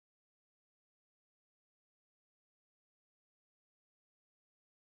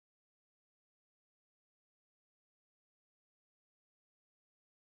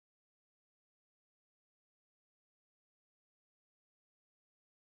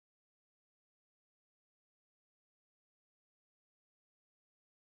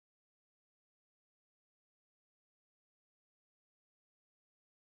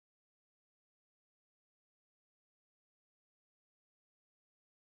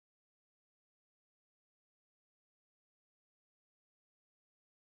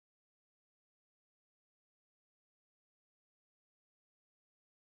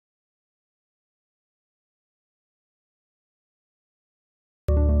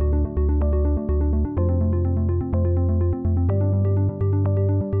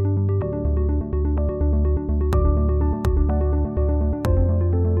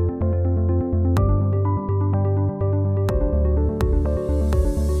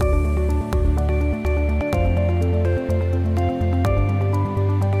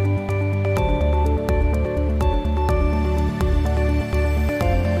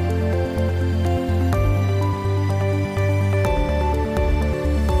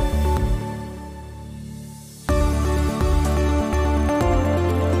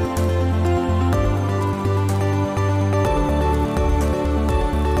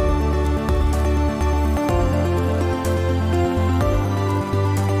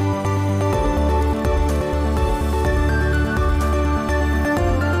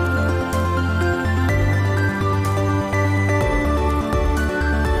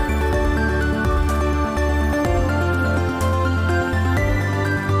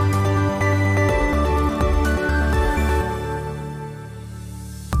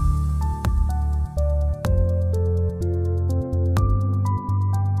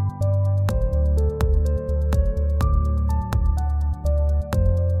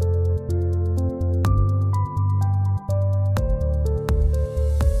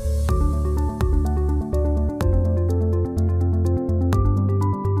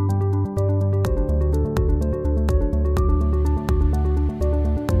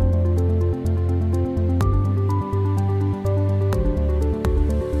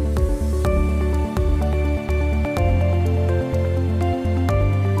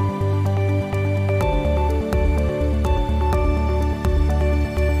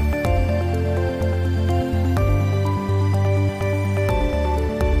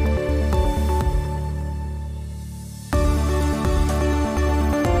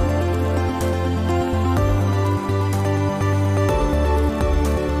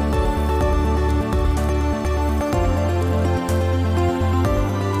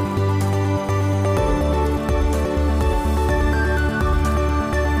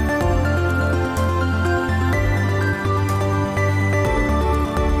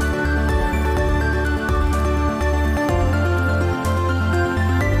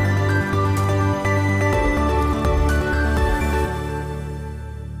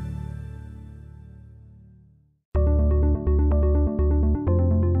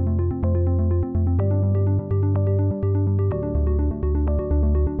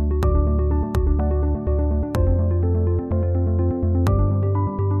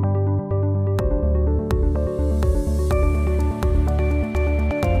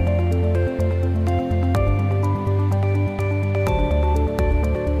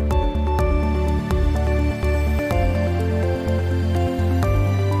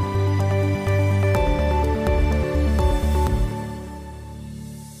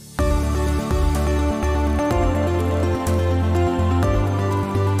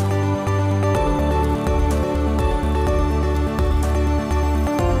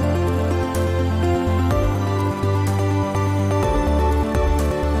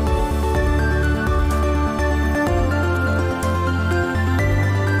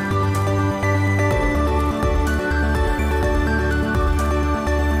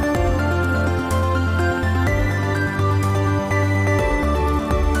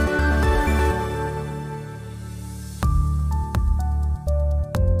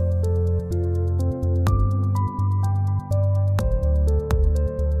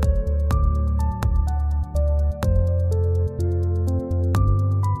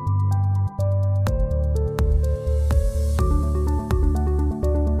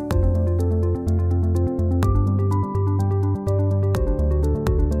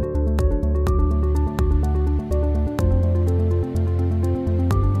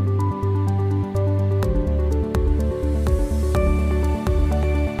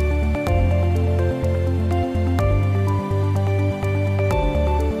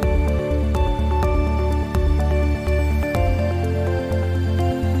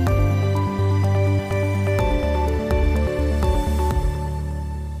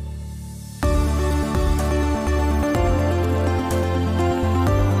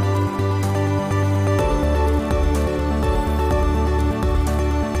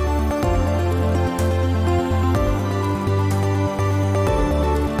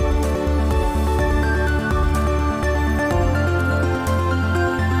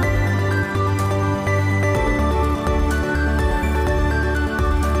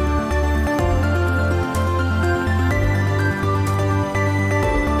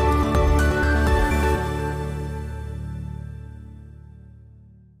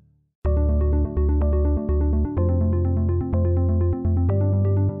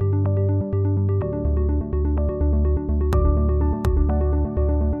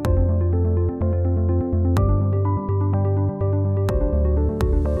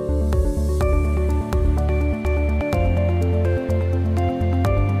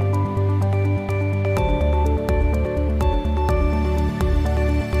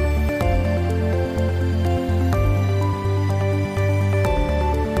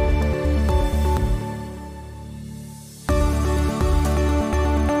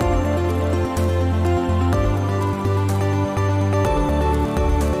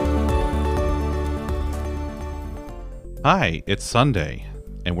Hi, it's Sunday,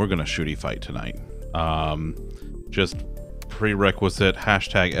 and we're gonna shooty fight tonight. Just prerequisite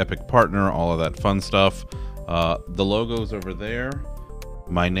hashtag epic partner, all of that fun stuff. The logo's over there.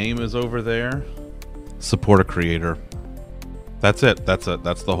 My name is over there. Support a creator. That's it. That's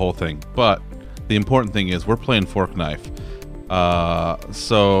the whole thing. But the important thing is we're playing Fork Knife.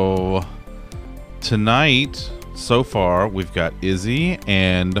 So tonight, so far, we've got Izzy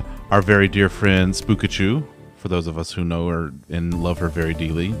and our very dear friend Spookachu. For those of us who know her and love her very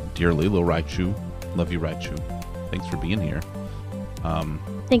dearly, Lil Raichu. Love you, Raichu. Thanks for being here.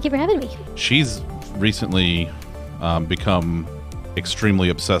 Thank you for having me. She's recently become extremely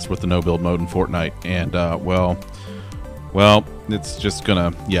obsessed with the no-build mode in Fortnite, and well, it's just gonna,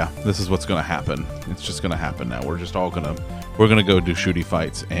 this is what's gonna happen. It's just gonna happen now. We're gonna go do shooty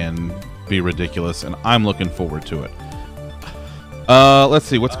fights and be ridiculous, and I'm looking forward to it. Let's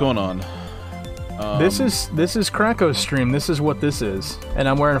see what's going on. This is Krako's stream. This is what this is, and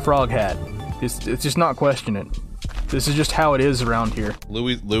I'm wearing a frog hat. It's just not question it. This is just how it is around here.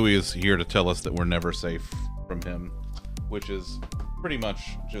 Louis is here to tell us that we're never safe from him, which is pretty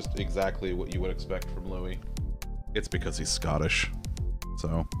much just exactly what you would expect from Louis. It's because he's Scottish,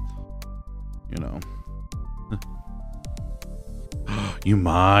 so you know. You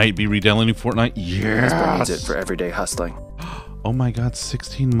might be redownloading Fortnite. Yeah, needs it for everyday hustling. Oh my God,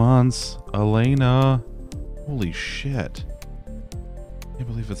 16 months, Elena. Holy shit! Can't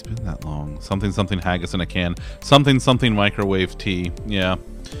believe it's been that long. Something haggis in a can. Something microwave tea. Yeah.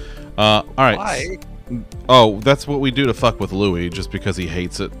 All right. Why? Oh, that's what we do to fuck with Louis, just because he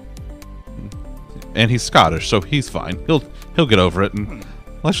hates it. And he's Scottish, so he's fine. He'll get over it. And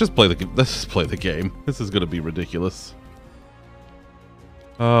let's just play the game. This is gonna be ridiculous.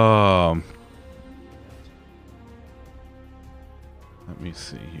 Let me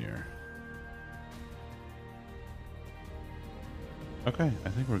see here. Okay, I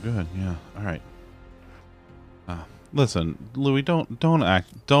think we're good. Yeah. All right. Listen, Louis, don't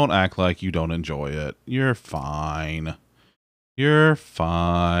act like you don't enjoy it. You're fine. You're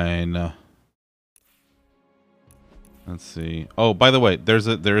fine. Let's see. Oh, by the way,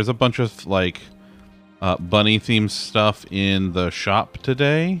 there is a bunch of like bunny themed stuff in the shop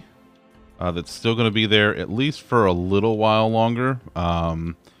today. That's still going to be there at least for a little while longer.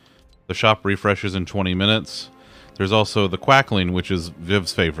 The shop refreshes in 20 minutes. There's also the Quackling, which is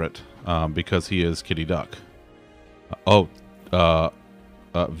Viv's favorite because he is Kitty Duck. Viv,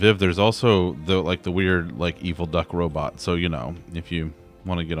 there's also the weird evil duck robot. So you know, if you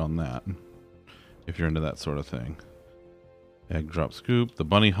want to get on that, if you're into that sort of thing. Egg drop scoop, the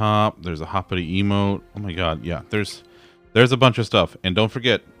bunny hop. There's a hoppity emote. Oh my God, yeah. There's a bunch of stuff, and don't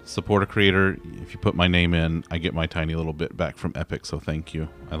forget, support a creator. If you put my name in, I get my tiny little bit back from Epic. So thank you.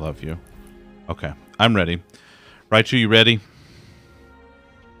 I love you. Okay, I'm ready. Raichu, you ready?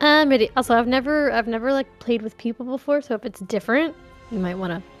 I'm ready. Also, I've never played with people before, so if it's different, you might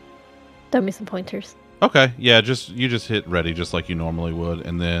want to throw me some pointers. Okay, yeah, you just hit ready just like you normally would,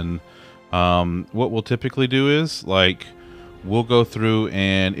 and then what we'll typically do is we'll go through,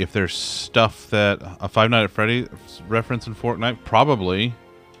 and if there's stuff that a Five Nights at Freddy's reference in Fortnite, probably.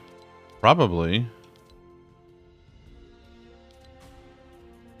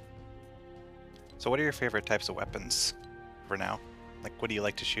 So what are your favorite types of weapons for now? What do you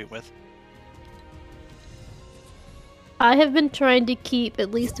like to shoot with? I have been trying to keep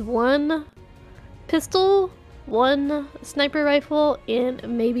at least one pistol, one sniper rifle, and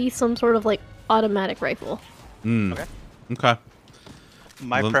maybe some sort of automatic rifle. Okay.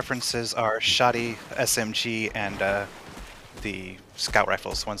 My preferences are shoddy, SMG, and the scout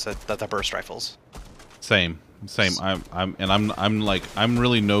rifles, the burst rifles. Same. I'm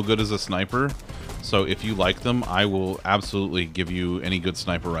really no good as a sniper. So if you like them, I will absolutely give you any good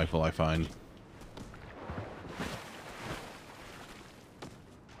sniper rifle I find.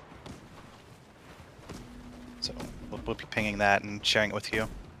 So we'll be pinging that and sharing it with you.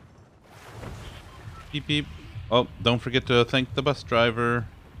 Beep beep. Oh, don't forget to thank the bus driver.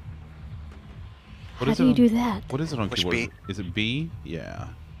 How do you do that? What is it on Which keyboard? B? Is it B? Yeah.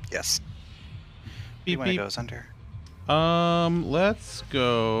 Yes. Beep When it beep. goes under. Let's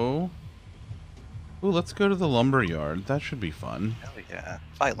go. Ooh, let's go to the lumber yard. That should be fun. Oh yeah,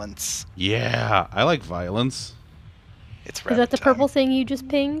 violence. Yeah, I like violence. It's Is that the purple thing you just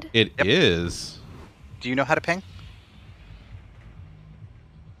pinged? It is. Do you know how to ping?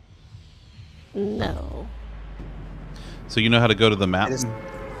 No. So you know how to go to the map?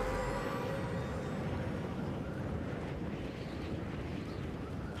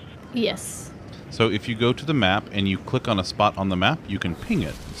 Yes. So if you go to the map and you click on a spot on the map, you can ping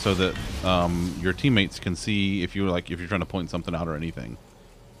it so that your teammates can see if you're trying to point something out or anything.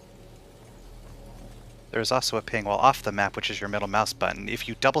 There's also a ping while off the map, which is your middle mouse button. If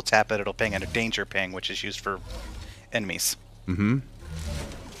you double tap it, it'll ping, and a danger ping, which is used for enemies. Mm-hmm.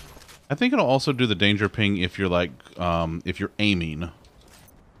 I think it'll also do the danger ping if you're if you're aiming.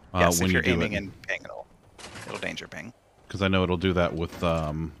 Yes, when if you're you do aiming it. and ping, it'll danger ping. Because I know it'll do that with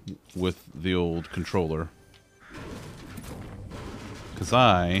the old controller. Because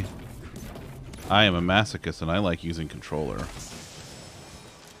I am a masochist and I like using controller.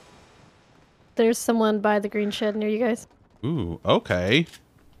 There's someone by the green shed near you guys. Ooh, okay.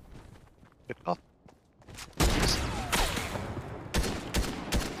 Good call.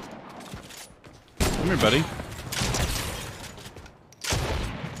 Come here, buddy.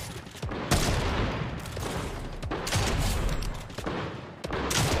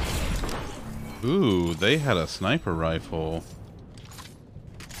 Ooh, they had a sniper rifle.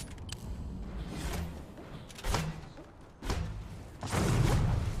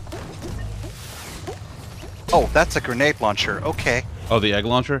 Oh, that's a grenade launcher. Okay. Oh, the egg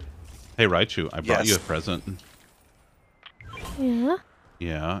launcher? Hey, Raichu, I brought Yes. you a present. Yeah.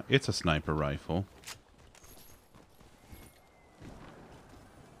 Yeah, it's a sniper rifle.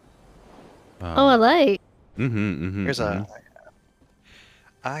 Oh, I like. Here's a...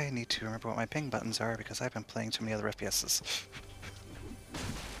 I need to remember what my ping buttons are because I've been playing too many other FPSs.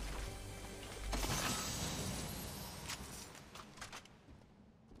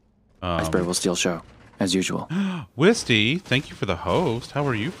 Iceberg will still show, as usual. Wisty, thank you for the host. How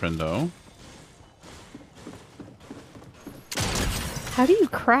are you, friendo? How do you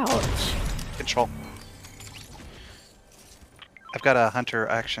crouch? Control. I've got a hunter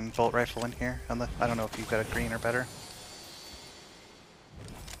action bolt rifle in here. I don't know if you've got a green or better.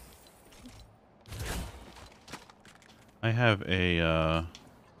 I have a,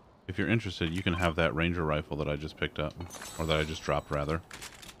 if you're interested, you can have that ranger rifle that I just picked up. Or that I just dropped, rather.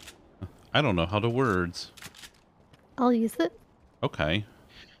 I don't know how to words. I'll use it. Okay.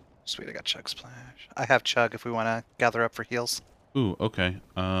 Sweet, I got Chug Splash. I have Chug if we want to gather up for heals. Ooh, okay.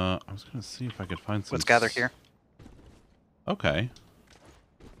 I was gonna see if I could find some... Let's gather here, Okay.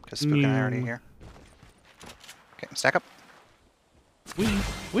 because Spook and I are already here. Okay, stack up.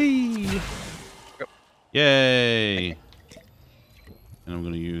 Wee! Go. Yay! And I'm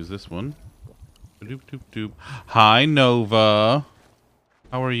gonna use this one. Doop doop doop. Hi, Nova.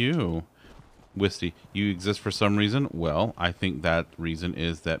 How are you? Wisty, you exist for some reason? Well, I think that reason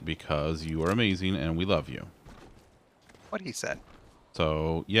is that because you are amazing and we love you. What he said.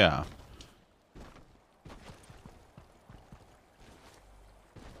 So, yeah.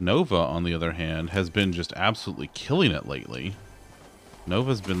 Nova, on the other hand, has been just absolutely killing it lately.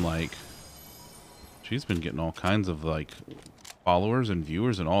 Nova's been like... She's been getting all kinds of, like, followers and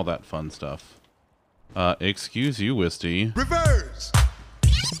viewers and all that fun stuff. Excuse you, Wisty. Reverse!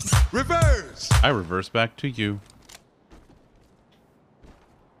 Reverse! I reverse back to you.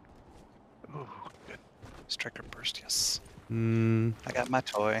 Ooh, good. Striker burst, yes. Hmm. I got my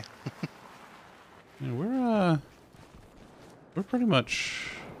toy. Yeah, we're pretty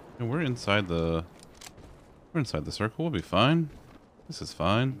much... yeah, we're inside the circle. We'll be fine. This is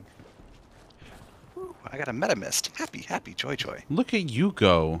fine. Ooh, I got a meta mist. Happy, happy, joy, joy. Look at you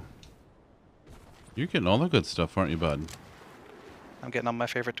go. You're getting all the good stuff, aren't you, bud? I'm getting all my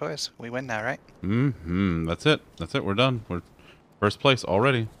favorite toys. We win now, right? Mm-hmm. That's it. That's it. We're done. We're first place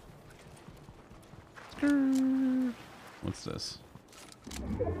already. What's this?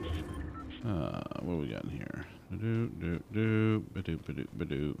 What we got in here?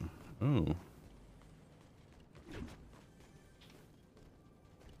 Oh.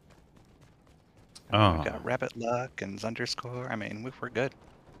 We got Rabbit Luck and Zunderscore. I mean, we're good.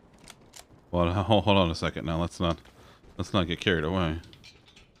 Well, hold on a second now. Let's not get carried away.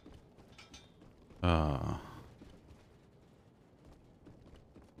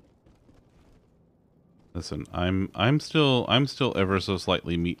 Listen, I'm still ever so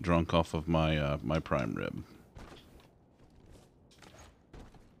slightly meat drunk off of my my prime rib.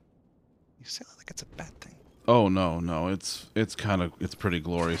 You say that like it's a bad thing. Oh no, it's pretty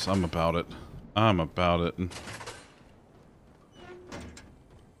glorious. I'm about it.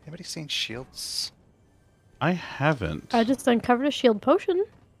 Anybody seen shields? I haven't. I just uncovered a shield potion.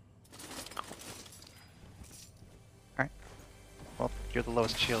 Alright. Well, you're the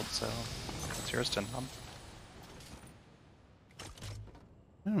lowest shield, so it's yours to nom.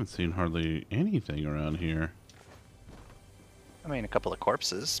 I haven't seen hardly anything around here. I mean, a couple of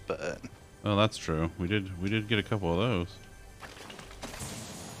corpses, but Oh, that's true. We did get a couple of those.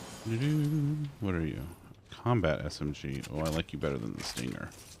 What are you? Combat SMG. Oh, I like you better than the Stinger.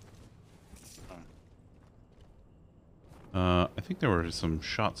 I think there were some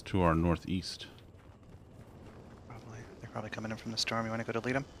shots to our northeast. Probably. They're probably coming in from the storm. You want to go to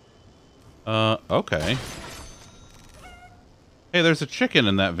lead them? Okay. Hey, there's a chicken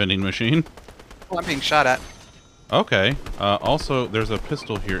in that vending machine. Well, I'm being shot at. Okay. Also, there's a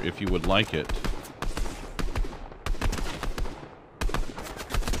pistol here if you would like it.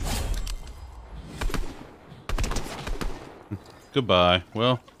 Goodbye.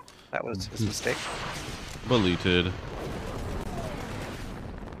 Well, That was his mistake. deleted.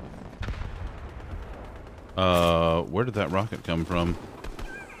 Where did that rocket come from?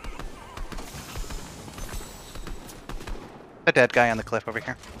 A dead guy on the cliff over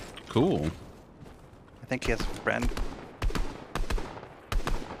here. Cool. I think he has a friend.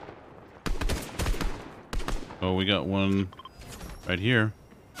 Oh, we got one right here.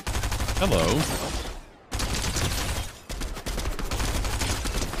 Hello.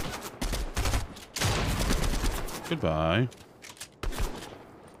 Goodbye.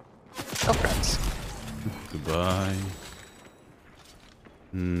 Oh, friends. Goodbye.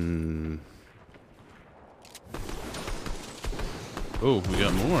 Hmm. Oh, we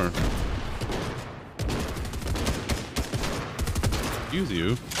got more. Excuse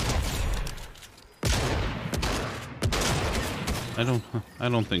you. I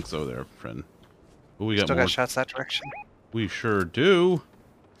don't think so there, friend. Oh, we got Still more. got shots that direction. We sure do.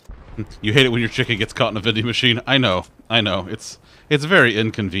 You hate it when your chicken gets caught in a vending machine. I know. It's very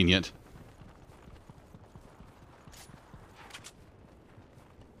inconvenient.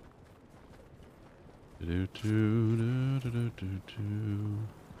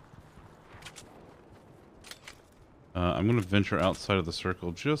 I'm going to venture outside of the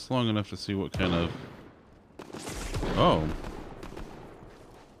circle just long enough to see what kind of... Oh.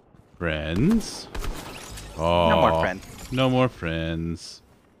 Friends? Oh. No more friend. No more friends.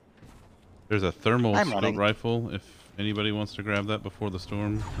 There's a thermal I'm scope running. rifle if anybody wants to grab that before the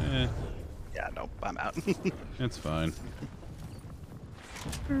storm. Yeah, nope, I'm out. It's fine.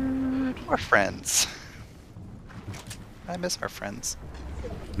 More friends. I miss our friends.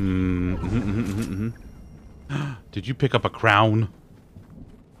 Did you pick up a crown?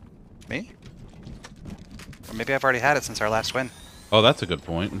 Me? Or maybe I've already had it since our last win. Oh, that's a good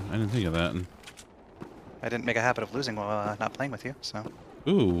point. I didn't think of that. I didn't make a habit of losing while not playing with you, so...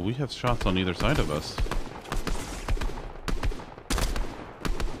 Ooh, we have shots on either side of us.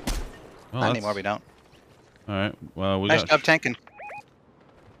 Well, Not anymore, we don't. Alright, well, we Nice got... job tanking.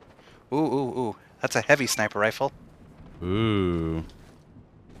 Ooh, ooh, ooh. That's a heavy sniper rifle. Ooh.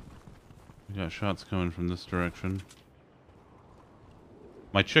 We got shots coming from this direction.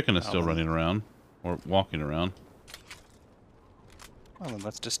 My chicken is still running around. Or walking around. Well, then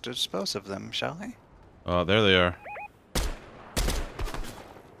let's just dispose of them, shall we? Oh, there they are.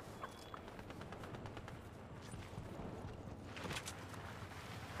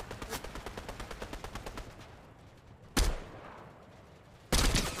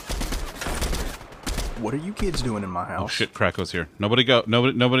 What are you kids doing in my house? Oh shit, Krako's here. Nobody go.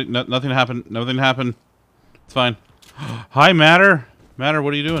 Nothing happened. Nothing happened. It's fine. Hi, Matter. Matter,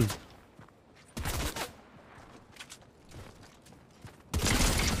 what are you doing?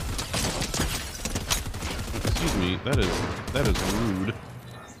 Excuse me. That is rude.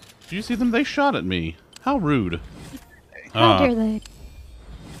 Did you see them? They shot at me. How rude. How dare they?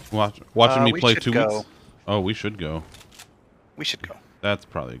 Watching me we play should 2 go. weeks? Oh, we should go. We should go. That's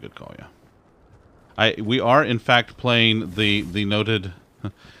probably a good call, yeah. We are in fact playing the noted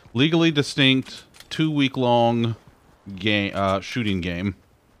legally distinct 2-week-long game shooting game.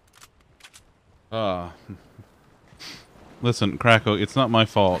 Listen, Krako, it's not my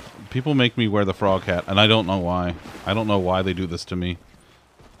fault. People make me wear the frog hat, and I don't know why. I don't know why they do this to me.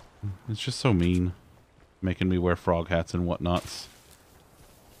 It's just so mean, making me wear frog hats and whatnots.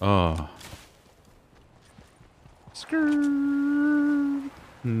 Oh. Skrrr.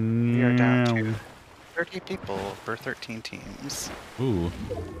 We are down to 30 people for 13 teams. Ooh.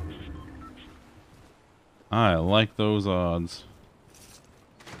 I like those odds.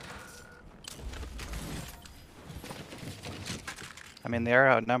 I mean, they are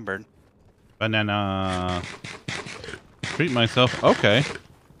outnumbered. Banana. Treat myself. Okay.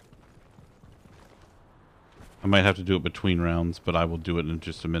 I might have to do it between rounds, but I will do it in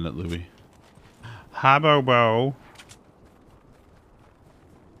just a minute, Louie. Hi, Bobo.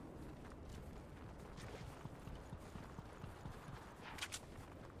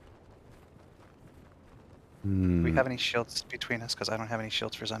 Do we have any shields between us? Because I don't have any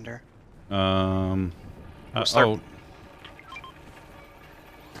shields for Zunder. Oh.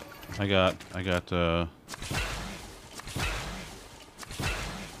 I got,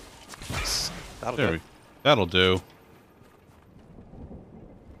 That'll there do. we, that'll do.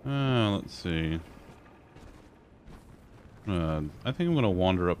 Let's see. I think I'm gonna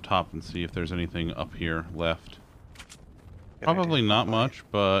wander up top and see if there's anything up here left. Good Probably idea. not Oh, much,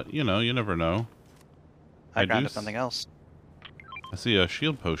 but you know, you never know. I do grounded something else. I see a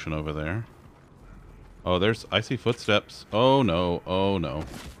shield potion over there. Oh, I see footsteps. Oh no, oh no.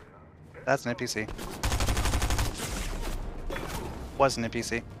 That's an NPC. Was an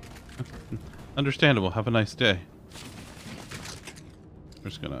NPC. Understandable. Have a nice day. I'm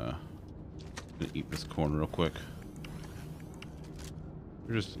just gonna eat this corn real quick.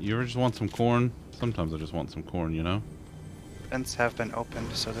 You ever just want some corn? Sometimes I just want some corn, you know? Vents have been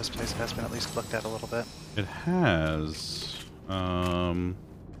opened, so this place has been at least looked at a little bit. It has, a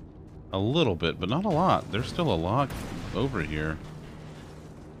little bit, but not a lot. There's still a lot over here.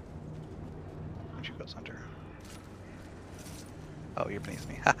 Where'd you go, Zunder? Oh, you're beneath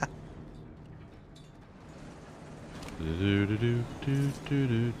me.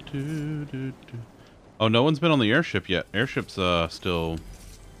 Oh, no one's been on the airship yet. Airship's still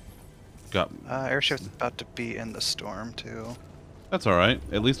got. Airship's about to be in the storm too. That's all right.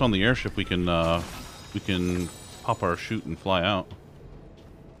 At least on the airship we can pop our chute and fly out.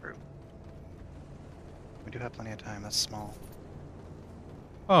 True. We do have plenty of time. That's small.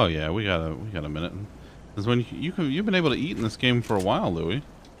 Oh yeah, we got a minute. Because when you've been able to eat in this game for a while, Louis.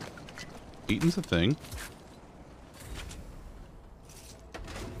 Eating's a thing.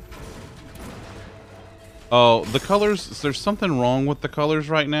 Oh, the colors, there's something wrong with the colors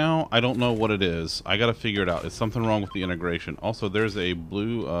right now. I don't know what it is. I gotta figure it out. It's something wrong with the integration. Also, there's a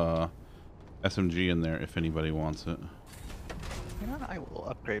blue SMG in there if anybody wants it. You know, I will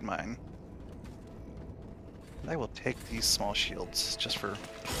upgrade mine. I will take these small shields just for...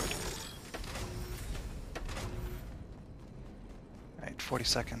 Alright, 40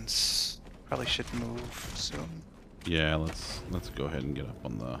 seconds. Probably should move soon. Yeah, let's go ahead and get up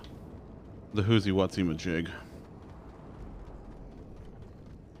on the whoozy whatsy majig.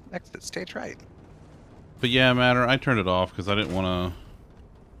 Exit stage right. But yeah, matter. I turned it off because I didn't want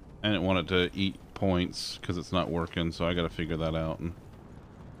it to eat points because it's not working. So I got to figure that out. And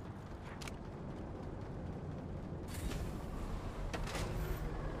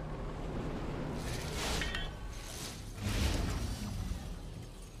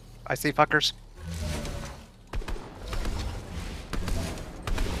I see fuckers.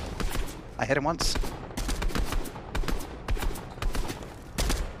 I hit him once.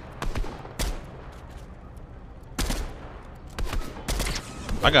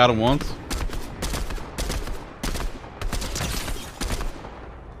 I got him once.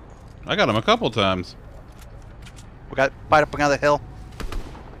 I got him a couple times. We got fight up on the hill.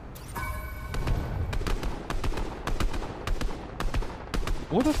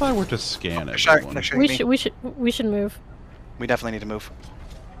 What if I were to scan Oh, everyone? they're We shooting me. we should move. We definitely need to move.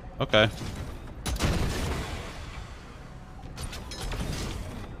 Okay.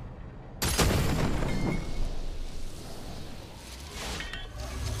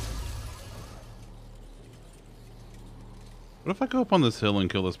 What if I go up on this hill and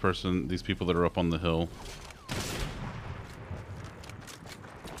kill these people that are up on the hill?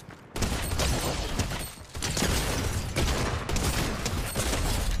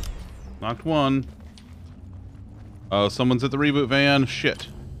 Knocked one. Oh, someone's at the reboot van. Shit.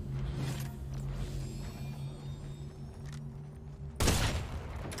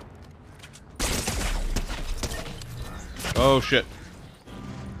 Oh, shit.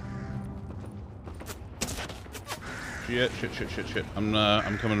 Shit.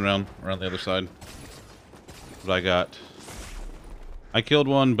 I'm coming around the other side. But I killed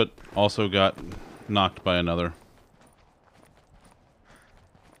one, but also got knocked by another.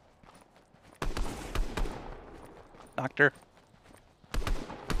 Doctor.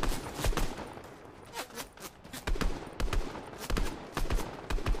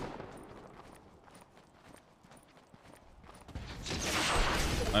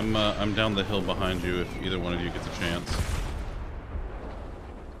 I'm down the hill behind you if either one of you gets a chance.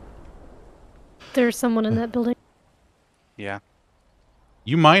 There's someone in that building. Yeah.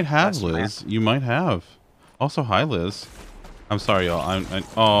 You might have, That's Liz. You might have. Also, hi, Liz. I'm sorry, y'all.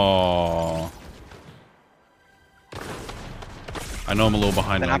 Oh. I know I'm a little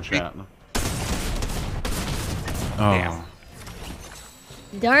behind on chat. Oh.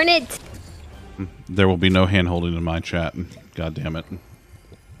 Darn it! There will be no hand-holding in my chat. God damn it.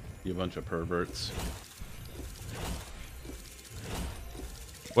 You bunch of perverts.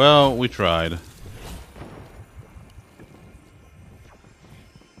 Well, we tried.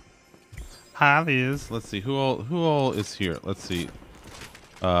 Hi, Liz. Let's see who all is here. Let's see.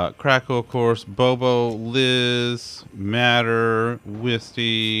 Crackle, of course. Bobo, Liz, Matter,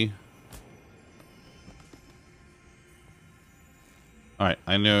 Wisty. All right,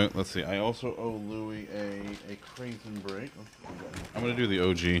 I know. Let's see. I also owe Louie a craisin break. I'm gonna do the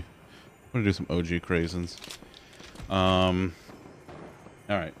OG. I'm gonna do some OG craisins. All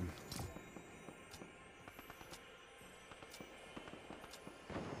right.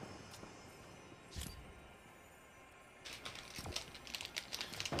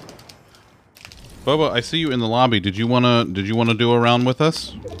 Bobo, I see you in the lobby. Did you wanna do a round with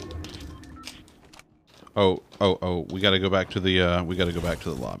us? Oh, we gotta go back to the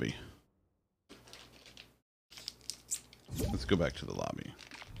lobby. Let's go back to the lobby.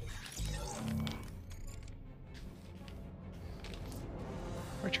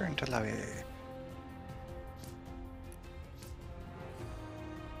 Return to lobby.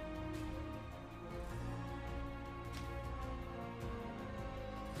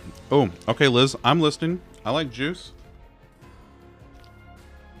 Oh, okay, Liz, I'm listening. I like juice.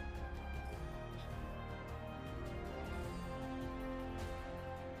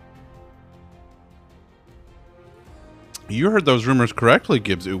 You heard those rumors correctly,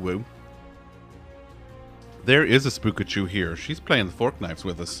 Gibbs Uwu. There is a Spookachu here. She's playing the fork knives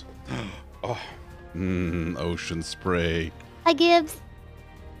with us. Oh, ocean spray. Hi, Gibbs.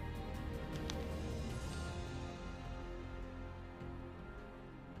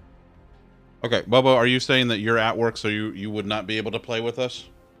 Okay, Bobo, are you saying that you're at work so you would not be able to play with us?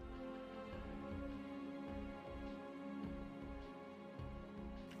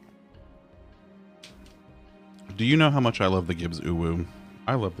 Do you know how much I love the Gibbs Uwu?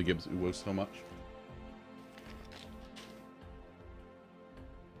 I love the Gibbs Uwu so much.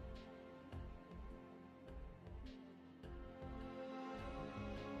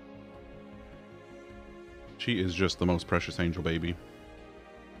 She is just the most precious angel baby.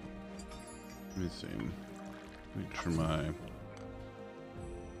 Let me see. Make sure my...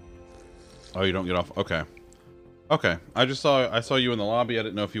 Oh, you don't get off. Okay. Okay. I saw you in the lobby. I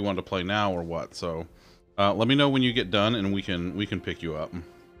didn't know if you wanted to play now or what. So, let me know when you get done, and we can pick you up.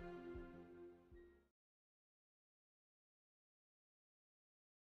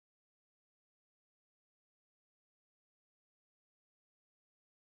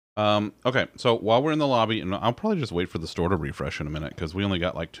 Okay. So while we're in the lobby, and I'll probably just wait for the store to refresh in a minute because we only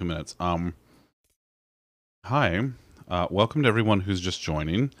got like 2 minutes. Hi. Welcome to everyone who's just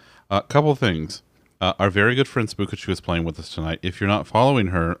joining. Couple things. Our very good friend Spookachu is playing with us tonight. If you're not following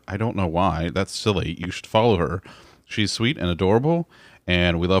her, I don't know why. That's silly. You should follow her. She's sweet and adorable,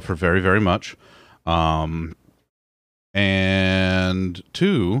 and we love her very, very much. And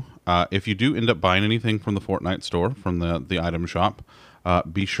two, if you do end up buying anything from the Fortnite store, from the item shop,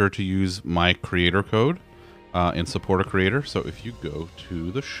 be sure to use my creator code and support a creator. So if you go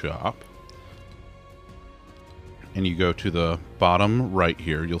to the shop, and you go to the bottom right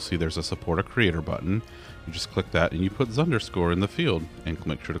here, you'll see there's a support a creator button. You just click that and you put Zunderscore in the field and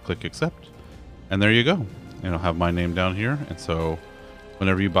make sure to click accept. And there you go. And it'll have my name down here. And so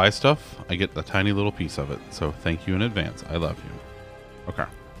whenever you buy stuff, I get a tiny little piece of it. So thank you in advance. I love you. Okay.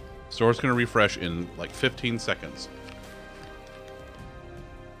 Store's going to refresh in like 15 seconds.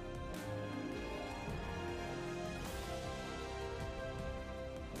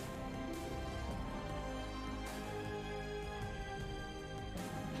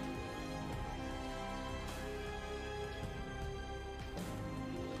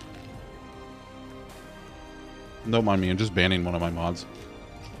 Don't mind me, I'm just banning one of my mods.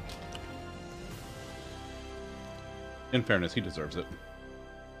 In fairness, he deserves it.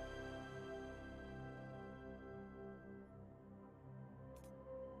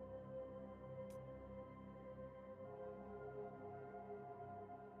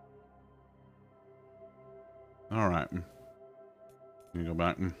 Alright. Let me go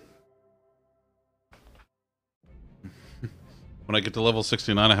back. When I get to level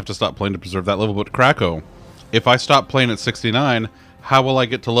 69, I have to stop playing to preserve that level, but Krakow, if I stop playing at 69, how will I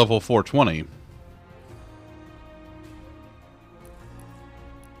get to level 420?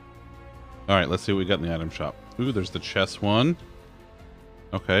 Alright, let's see what we got in the item shop. Ooh, there's the chess one.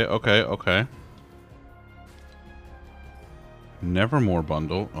 Okay, okay, okay. Nevermore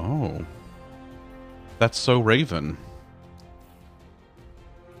bundle. Oh. That's so Raven.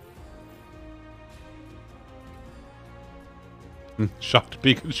 Shocked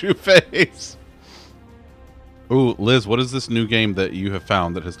Pikachu face. Ooh, Liz, what is this new game that you have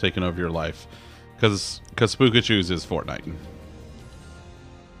found that has taken over your life? Because Spookachu's is Fortnite.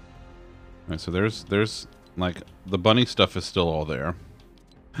 Alright, so there's like the bunny stuff is still all there.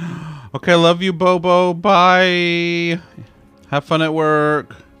 Okay, love you, Bobo. Bye. Have fun at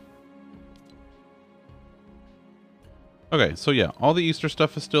work. Okay, so yeah, all the Easter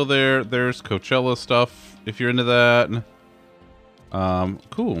stuff is still there. There's Coachella stuff, if you're into that.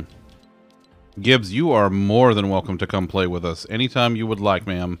 Cool. Gibbs, you are more than welcome to come play with us anytime you would like,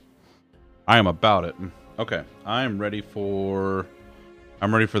 ma'am. I am about it. Okay, I'm ready for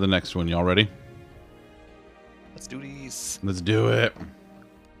the next one. Y'all ready? Let's do these. Let's do it.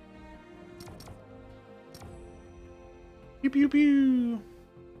 Pew pew pew.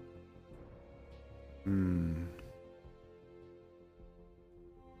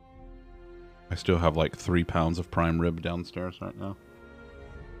 I still have like 3 pounds of prime rib downstairs right now.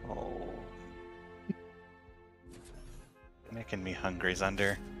 Oh. Making me hungry,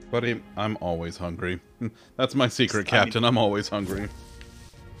 Zunder. Buddy, I'm always hungry. That's my secret, Captain. I'm always hungry.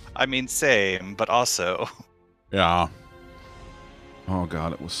 I mean, same, but also. Yeah. Oh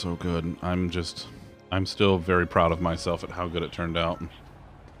god, it was so good. I'm still very proud of myself at how good it turned out.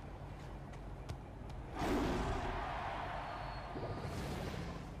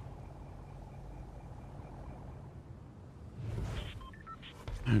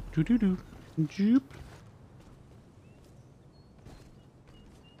 Do-do-do. Joop.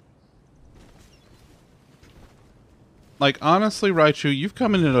 Like, honestly, Raichu, you've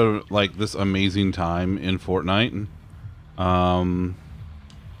come in at a, like, this amazing time in Fortnite.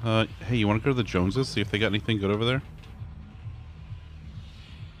 Hey, you want to go to the Joneses, see if they got anything good over there?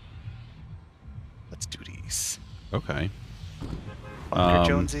 Let's do these. Okay.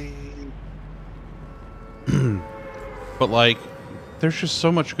 Jonesy. But, like, there's just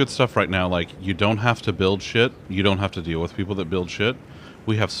so much good stuff right now. Like, you don't have to build shit. You don't have to deal with people that build shit.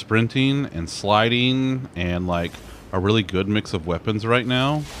 We have sprinting and sliding and, like, a really good mix of weapons right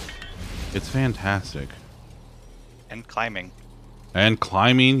now. It's fantastic. And climbing. And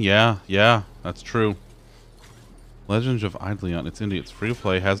climbing, yeah, that's true. Legends of Idleon, it's indie, it's free to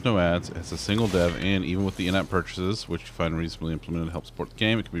play, has no ads, has a single dev, and even with the in-app purchases, which you find reasonably implemented to help support the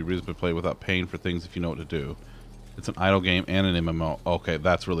game, it can be reasonably played without paying for things if you know what to do. It's an idle game and an MMO. Okay,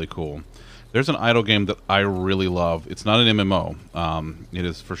 that's really cool. There's an idle game that I really love. It's not an MMO. It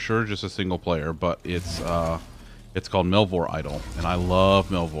is for sure just a single player, but it's called Melvor Idle, and I love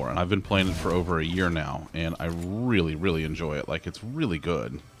Melvor, and I've been playing it for over a year now, and I really, really enjoy it. Like, it's really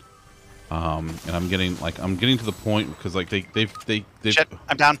good. And I'm getting to the point because like they've Shit,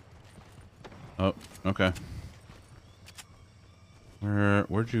 I'm down. Oh, okay.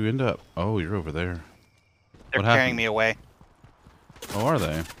 Where'd you end up? Oh, you're over there. They're carrying me away. Oh, are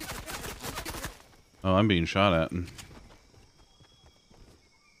they? Oh, I'm being shot at.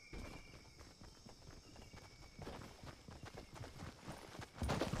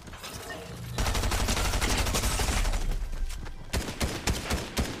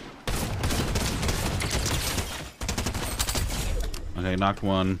 Okay, knocked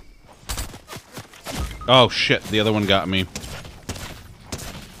one. Oh shit, the other one got me.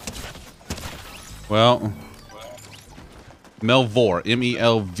 Well, Melvor,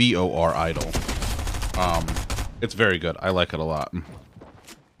 M-E-L-V-O-R Idle. It's very good. I like it a lot.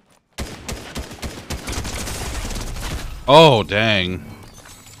 Oh, dang.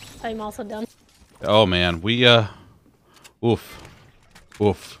 I'm also done. Oh man, we oof.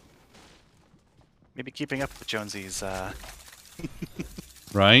 Maybe keeping up with Jonesy's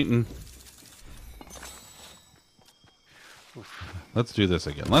Right? Let's do this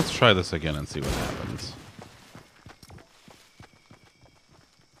again. Let's try this again and see what happens.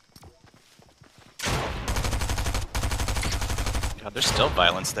 God, there's still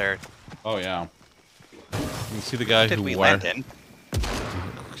violence there. Oh yeah. You see the guy Did who we wired... land in?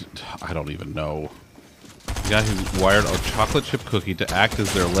 I don't even know. The guy who wired a chocolate chip cookie to act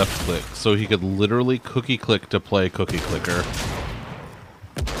as their left click, so he could literally cookie click to play Cookie Clicker.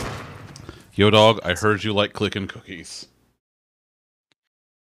 Yo, dog, I heard you like clicking cookies.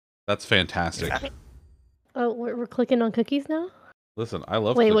 That's fantastic. Oh, we're clicking on cookies now? Listen, I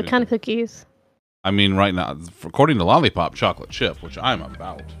love Wait, what clicking kind of cookies? I mean, right now, according to Lollipop, chocolate chip, which I'm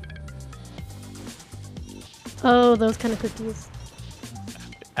about. Oh, those kind of cookies.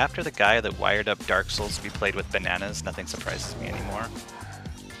 After the guy that wired up Dark Souls to be played with bananas, nothing surprises me anymore.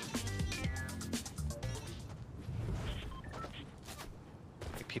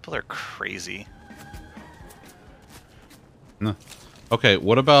 People are crazy. No. Okay,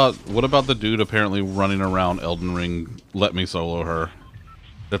 what about the dude apparently running around Elden Ring, let me solo her?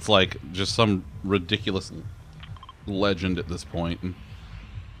 That's like just some ridiculous legend at this point.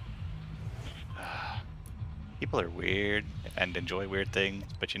 People are weird and enjoy weird things,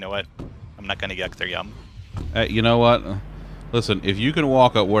 but you know what? I'm not gonna yuck their yum. You know what? Listen, if you can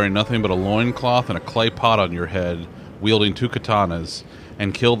walk up wearing nothing but a loincloth and a clay pot on your head, wielding 2 katanas,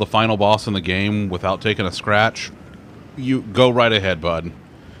 and kill the final boss in the game without taking a scratch, you go right ahead, bud.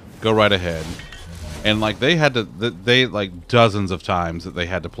 Go right ahead. And like they had to, they like dozens of times that they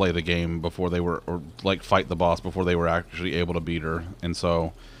had to play the game before they were, or like fight the boss before they were actually able to beat her. And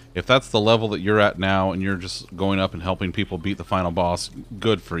so, if that's the level that you're at now, and you're just going up and helping people beat the final boss,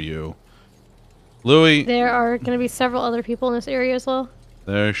 good for you. Louis. There are going to be several other people in this area as well.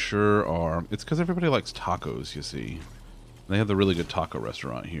 There sure are. It's because everybody likes tacos, you see. They have the really good taco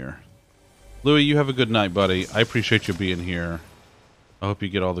restaurant here. Louis, you have a good night, buddy. I appreciate you being here. I hope you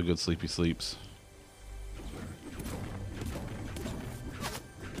get all the good sleepy sleeps.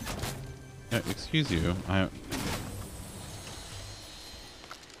 Yeah, excuse you.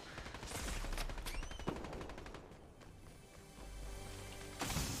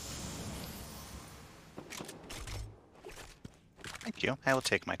 Thank you. I will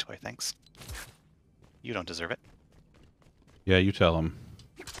take my toy, thanks. You don't deserve it. Yeah, you tell him.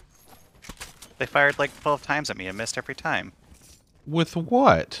 They fired like 12 times at me and missed every time. With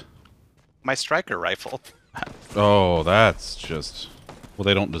what? My striker rifle. Oh, that's just... Well,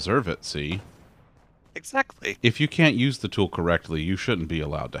 they don't deserve it, see? Exactly. If you can't use the tool correctly, you shouldn't be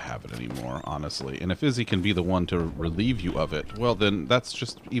allowed to have it anymore, honestly. And if Izzy can be the one to relieve you of it, well, then that's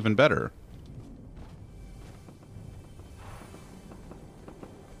just even better.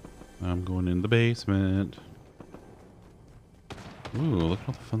 I'm going in the basement. Ooh, look at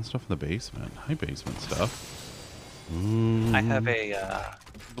all the fun stuff in the basement. Hi, basement stuff. Ooh. I have a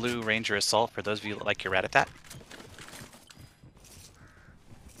blue Ranger Assault for those of you that like your rat-a-tat.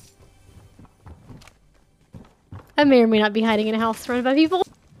 I may or may not be hiding in a house surrounded by people.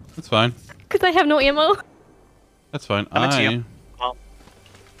 That's fine. Because I have no ammo. That's fine.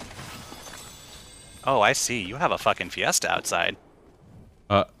 Oh, I see. You have a fucking Fiesta outside.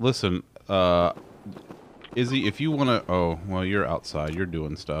 Listen, Izzy, if you want to... Oh, well, you're outside. You're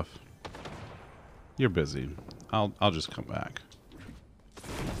doing stuff. You're busy. I'll just come back.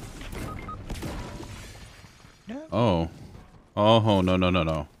 No. Oh. Oh,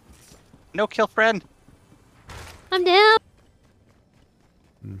 no. No kill friend. I'm down.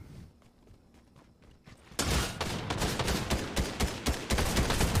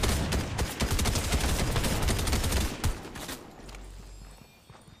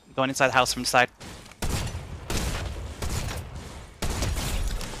 Going inside the house from the side.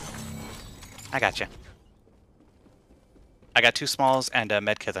 I got you. I got 2 smalls and a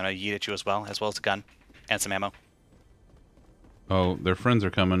med kit that I yeet at you as well as a gun and some ammo. Oh, their friends are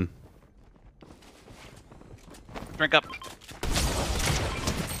coming. Drink up.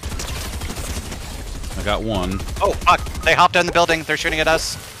 I got one. Oh fuck! They hopped in the building. They're shooting at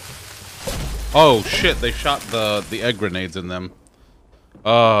us. Oh shit! They shot the egg grenades in them.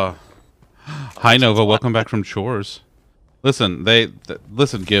 Hi Nova, welcome back from chores. Listen,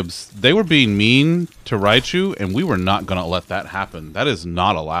 listen, Gibbs. They were being mean to Raichu, and we were not gonna let that happen. That is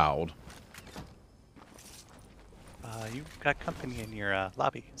not allowed. You got company in your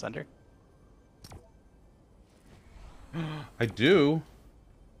lobby, Zunder. I do.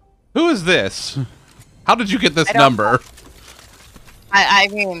 Who is this? How did you get this number? I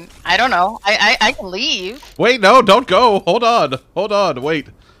mean, I don't know. I can leave. Wait, no, don't go. Hold on. Wait.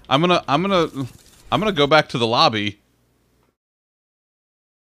 I'm gonna go back to the lobby.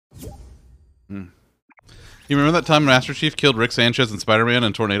 You remember that time Master Chief killed Rick Sanchez and Spider-Man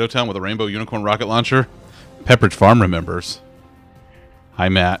in Tornado Town with a rainbow unicorn rocket launcher? Pepperidge Farm remembers. Hi,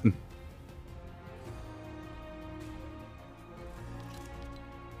 Matt.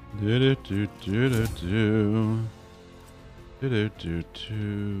 Who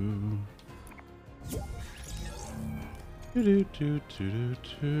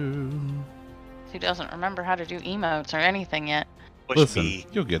doesn't remember how to do emotes or anything yet? Listen,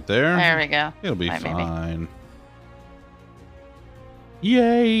 you'll get there. There we go. It'll be Bye, fine.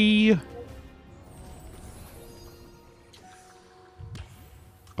 Yay!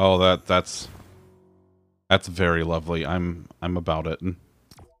 Oh, that's very lovely. I'm about it.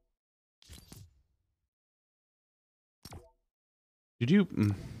 Did you?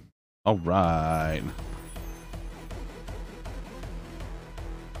 All right.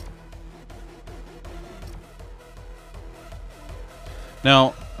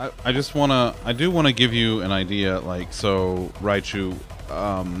 Now, I do want to give you an idea, like, so, Raichu,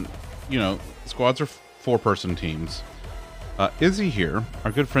 you know, squads are 4-person teams. Izzy here,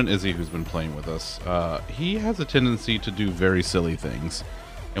 our good friend Izzy, who's been playing with us, he has a tendency to do very silly things.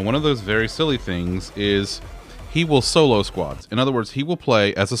 And one of those very silly things is he will solo squads. In other words, he will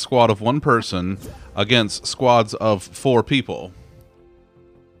play as a squad of 1 person against squads of 4 people.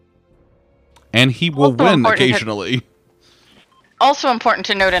 And he will win occasionally. Also important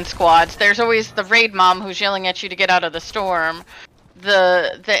to note in squads, there's always the raid mom who's yelling at you to get out of the storm.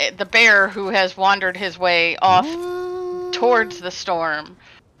 The bear who has wandered his way off towards the storm.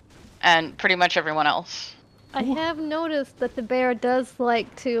 And pretty much everyone else. I have noticed that the bear does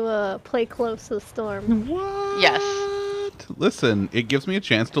like to play close to the storm. What? Yes. Listen, it gives me a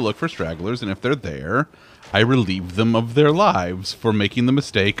chance to look for stragglers, and if they're there, I relieve them of their lives for making the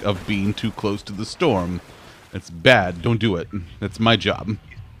mistake of being too close to the storm. It's bad. Don't do it. That's my job.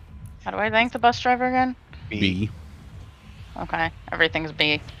 How do I thank the bus driver again? B. Okay, everything's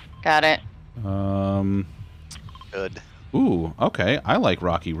B. Got it. Good. Ooh, okay. I like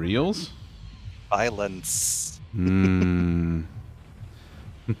Rocky Reels. Violence. I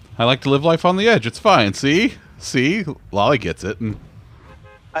like to live life on the edge. It's fine. See? Lolly gets it.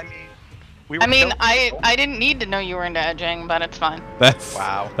 I mean, I didn't need to know you were into edging, but it's fine.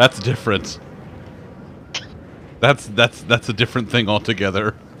 That's different. That's a different thing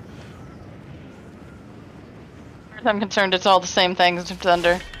altogether. As far as I'm concerned, it's all the same things,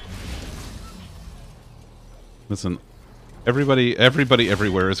 Thunder. Listen, everybody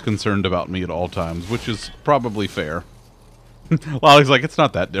everywhere is concerned about me at all times, which is probably fair. Lolly's like, it's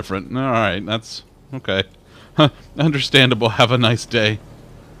not that different. All right, that's okay. Understandable. Have a nice day.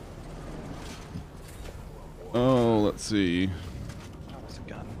 Oh, let's see.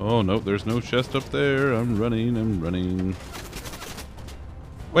 Oh, no, there's no chest up there. I'm running.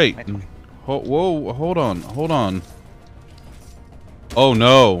 Wait. Whoa, hold on. Oh,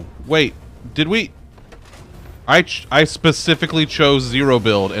 no. Wait, did we... I specifically chose 0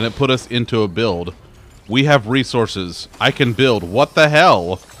 build, and it put us into a build. We have resources. I can build. What the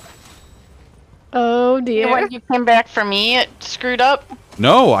hell? Oh, dear. When you came back for me, it screwed up?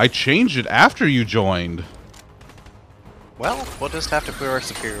 No, I changed it after you joined. Well, we'll just have to prove our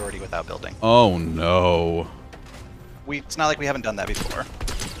superiority without building. Oh, no. It's not like we haven't done that before.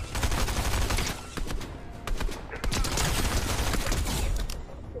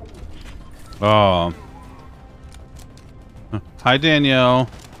 Oh. Hi, Danielle.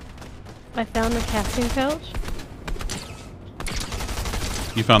 I found the casting couch.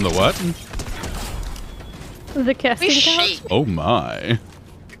 You found the what? The casting couch? Oh, my.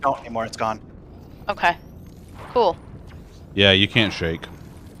 We don't anymore, it's gone. Okay. Cool. Yeah, you can't shake.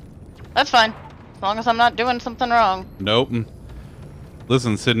 That's fine. As long as I'm not doing something wrong. Nope.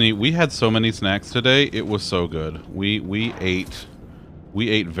 Listen, Sydney, we had so many snacks today. It was so good. We ate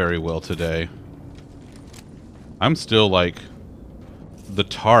very well today. I'm still like the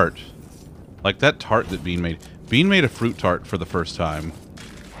tart. Like that tart that Bean made. Bean made a fruit tart for the first time.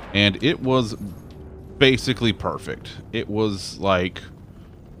 And it was basically perfect. It was like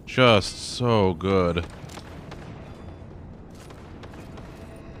just so good.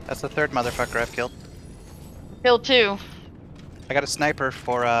 That's the 3rd motherfucker I've killed. Killed 2. I got a sniper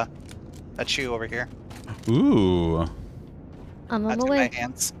for a chew over here. Ooh. I'm on That's the in way. my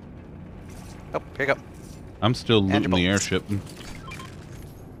hands. Oh, here you go. I'm still looting the Tangibles. airship. Am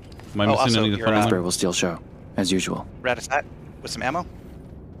I missing also, any of the your, thumbnail? Spread will still show, as usual. Rat-a-tat with some ammo.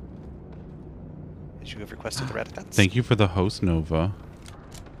 Did you have requested the rat-a-tats? Thank you for the host, Nova.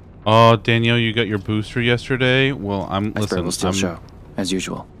 Oh, Danielle, you got your booster yesterday? Well, Spread will still show, as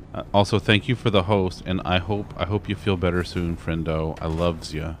usual. Also, thank you for the host, and I hope you feel better soon, friendo. I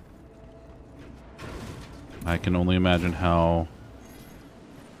loves ya. I can only imagine how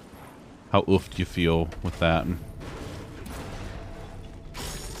oofed you feel with that.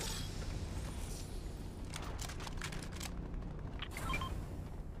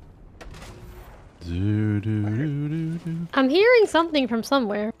 I'm hearing something from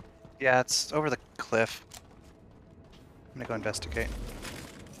somewhere. Yeah, it's over the cliff. I'm gonna go investigate.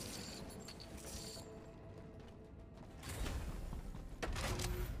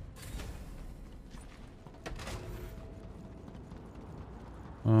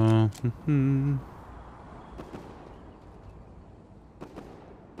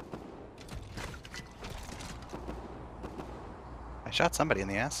 I shot somebody in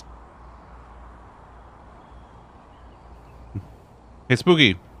the ass. Hey,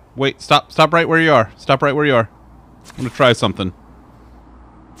 Spooky. Wait, stop right where you are. Stop right where you are. I'm gonna try something.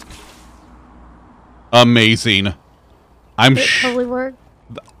 Amazing. I'm It totally worked.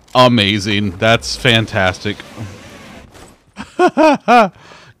 amazing. That's fantastic.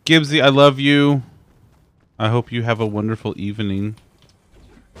 Gibbsy, I love you. I hope you have a wonderful evening.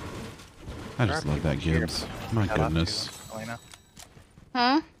 I just love that, Gibbs. My goodness.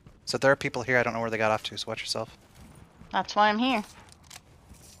 Hmm? So there are people here. I don't know where they got off to. So watch yourself. That's why I'm here.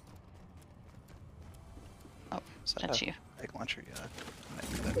 Oh, Is that's a you. Egg launcher. Yeah. Might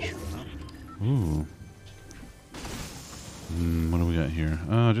be that true, though. Ooh. What do we got here?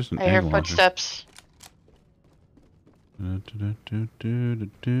 Oh, just an I egg hear launcher. footsteps.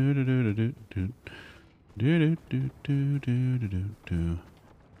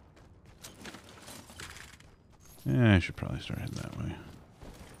 Yeah, I should probably start heading that way.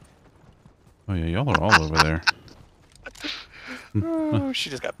 Oh yeah, y'all are all over there. Oh, she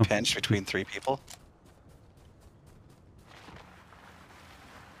just got pinched between 3 people.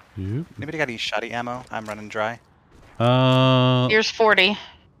 Yep. Anybody got any shoddy ammo? I'm running dry. Here's 40.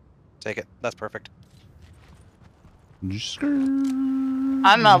 Take it. That's perfect.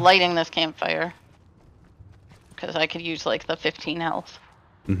 I'm lighting this campfire. Because I could use like the 15 health.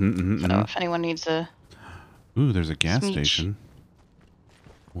 So if anyone needs a... Ooh, there's a gas Smeech. station.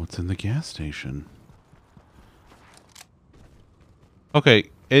 What's in the gas station? Okay,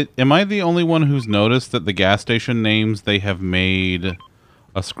 am I the only one who's noticed that the gas station names, they have made a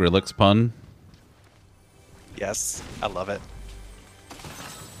Skrillex pun? Yes, I love it.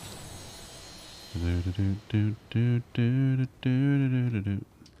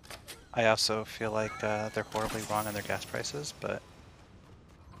 I also feel like they're horribly wrong on their gas prices, but...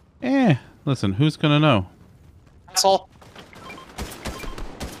 Listen, who's gonna know? Asshole!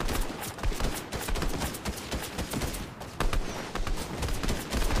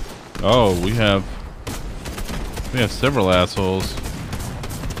 Oh, we have several assholes.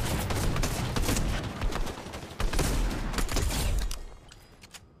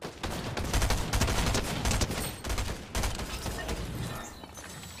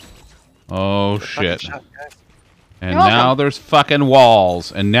 Oh shit. Shot, guys. And You're now welcome. there's fucking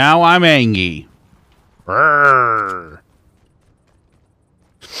walls, and now I'm angry. Brrr.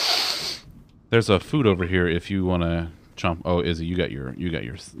 There's a food over here if you want to chomp. Oh, Izzy, you got your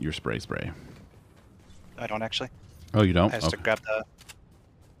spray. I don't actually. Oh, you don't? I just Okay. grab the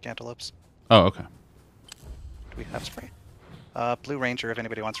cantaloupes. Oh, okay. Do we have spray? Blue Ranger, if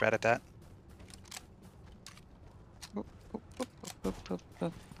anybody wants rat at that.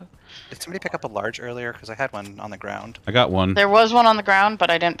 Did somebody pick up a large earlier? Because I had one on the ground. I got one. There was one on the ground, but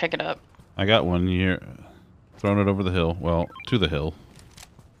I didn't pick it up. I got one here. Throwing it over the hill. Well, to the hill.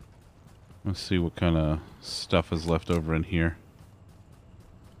 Let's see what kind of stuff is left over in here.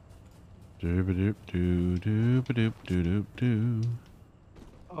 Doop-a-doop-doo,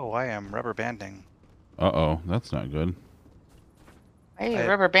 Oh, I am rubber banding. Uh-oh, that's not good. Why are you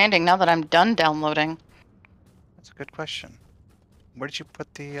rubber banding now that I'm done downloading? That's a good question. Where did you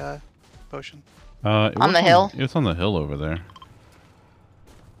put the potion? On the hill? It's on the hill over there.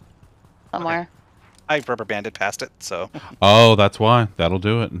 Somewhere. I rubber banded past it, so. Oh, that's why. That'll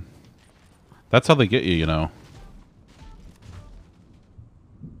do it. That's how they get you, you know.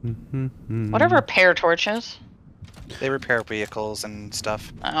 What are repair torches? They repair vehicles and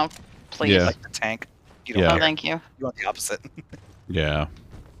stuff. Oh, please. Yeah. Like the tank. You don't Yeah. Oh, care. thank you. You want the opposite. Yeah.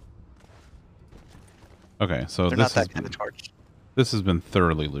 Okay, so They're this not is that kind of torch. this has been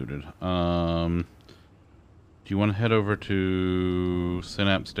thoroughly looted. Do you want to head over to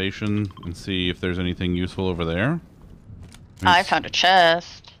Synapse Station and see if there's anything useful over there? I found a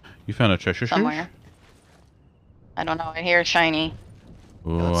chest You found a Cheshire somewhere. I don't know. I hear shiny.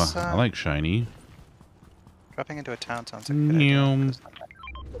 Oh, Let's, I like shiny. Dropping into a town sounds like a good idea. Meow. 'Cause I'm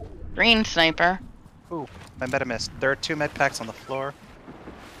not- Green sniper. Ooh, my meta missed. There are 2 med packs on the floor.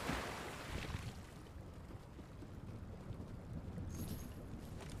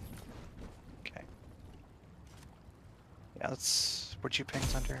 Okay. Yeah, let's... Where'd you ping,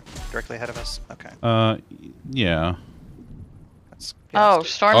 Thunder? Directly ahead of us? Okay. Yeah. Oh, let's do it.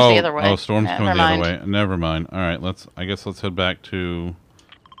 storm's the other way. Oh, storm's Never coming mind. the other way. Never mind. All right, I guess let's head back to.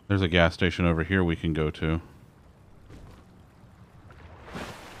 There's a gas station over here we can go to.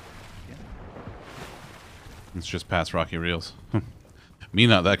 It's just past Rocky Reels. Me,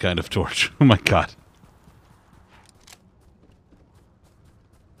 not that kind of torch. Oh my god.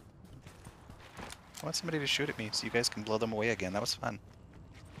 I want somebody to shoot at me so you guys can blow them away again. That was fun.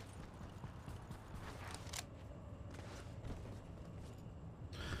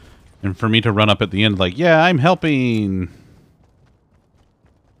 And for me to run up at the end like, yeah, I'm helping.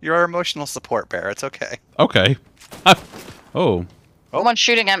 You're our emotional support bear. It's okay. Okay. Oh. Someone's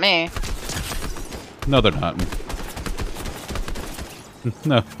shooting at me. No, they're not.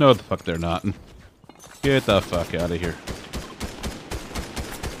 No, the fuck they're not. Get the fuck out of here.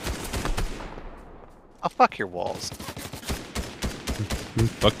 Oh, fuck your walls.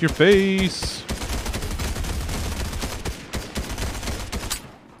 Fuck your face.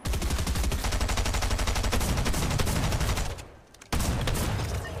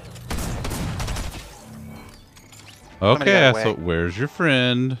 Okay, got so away. where's your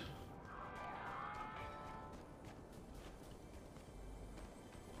friend?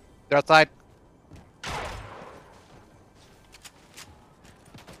 They're outside.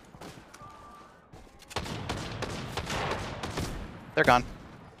 They're gone.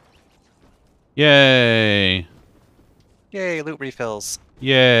 Yay! Yay, loot refills.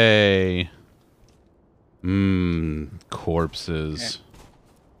 Yay! Corpses.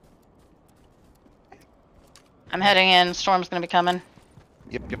 I'm heading in. Storm's gonna be coming.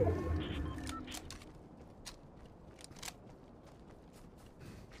 Yep, yep.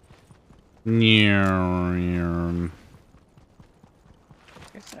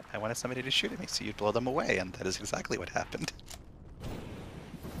 I wanted somebody to shoot at me, so you'd blow them away, and that is exactly what happened.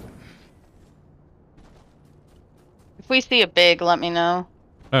 If we see a big, let me know.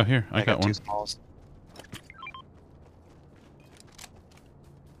 Oh, here, I got two one. smalls.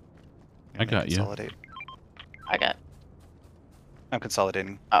 I got you. Consolidate. I got. I'm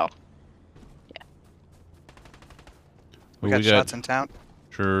consolidating. Oh. We Who got shots in town.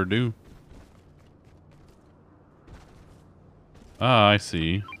 Sure do. Ah, I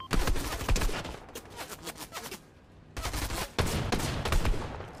see.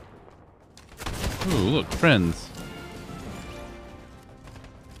 Ooh, look, friends.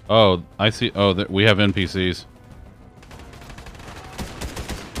 Oh, I see. Oh, we have NPCs.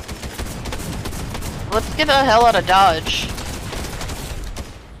 Let's get the hell out of Dodge.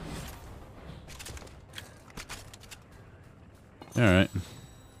 All right.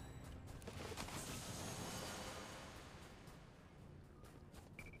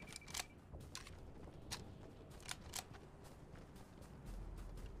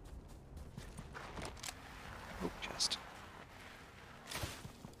 Oh, chest.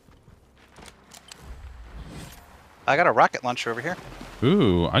 I got a rocket launcher over here.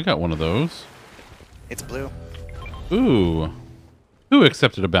 Ooh, I got one of those. It's blue. Ooh. Who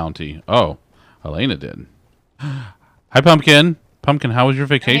accepted a bounty? Oh, Elena did. Hi, Pumpkin. Pumpkin, how was your I'm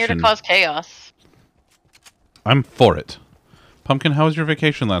here vacation? to cause chaos. I'm for it. Pumpkin, how was your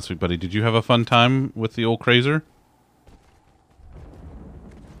vacation last week, buddy? Did you have a fun time with the old crazer?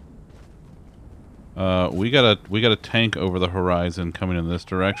 We got a tank over the horizon coming in this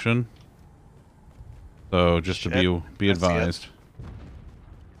direction. So just to be I see it. advised.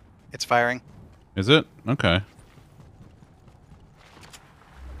 It's firing. Is it? Okay.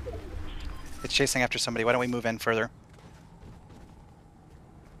 It's chasing after somebody. Why don't we move in further?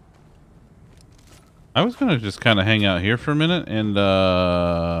 I was gonna just kind of hang out here for a minute and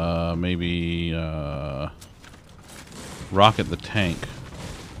maybe rocket the tank.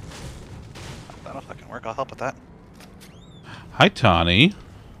 That'll fucking work. I'll help with that. Hi, Tawny.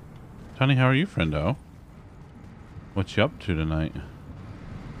 Tawny, how are you, friendo? What you up to tonight?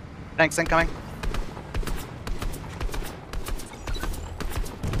 Tanks incoming.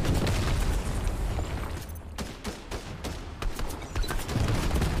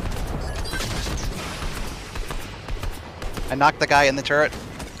 I knocked the guy in the turret.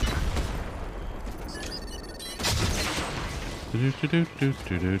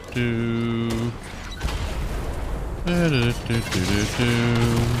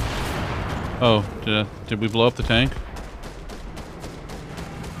 Oh, did we blow up the tank?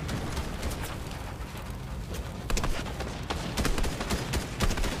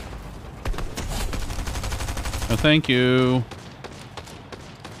 Oh, thank you.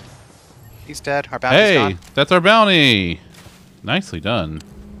 He's dead. Our bounty's Hey, gone. that's our bounty. Nicely done.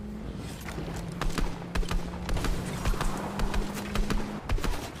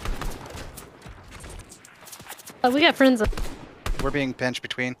 We got friends. We're being pinched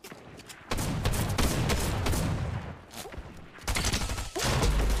between.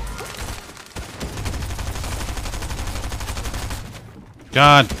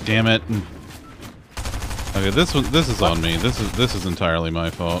 God damn it. Okay, this is on me. This is entirely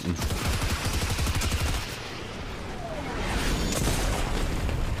my fault.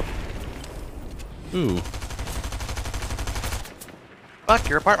 Ooh. Fuck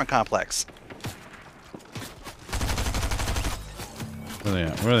your apartment complex. Where they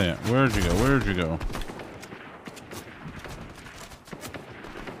at? Where they at? Where'd you go? Where'd you go?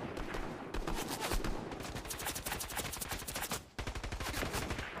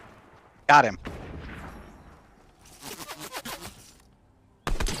 Got him.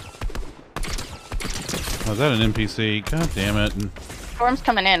 Oh, is that an NPC? God damn it. Storm's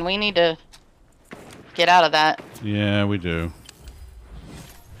coming in. We need to get out of that. Yeah, we do.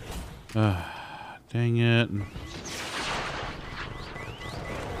 Dang it.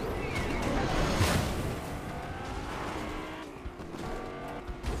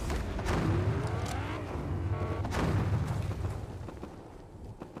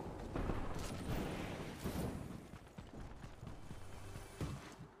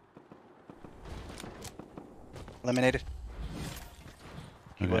 Eliminated.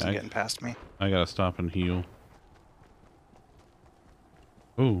 He Okay, wasn't getting past me. I gotta stop and heal.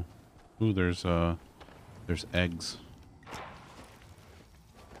 Ooh. Ooh, there's eggs.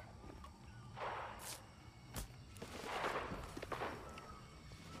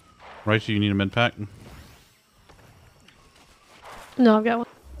 Right, so you need a med pack? No, I've got one.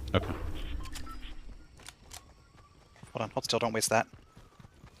 Okay. Hold on, hold still, don't waste that.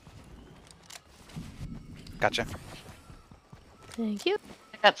 Gotcha. Thank you.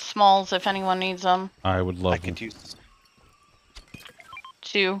 I got smalls if anyone needs them. I would love I could use...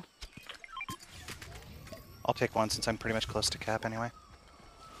 2. I'll take one since I'm pretty much close to cap anyway.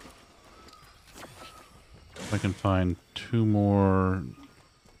 If I can find 2 more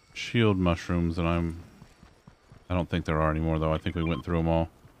shield mushrooms, and I don't think there are anymore, though. I think we went through them all.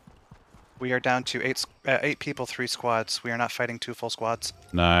 We are down to 8 people, 3 squads. We are not fighting 2 full squads.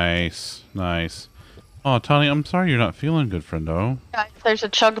 Nice. Nice. Oh, Tani, I'm sorry you're not feeling good, friendo. Guys, there's a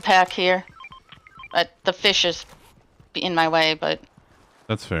chug pack here. The fish is in my way, but...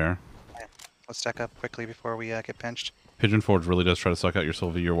 That's fair. Let's stack up quickly before we get pinched. Pigeon Forge really does try to suck out your soul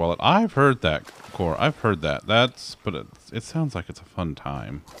via your wallet. I've heard that, Core. I've heard that. But it sounds like it's a fun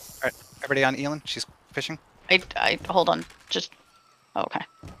time. Alright, everybody on Elin? She's fishing? Hold on. Just... Oh, okay.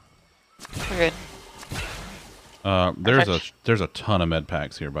 We're good. There's a ton of med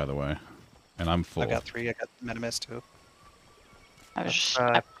packs here, by the way. And I'm full. I got 3. I got Metamis too. I was just...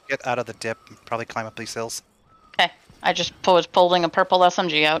 Get out of the dip and probably climb up these hills. Okay. I just was pulling a purple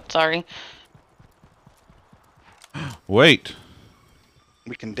SMG out. Sorry. Wait.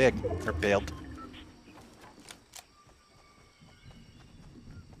 We can dig. Or build.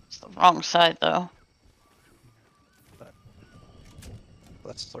 It's the wrong side, though.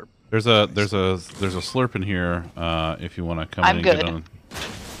 Let's slurp. There's a slurp in here. If you want to come I'm in and good. get on.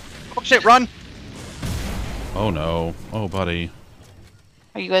 Oh shit! Run! Oh no. Oh buddy.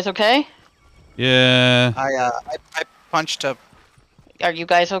 Are you guys okay? Yeah. I punched a... Are you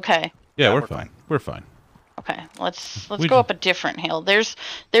guys okay? Yeah, we're we're fine. fine. We're fine. Okay, let's We go ju- up a different hill. There's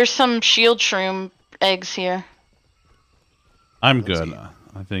some shield shroom eggs here. I'm Let's good. see.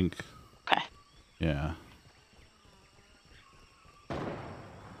 I think. Okay. Yeah.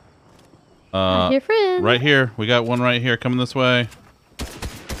 I'm your friend. Right here. We got one right here. Coming this way.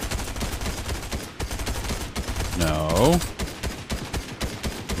 No.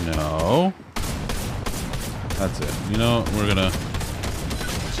 No. That's it. You know, we're gonna...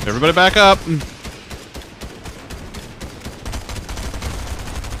 Everybody back up!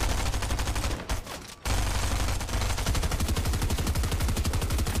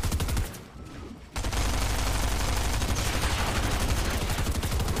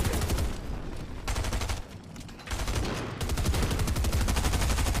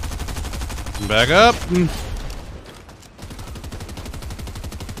 Back up!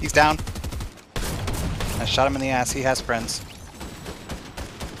 He's down. I shot him in the ass. He has friends.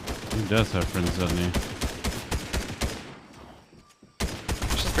 He does have friends, doesn't he?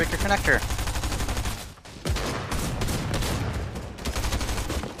 Let's just break your connector.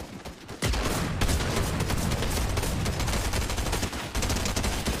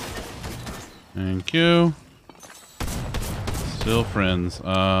 Thank you. Still friends.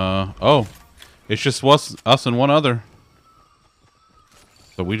 Oh. It's just us and one other.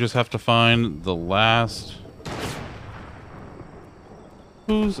 So we just have to find the last...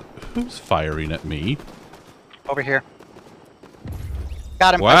 Who's firing at me? Over here.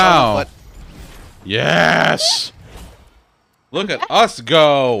 Got him. Wow. What? Yes! Look at us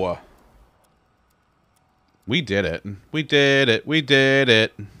go! We did it. We did it. We did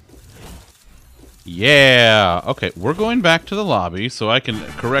it. Yeah. Okay, we're going back to the lobby so I can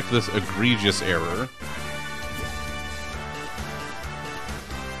correct this egregious error.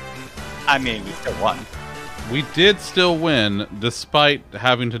 I mean, we still won. We did still win despite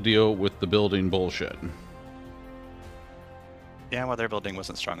having to deal with the building bullshit. Yeah, well, their building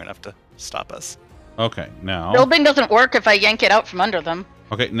wasn't strong enough to stop us. Okay, now... Building doesn't work if I yank it out from under them.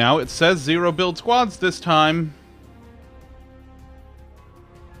 Okay, now it says 0 build squads this time.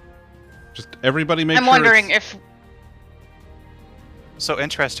 Just everybody make I'm sure wondering it's... if... So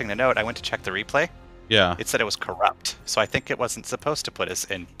interesting to note, I went to check the replay. Yeah. It said it was corrupt, so I think it wasn't supposed to put us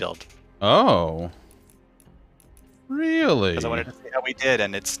in build. Oh. Really? Because I wanted to see how we did,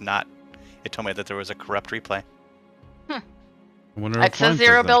 and it's not. It told me that there was a corrupt replay. I wonder It if says mine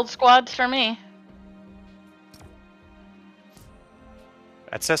 0 that. build squads for me.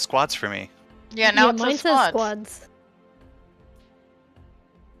 It says squads for me. Yeah, now it mine says squads. squads.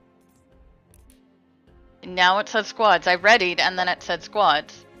 Now it says squads. I readied and then it said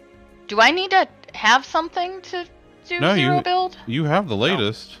squads. Do I need to have something to do No, zero build? You have the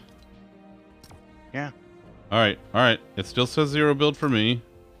latest. Yeah. All right. It still says 0 build for me.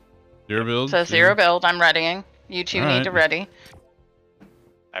 0 build. So 0 build. I'm readying. You two All need right. to ready.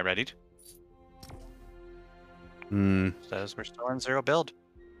 I readied. Says we're still in 0 build.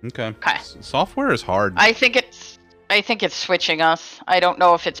 Okay. Okay. Software is hard. I think it's switching us. I don't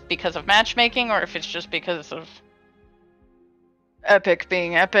know if it's because of matchmaking or if it's just because of Epic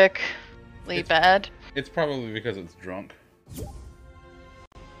being epically bad. It's probably because it's drunk.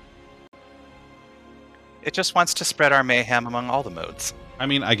 It just wants to spread our mayhem among all the modes. I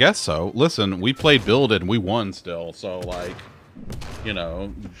mean, I guess so. Listen, we played build and we won still, so like, you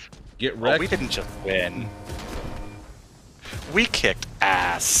know, get wrecked. Well, we didn't just win. We kicked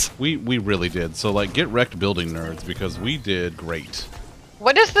ass. We really did. So like, get wrecked, building nerds, because we did great.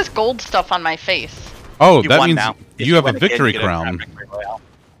 What is this gold stuff on my face? Oh, You that won means now. If you have a win again, victory you get a crown. victory royale.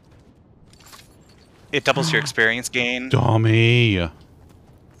 It doubles your experience gain. Dummy.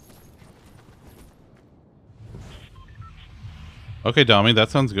 Okay, Dummy, that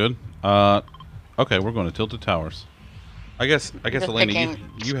sounds good. Okay, we're going to Tilted Towers. I guess Just Elena, picking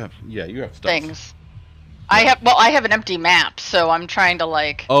you have stuff. Things. I have an empty map, so I'm trying to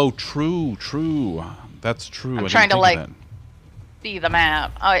like Oh, true. That's true. I'm I trying didn't to think like of that. see the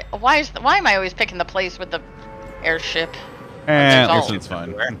map. Why am I always picking the place with the airship? Eh, all- listen, it's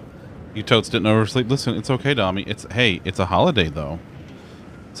fine. You totes didn't oversleep. Listen, it's okay, Dommy. It's a holiday though,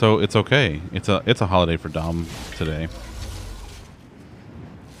 so it's okay. It's a holiday for Dom today.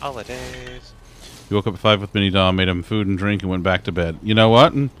 Holidays. You woke up at 5 with Mini Dom, made him food and drink, and went back to bed. You know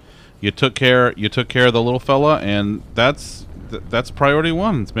what? You took care of the little fella, and that's priority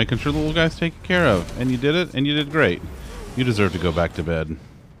one. It's making sure the little guy's taken care of, and you did it, and you did great. You deserve to go back to bed.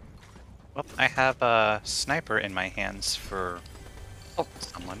 Well, I have a sniper in my hands for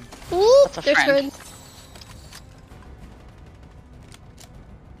someone. Ooh, That's a there's friend. friends.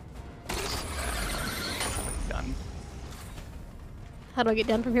 Done. How do I get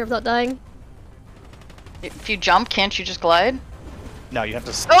down from here without dying? If you jump, can't you just glide? No, you have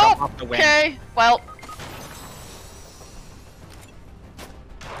to jump off the wing. Okay. Well,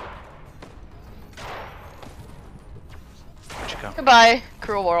 Where'd you go? goodbye,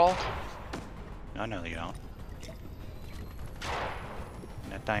 cruel world. No, you don't. You're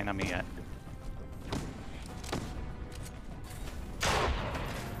not dying on me yet.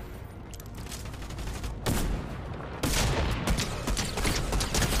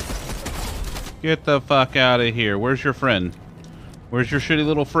 Get the fuck out of here. Where's your friend? Where's your shitty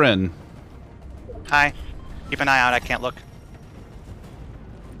little friend? Hi. Keep an eye out. I can't look.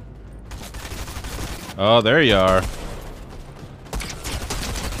 Oh, there you are.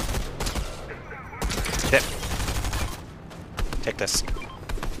 Hit. Take this.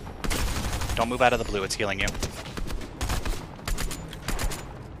 Don't move out of the blue. It's healing you.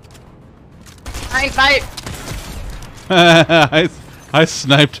 I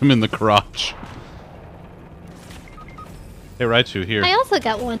sniped him in the crotch. Hey, Raichu, here. I also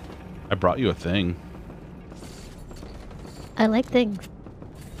got one. I brought you a thing. I like things.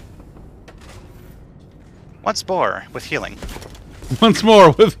 Once more with healing. Once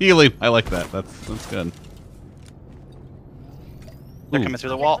more with healing. I like that. That's good. They're Ooh. coming through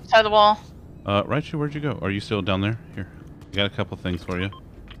the wall. Outside the wall. Raichu, where'd you go? Are you still down there? Here. I got a couple things for you.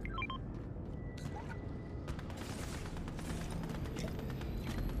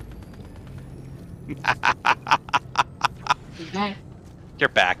 You're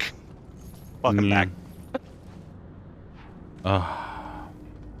back. Welcome back.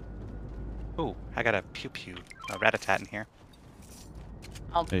 Ooh, I got a pew-pew, a rat-a-tat in here.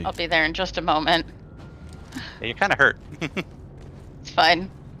 I'll Hey. be there in just a moment. Yeah, you're kind of hurt. It's fine.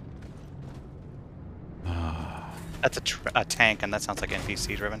 That's a tank, and that sounds like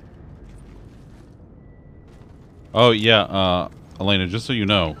NPC driven. Oh, yeah, Elena, just so you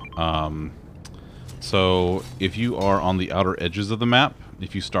know, so if you are on the outer edges of the map,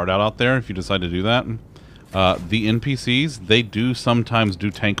 if you start out there, if you decide to do that, the NPCs, they do sometimes do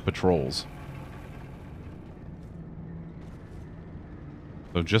tank patrols.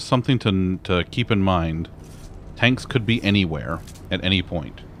 So just something to keep in mind. Tanks could be anywhere at any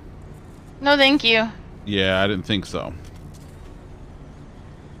point. No, thank you. Yeah, I didn't think so.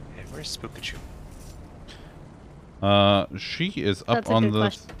 Hey, where's Spookachu? She is up That's a on good the...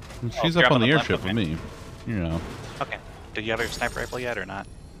 question. She's you're up up on on the the airship with blimp, me. You know. Okay. Do you have your sniper rifle yet or not?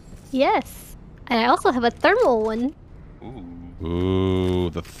 Yes. And I also have a thermal one. Ooh. Ooh,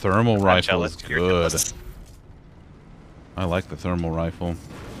 the thermal I'm rifle jealous. is You're good. jealous. I like the thermal rifle.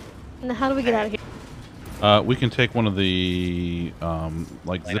 Now how do we get out of here? We can take one of the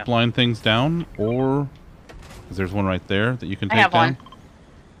like Elena. zip line things down, or 'cause there's one right there that you can I take have down.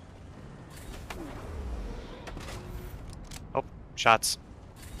 one. Oh, shots.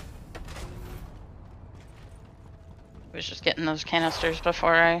 I was just getting those canisters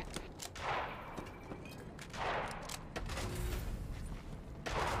before I.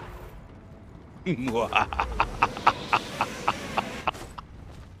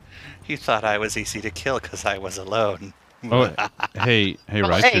 You thought I was easy to kill because I was alone. Oh, hey, Well,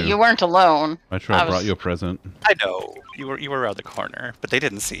 Raichu. hey, you weren't alone. Raichu, I brought you a present. I know you were around the corner, but they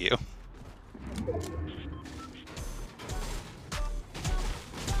didn't see you.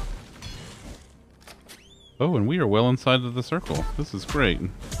 Oh, and we are well inside of the circle. This is great.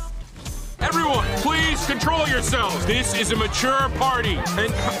 Everyone, please control yourselves. This is a mature party.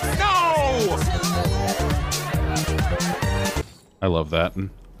 And no! I love that.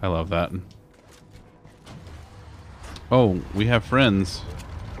 I love that. Oh, we have friends.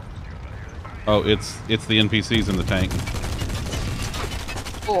 Oh, it's the NPCs in the tank.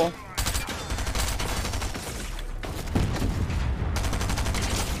 Cool.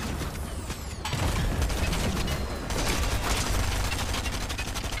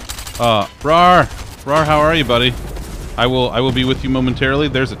 Rar, how are you, buddy? I will be with you momentarily.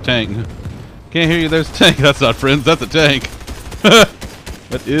 There's a tank. Can't hear you. There's a tank. That's not friends. That's a tank.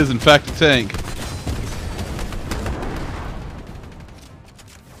 That is, in fact, a tank.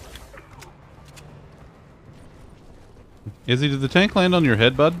 Izzy, did the tank land on your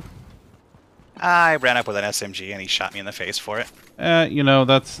head, bud? I ran up with an SMG and he shot me in the face for it. You know,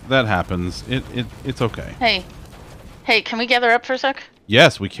 that happens. It's okay. Hey, can we gather up for a sec?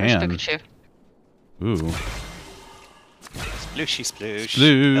 Yes, we Where's can. Pikachu? Ooh. Splooshy sploosh.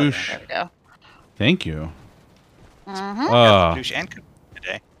 Sploosh. There we go. Thank you. Mm-hmm. Sploosh and Koopa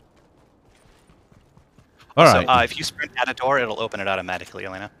today. All right. So if you sprint at a door, it'll open it automatically,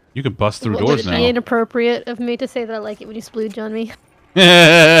 Elena. You can bust through Would doors it now. be inappropriate of me to say that I like it when you splooge on me?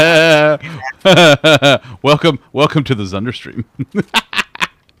 welcome to the Zunderstream.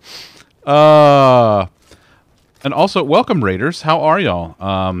 And also welcome Raiders. How are y'all?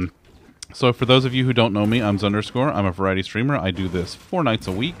 So for those of you who don't know me, I'm Zunderscore. I'm a variety streamer. I do this 4 nights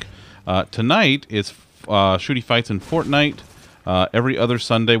a week. Tonight is Shooty Fights in Fortnite. Every other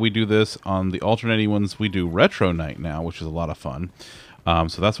Sunday we do this. On the alternating ones we do Retro Night now, which is a lot of fun.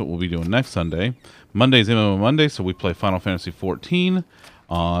 So that's what we'll be doing next Sunday. Monday's MMO Monday, so we play Final Fantasy XIV.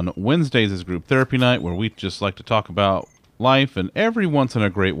 On Wednesdays is Group Therapy Night, where we just like to talk about life. And every once in a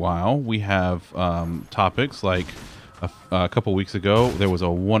great while, we have topics like a couple weeks ago, there was a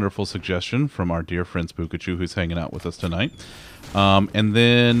wonderful suggestion from our dear friend Pikachu, who's hanging out with us tonight. And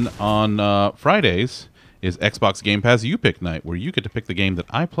then on Fridays is Xbox Game Pass You Pick Night, where you get to pick the game that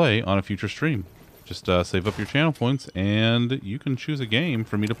I play on a future stream. Just save up your channel points, and you can choose a game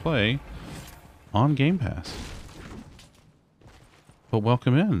for me to play on Game Pass. But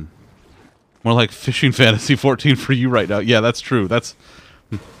welcome in. More like Fishing Fantasy 14 for you right now. Yeah, that's true. That's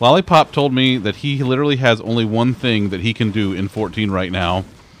Lollipop told me that he literally has only one thing that he can do in 14 right now,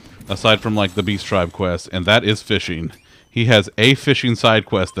 aside from like the Beast Tribe quest, and that is fishing. He has a fishing side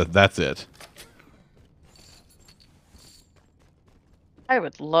quest that's it. I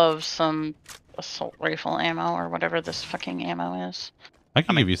would love some assault rifle ammo or whatever this fucking ammo is. I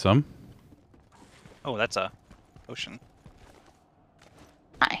can give you some. Oh, that's a potion.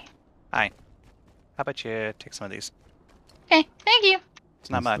 Hi. Hi. How about you take some of these? Okay, thank you. It's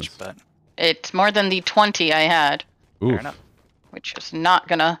not What's much, this? but It's more than the 20 I had, Oof. fair enough. which is not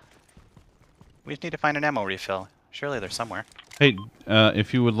gonna. We just need to find an ammo refill. Surely they're somewhere. Hey,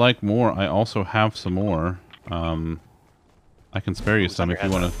 if you would like more, I also have some more. I can spare you some if you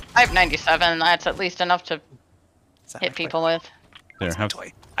want to. I have 97. That's at least enough to Is that hit my people with. There, Toy? have.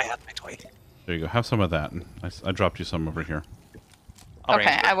 Toy. I have my toy. There you go. Have some of that. I dropped you some over here. I'll bring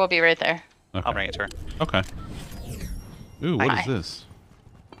Okay, it to her. I will be right there. Okay. I'll bring it to her. Okay. Ooh, what is Hi. this?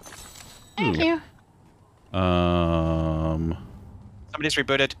 Thank Ooh. you. Somebody's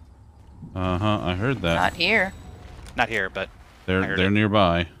rebooted. I heard that. Not here. Not here, but I They're heard they're it.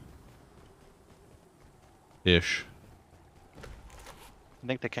 nearby. Ish. I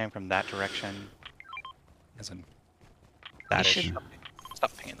think they came from that direction. As in You that is. should-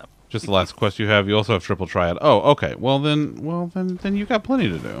 Stop pinging them. Just the last quest you have. You also have triple triad. Oh, okay. Well then you got plenty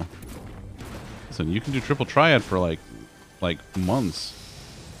to do. Listen, you can do triple triad for like months.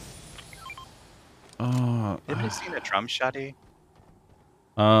 Have you seen a drum shotty?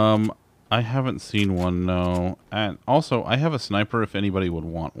 I haven't seen one. No. And also, I have a sniper. If anybody would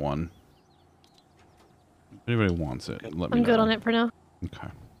want one. If anybody wants it, let me know. I'm good on it for now. Okay.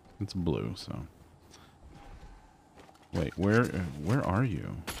 It's blue, so. Wait, where are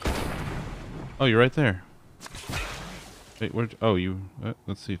you? Oh, you're right there. Wait, where? Oh, you.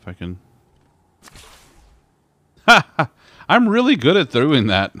 Let's see if I can. Ha! I'm really good at doing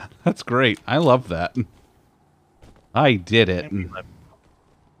that. That's great. I love that. I did it.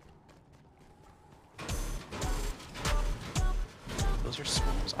 Those are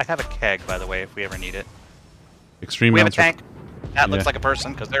spools. I have a keg, by the way, if we ever need it. Extreme We have a mounts are- tank. That looks like a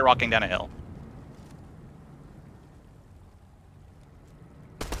person because they're walking down a hill.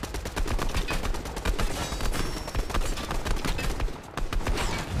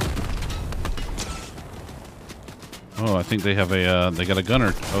 Oh, I think they have a, they got a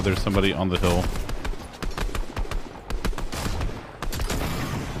gunner. Oh, there's somebody on the hill.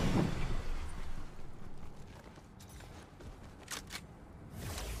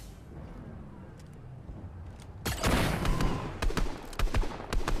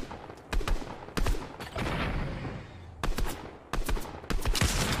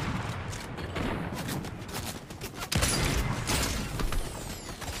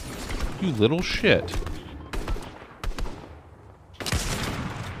 You little shit.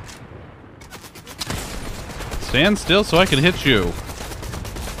 Stand still so I can hit you.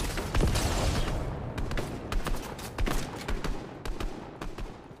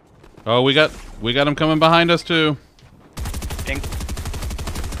 Oh, we got him coming behind us too. Ding.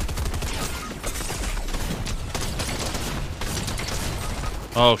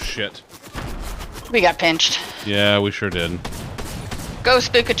 Oh shit. We got pinched. Yeah, we sure did. Go,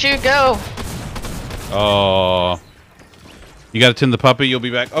 Spookachoo, go! Oh. You gotta tend the puppy, you'll be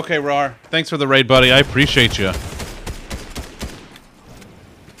back. Okay, Rar. Thanks for the raid, buddy. I appreciate you.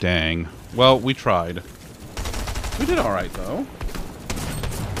 Dang. Well, we tried. We did alright, though.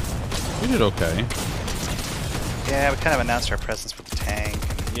 We did okay. Yeah, we kind of announced our presence with the tank.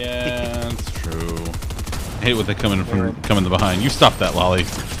 Yeah, that's true. I hate when they come in behind. You stop that, Lolly.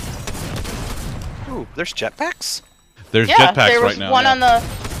 Ooh, there's jetpacks? There's Yeah, jetpacks there was right now. one yeah. on the.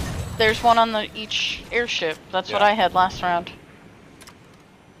 There's one on the each airship. That's what I had last round.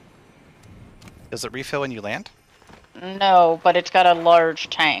 Does it refill when you land? No, but it's got a large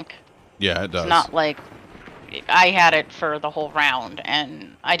tank. Yeah, it does. It's not like I had it for the whole round,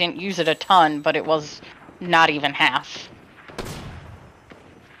 and I didn't use it a ton, but it was not even half.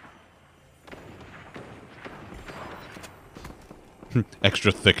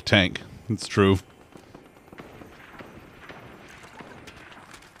 Extra thick tank. It's true.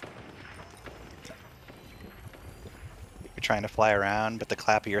 You're trying to fly around, but the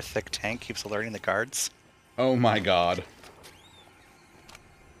clap of your thick tank keeps alerting the guards. Oh my god.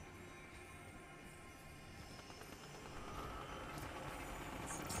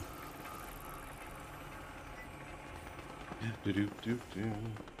 Do-do-do-do.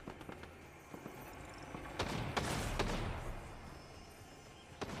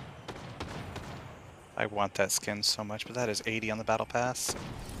 I want that skin so much, but that is 80 on the battle pass.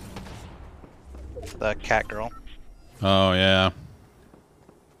 The cat girl. Oh, yeah.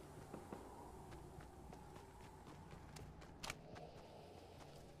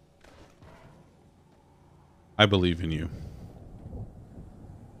 I believe in you.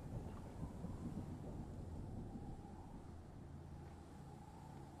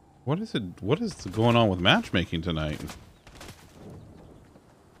 What is it? What is going on with matchmaking tonight?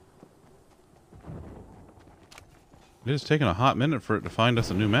 It is taking a hot minute for it to find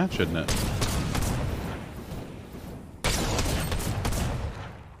us a new match, isn't it?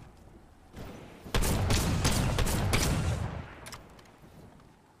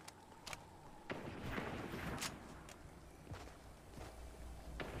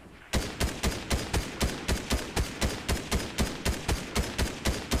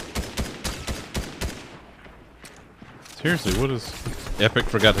 Seriously, what is... Epic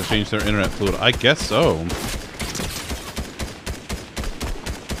forgot to change their internet fluid. I guess so. I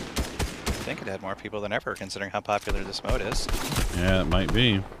think it had more people than ever, considering how popular this mode is. Yeah, it might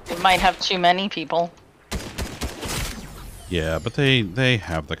be. It might have too many people. Yeah, but they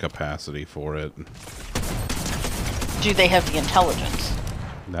have the capacity for it. Do they have the intelligence?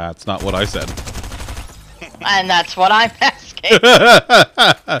 That's not what I said. And that's what I'm asking.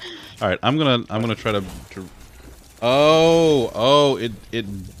 All right, I'm gonna try to. Oh, it.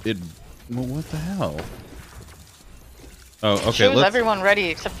 Well, what the hell? Oh, okay. Shows everyone ready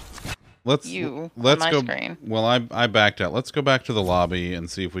except let's you let's on my go. screen. Well, I backed out. Let's go back to the lobby and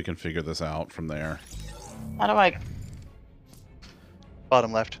see if we can figure this out from there. How do I?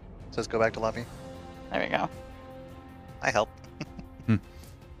 Bottom left. It says go back to lobby. There we go. I help.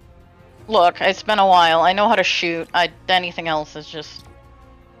 Look, it's been a while. I know how to shoot. Anything else is just.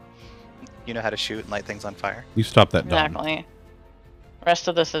 You know how to shoot and light things on fire. You stop that, Dawn. Exactly. The rest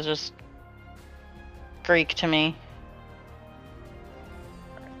of this is just Greek to me.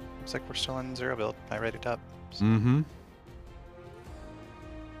 Looks like we're still in 0 build. I read it up. So Mm-hmm.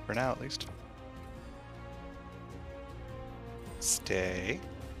 for now, at least. Stay.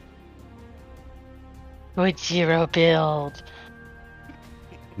 With 0 build.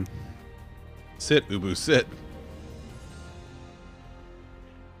 Sit, Ubu, sit.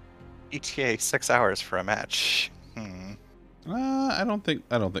 ETA 6 hours for a match. I don't think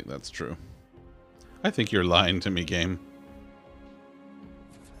that's true. I think you're lying to me, game.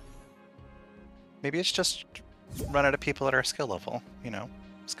 Maybe it's just run out of people at our skill level. You know,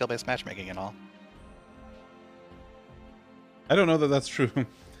 skill-based matchmaking and all. I don't know that that's true.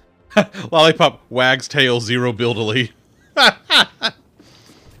 Lollipop wags tail 0 buildily. I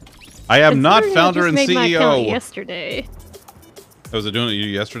am not founder and I just made my account CEO. yesterday. Was it doing it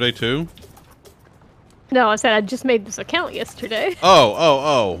yesterday too? No, I said I just made this account yesterday.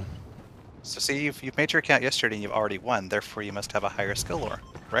 Oh. So see, you've made your account yesterday and you've already won. Therefore, you must have a higher skill lore,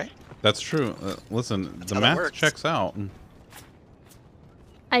 right? That's true. Listen, That's the how that math works. checks out.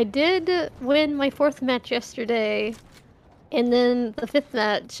 I did win my 4th match yesterday, and then the 5th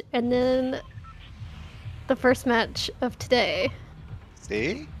match, and then the 1st match of today.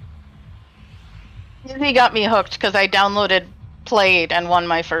 See? He got me hooked because I downloaded, played, and won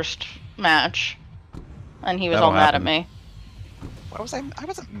my first match. And he was That'll all mad at happen. me. Why was I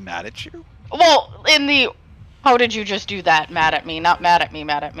wasn't mad at you. Well, in the, how did you just do that? Mad at me. Not mad at me,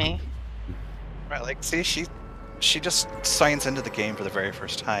 mad at me. Right, like, see, she just signs into the game for the very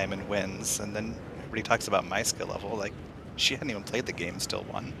first time and wins, and then everybody talks about my skill level, like, she hadn't even played the game and still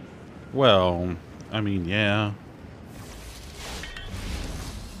won. Well, I mean, yeah.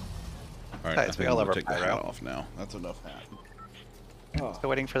 All right, Guys, we I think all I'm have gonna our take the hat pyro. off now. That's enough hat. Still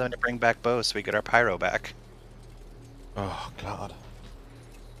waiting for them to bring back bows so we get our pyro back. Oh God.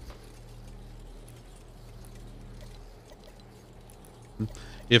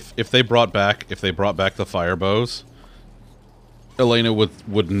 If they brought back the fire bows, Elena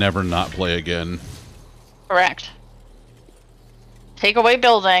would never not play again. Correct. Take away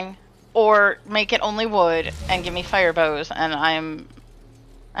building, or make it only wood, and give me fire bows, and I'm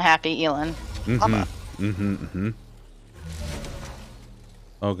a happy Elin.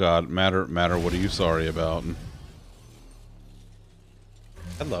 Oh God, matter, what are you sorry about?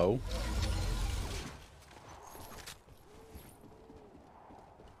 Hello.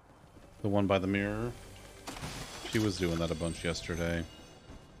 The one by the mirror? She was doing that a bunch yesterday.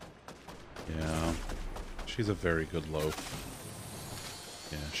 Yeah. She's a very good loaf.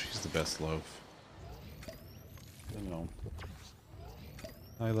 Yeah, she's the best loaf. I know.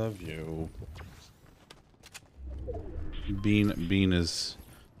 I love you. Bean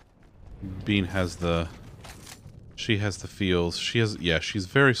has the... She has the feels. She's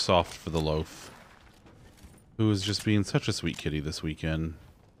very soft for the loaf. Who is just being such a sweet kitty this weekend.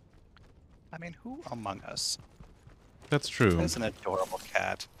 I mean, who among us? That's true. It's an adorable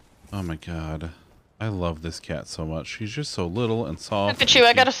cat. Oh my God. I love this cat so much. She's just so little and soft. Look at you,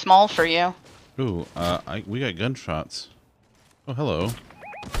 I got a small for you. Ooh, we got gunshots. Oh, hello.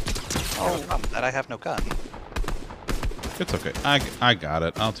 Oh, that I have no gun. It's okay. I got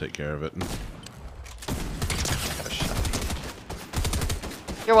it. I'll take care of it. I got a shot.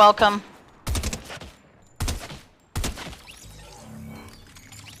 You're welcome.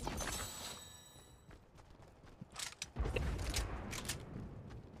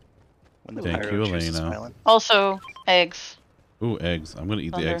 When the Thank pyro you, chooses Elena. violence. Also, eggs. Ooh, eggs. I'm gonna eat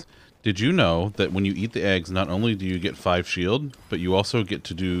the Thunder. eggs. Did you know that when you eat the eggs, not only do you get 5 shield, but you also get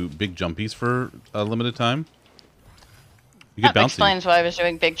to do big jumpies for a limited time? You get That bouncy. explains why I was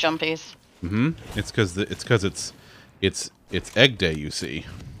doing big jumpies. It's because it's egg day, you see.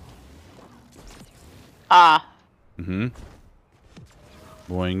 Ah.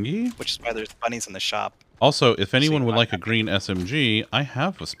 Boingy. Which is why there's bunnies in the shop. Also, if anyone would why like a not? green SMG, I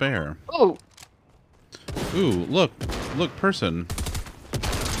have a spare. Ooh. Ooh, look, person.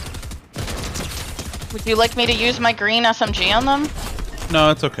 Would you like me to use my green SMG on them?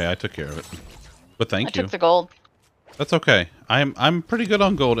 No, it's okay. I took care of it. But I thank you. took the gold. That's okay. I'm pretty good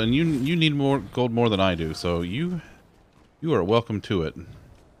on gold, and you need more gold more than I do. So you are welcome to it.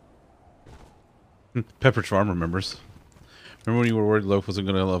 Pepperidge Farm remembers. Remember when you were worried Loaf wasn't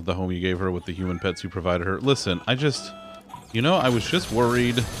going to love the home you gave her with the human pets you provided her? Listen, I was just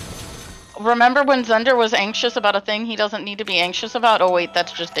worried. Remember when Zunder was anxious about a thing he doesn't need to be anxious about? Oh wait,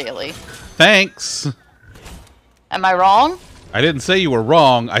 that's just daily. Thanks. Am I wrong? I didn't say you were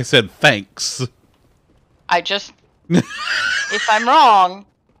wrong. I said thanks. I just... if I'm wrong,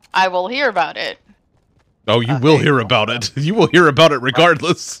 I will hear about it. Oh, you will hear about it. You will hear about it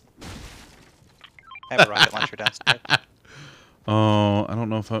regardless. I have a rocket launcher downstairs. Oh, I don't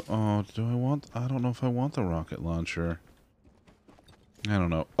know if I... Oh, do I want... I don't know if I want the rocket launcher. I don't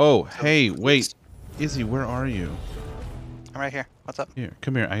know. Oh, hey, wait. Izzy, where are you? I'm right here. What's up? Here,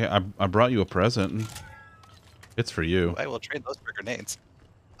 come here. I brought you a present. It's for you. I will trade those for grenades.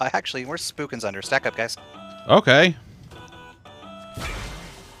 Actually, we're spookins under. Stack up, guys. Okay.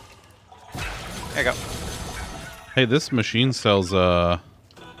 There you go. Hey, this machine sells,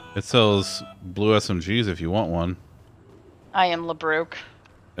 it sells blue SMGs if you want one. I am LeBrook.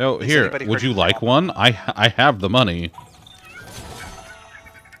 Oh, Has here. anybody Would heard you of like that? one? I have the money.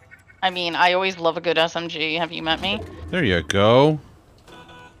 I mean, I always love a good SMG. Have you met me? There you go.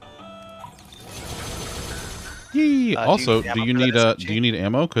 Yee. Also, do you need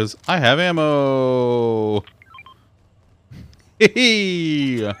ammo? Cause I have ammo.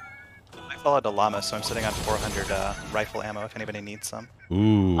 Hee. I followed a llama, so I'm sitting on 400 rifle ammo if anybody needs some.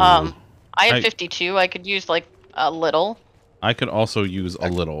 Ooh. I have 52. I could use like a little. I could also use a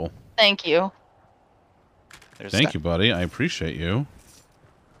little. Thank you. Thank you, buddy. I appreciate you.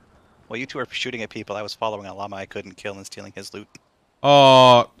 Well, you two are shooting at people. I was following a llama I couldn't kill and stealing his loot.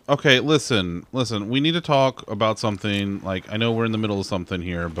 Okay, listen. We need to talk about something. Like, I know we're in the middle of something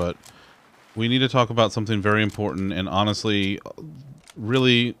here, but we need to talk about something very important and honestly,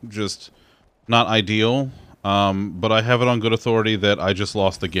 really just not ideal. But I have it on good authority that I just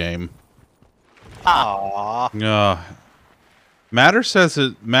lost the game. Aww. Matter says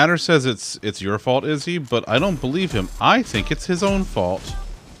it's your fault, Izzy, but I don't believe him. I think it's his own fault.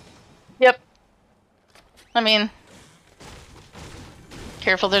 Yep. I mean,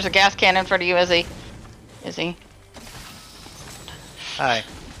 careful, there's a gas can in front of you, Izzy. Izzy. Hi.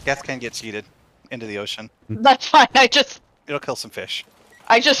 Gas can get yeeted into the ocean. That's fine, It'll kill some fish.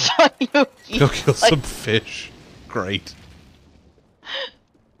 I just saw you eat, Go kill some fish. Great.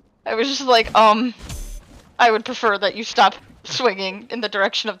 I was just like, I would prefer that you stop swinging in the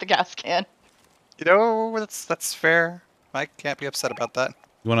direction of the gas can. You know, that's fair. I can't be upset about that.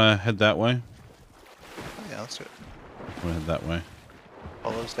 You wanna head that way? Oh, yeah, let's do it. I wanna head that way.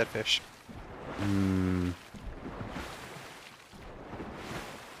 All those dead fish. I'm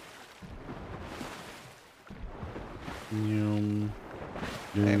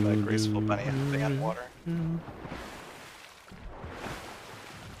a graceful bunny sitting on water.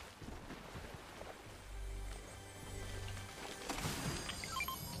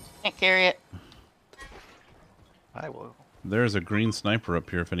 Can't carry it. I will. There's a green sniper up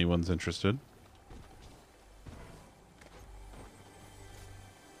here if anyone's interested.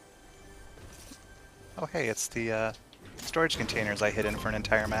 Oh, hey, it's the storage containers I hid in for an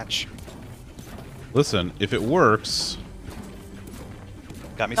entire match. Listen, if it works...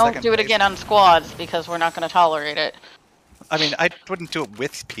 Got me Don't second do it place. again on squads because we're not going to tolerate it. I mean, I wouldn't do it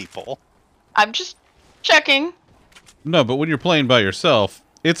with people. I'm just checking. No, but when you're playing by yourself,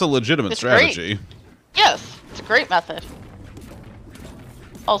 it's a legitimate It's strategy. great. Yes, it's a great method.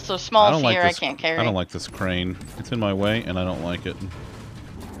 Also, small fear, I can't carry. I don't like this crane. It's in my way, and I don't like it.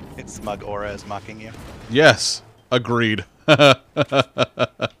 Its smug aura is mocking you. Yes, agreed. Do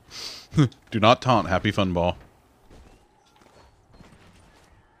not taunt Happy Fun Ball.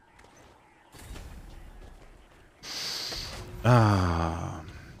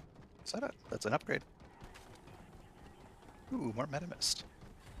 Is that that's an upgrade. Ooh, more Metamist.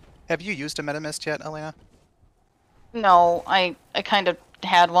 Have you used a Metamist yet, Elena? No, I kind of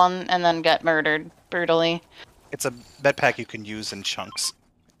had one and then got murdered brutally. It's a med pack you can use in chunks.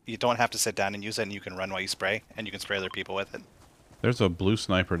 You don't have to sit down and use it, and you can run while you spray, and you can spray other people with it. There's a blue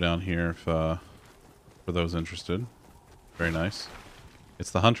sniper down here if, for those interested. Very nice.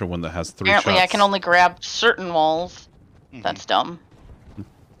 It's the hunter one that has 3 Apparently, shots. I can only grab certain walls. That's dumb.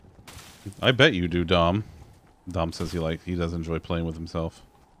 I bet you do, Dom. Dom says he does enjoy playing with himself.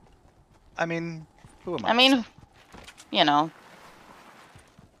 I mean, who am I? I mean, you know,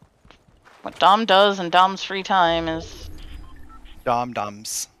 what Dom does in Dom's free time is...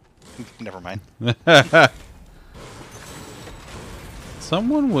 Doms. Never mind.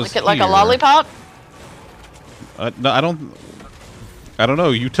 Someone was Lick it like a here. lollipop? No, I don't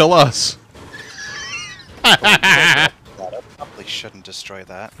know. You tell us. I probably shouldn't destroy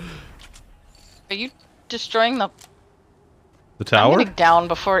that. Are you destroying the... The tower? I'm getting down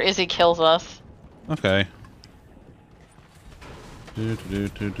before Izzy kills us. Okay.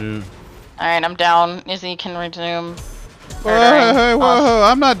 Alright, I'm down. Izzy can resume. Hey, whoa,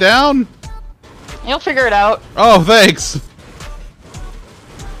 I'm not down. You'll figure it out. Oh, thanks.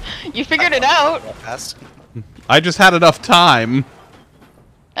 You figured it out. Fast. I just had enough time.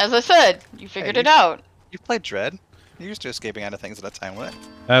 As I said, you figured it out. You've played Dread. You're used to escaping out of things at a time limit.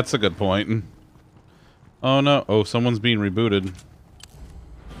 That's a good point. Oh no! Oh, someone's being rebooted.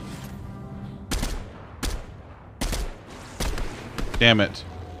 Damn it!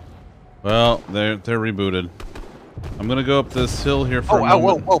 Well, they're rebooted. I'm gonna go up this hill here for a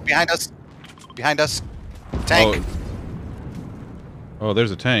moment. Whoa! Behind us! Behind us! Tank! Oh,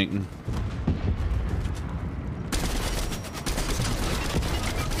 there's a tank.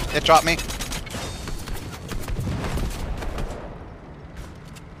 It dropped me.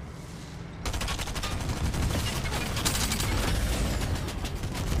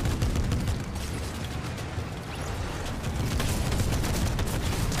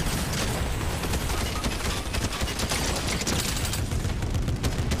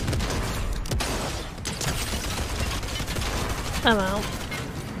 I'm out.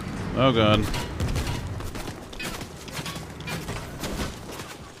 Oh god.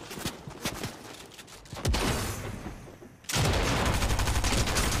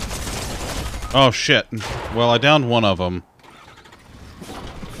 Oh shit. Well, I downed one of them.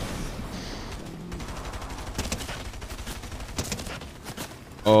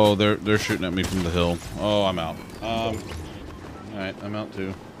 Oh, they're shooting at me from the hill. Oh, I'm out. Alright, I'm out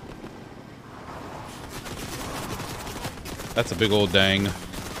too. That's a big old dang.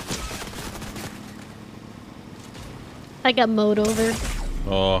 I got mowed over.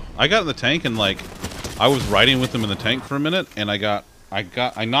 Oh, I got in the tank and like, I was riding with them in the tank for a minute, and I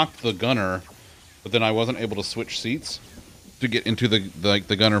knocked the gunner, but then I wasn't able to switch seats to get into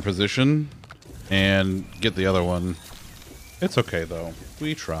the gunner position and get the other one. It's okay though.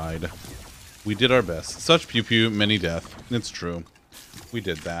 We tried. We did our best. Such pew pew, many death. It's true. We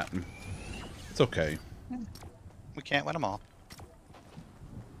did that. It's okay. We can't win them all.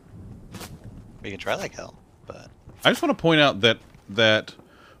 We can try like hell, but... I just want to point out that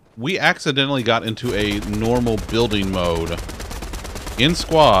we accidentally got into a normal building mode in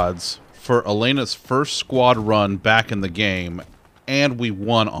squads for Elena's first squad run back in the game, and we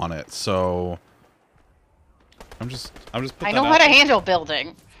won on it. So I'm just I know how to handle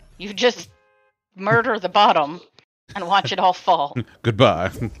building. You just murder the bottom and watch it all fall.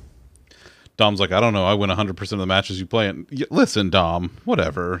 Goodbye. Dom's like, I don't know. I win 100% of the matches you play. And listen, Dom,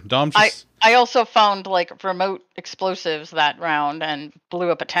 whatever. Dom just... I also found like remote explosives that round and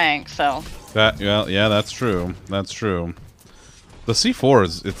blew up a tank. So yeah, that's true. That's true. The C4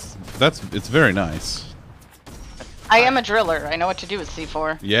 is it's very nice. I am a driller. I know what to do with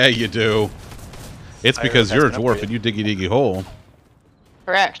C4. Yeah, you do. It's because you're a dwarf and you diggy diggy hole.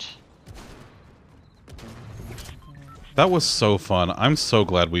 Correct. That was so fun. I'm so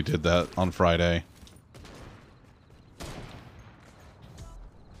glad we did that on Friday.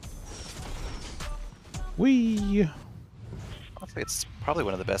 Whee! Honestly, it's probably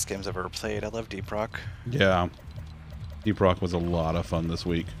one of the best games I've ever played. I love Deep Rock. Yeah. Deep Rock was a lot of fun this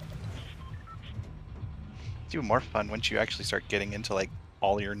week. It's even more fun once you actually start getting into like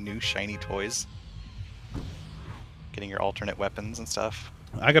all your new shiny toys. Getting your alternate weapons and stuff.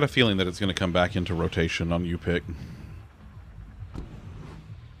 I got a feeling that it's going to come back into rotation on U-Pick.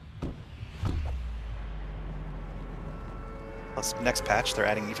 Plus, next patch, they're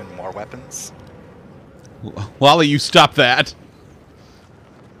adding even more weapons. Lolly, you stop that!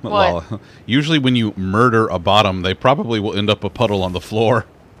 What? Lolly. Usually when you murder a bottom, they probably will end up a puddle on the floor.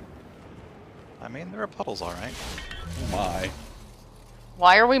 I mean, there are puddles, alright. Oh my.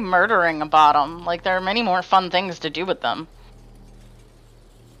 Why are we murdering a bottom? Like, there are many more fun things to do with them.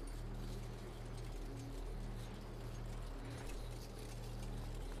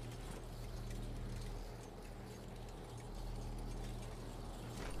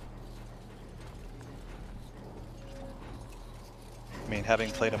 I mean,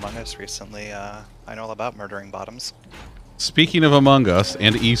 having played Among Us recently, I know all about murdering bottoms. Speaking of Among Us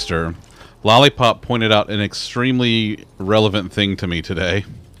and Easter, Lollipop pointed out an extremely relevant thing to me today.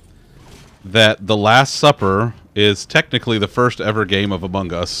 That The Last Supper is technically the first ever game of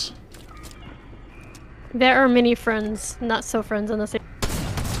Among Us. There are many friends, not so friends in the same.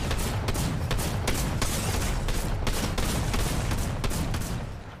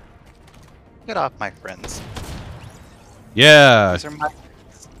 Get off my friends. Yeah. These are my...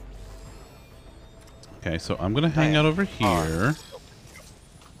 Okay, so I'm gonna hang out over here,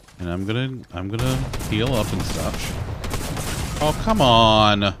 and I'm gonna heal up and stuff. Oh, come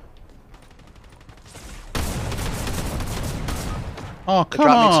on! Oh, come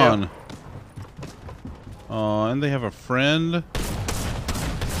on! Oh, and they have a friend.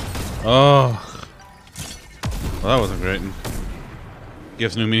 Oh, well, that wasn't great.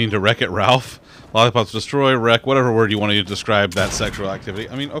 Gives new meaning to Wreck-It Ralph. Lollipops destroy, wreck, whatever word you want to describe that sexual activity.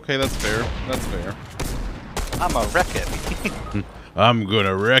 I mean, okay, that's fair. That's fair. I'm a wreck it. I'm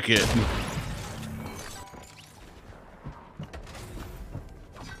gonna wreck it.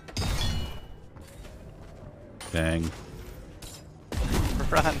 Dang.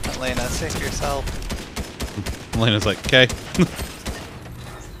 Run, Elena, save yourself. Elena's like, okay.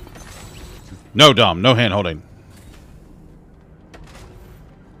 No, Dom, no hand holding.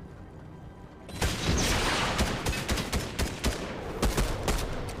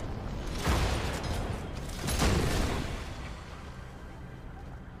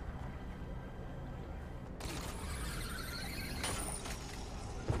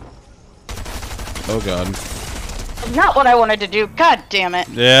 Oh god. Not what I wanted to do. God damn it.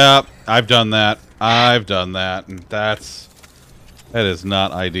 Yeah, I've done that. I've done that. And that is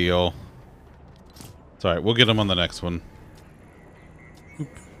not ideal. It's alright, we'll get him on the next one.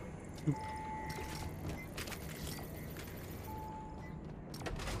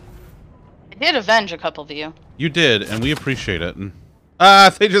 I did avenge a couple of you. You did, and we appreciate it.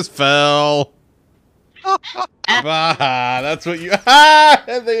 Ah, they just fell. Ah, that's what you... Ah,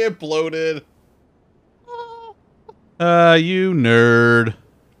 they imploded. You nerd.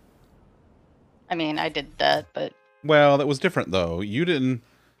 I mean, I did that, but... Well, that was different, though. You didn't...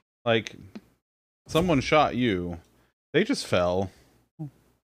 Like... Someone shot you. They just fell.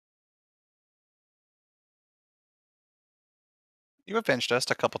 You avenged us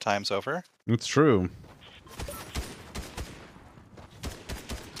a couple times over. It's true.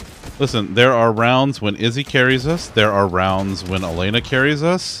 Listen, there are rounds when Izzy carries us. There are rounds when Elena carries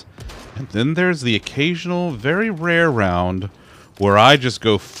us. And then there's the occasional, very rare round where I just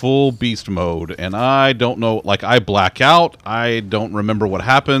go full beast mode. And I don't know, like, I black out. I don't remember what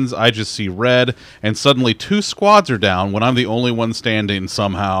happens. I just see red. And suddenly 2 squads are down when I'm the only one standing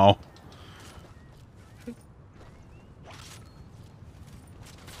somehow.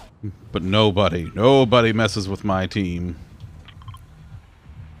 But nobody messes with my team.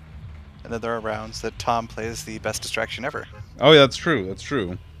 And then there are rounds that Tom plays the best distraction ever. Oh, yeah, that's true. That's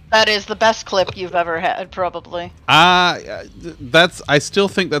true. That is the best clip you've ever had, probably. I still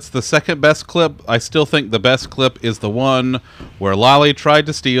think that's the second best clip. I still think the best clip is the one where Lolly tried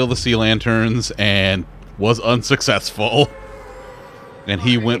to steal the sea lanterns and was unsuccessful. And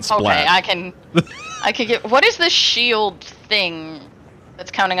he went splat. Okay, I can get... What is this shield thing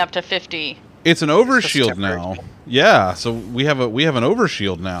that's counting up to 50? It's an overshield now. Yeah, so we have an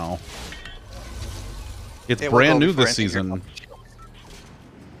overshield now. It's brand new this season.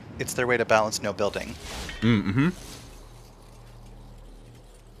 It's their way to balance no building. Mm-hmm.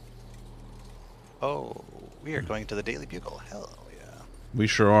 Oh, we are going to the Daily Bugle. Hell yeah. We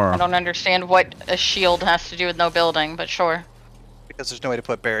sure are. I don't understand what a shield has to do with no building, but sure. Because there's no way to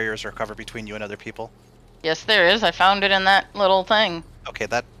put barriers or cover between you and other people. Yes, there is. I found it in that little thing. Okay,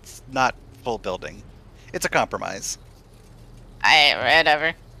 that's not full building. It's a compromise.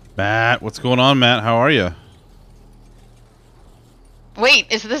 Whatever. Matt, what's going on, Matt? How are you? Wait,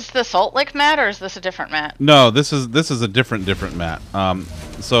 is this the Salt Lick Matt, or is this a different Matt? No, this is a different Matt.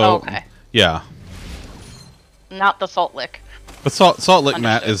 Okay. Yeah. Not the Salt Lick. But Salt Lick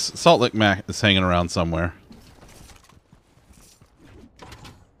Understood. Matt is hanging around somewhere.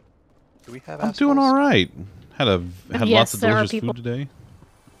 Do we have I'm doing all right. Had Yes, lots of there are delicious people. food today.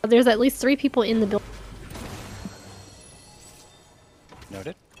 There's at least 3 people in the building.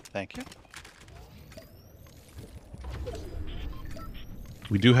 Noted. Thank you.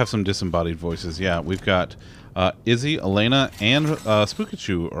 We do have some disembodied voices. Yeah, we've got Izzy, Elena, and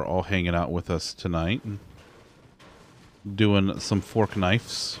Spookachu are all hanging out with us tonight, doing some fork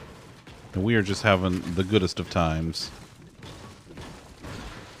knives, and we are just having the goodest of times.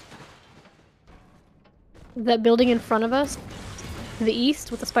 That building in front of us, to the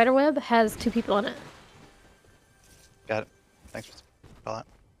east with the spider web, has 2 people in it. Got it. Thanks for calling out.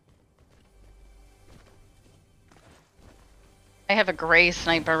 I have a gray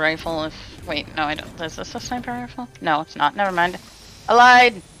sniper rifle if... Wait, no, I don't. Is this a sniper rifle? No, it's not. Never mind. I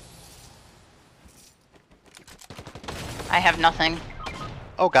lied! I have nothing.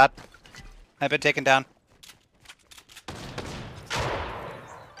 Oh god. I've been taken down.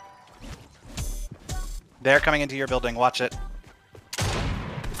 They're coming into your building. Watch it.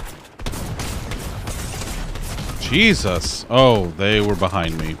 Jesus! Oh, they were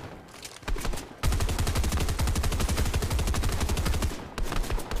behind me.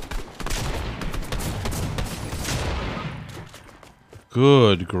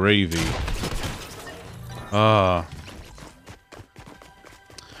 Good gravy.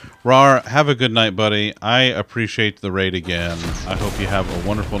 Rar, have a good night, buddy. I appreciate the raid again. I hope you have a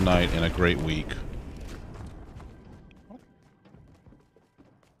wonderful night and a great week.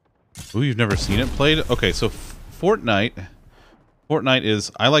 Ooh, you've never seen it played? Okay, so Fortnite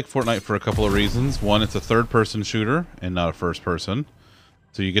is... I like Fortnite for a couple of reasons. One, it's a third-person shooter and not a first-person.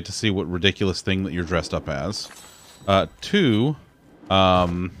 So you get to see what ridiculous thing that you're dressed up as. Two,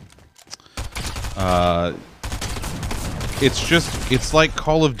 it's like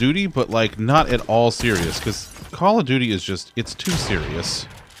Call of Duty, but like not at all serious, because Call of Duty is just, it's too serious.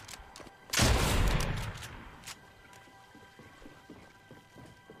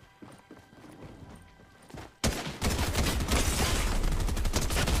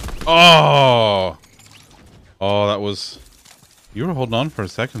 Oh, that was, you were holding on for a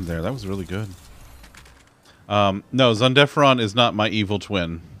second there. That was really good. No, Zunderstream is not my evil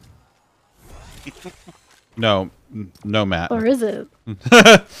twin. No, Matt. Or is it?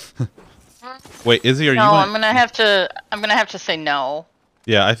 Wait, Izzy, are you? No, I'm gonna have to say no.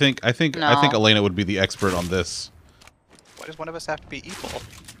 Yeah, I think No. Elena would be the expert on this. Why does one of us have to be evil?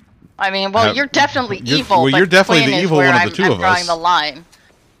 I mean, well, you're definitely evil. Well, but you're definitely twin the is evil where one of the two I'm of drawing us. the line.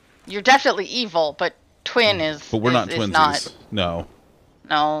 You're definitely evil, but twin is. But we're not is twinsies. not. No.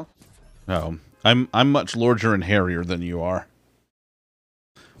 No. No. I'm much larger and hairier than you are.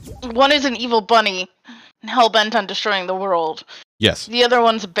 One is an evil bunny, hell-bent on destroying the world. Yes. The other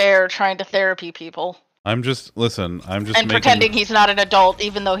one's a bear trying to therapy people. I'm just Pretending he's not an adult,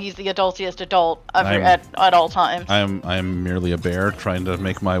 even though he's the adultiest adult at all times. I'm merely a bear trying to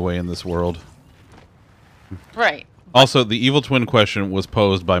make my way in this world. Right. Also, the evil twin question was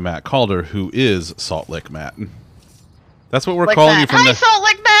posed by Matt Calder, who is Salt Lick Matt. That's what we're calling you from Hi, Salt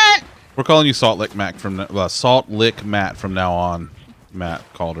Lick Matt! We're calling you Salt Lick Matt Salt Lick Matt from now on, Matt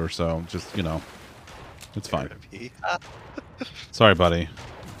Calder. So just, you know, it's fine. Sorry, buddy.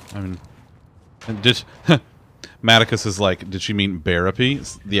 I mean, did Maticus is like, did she mean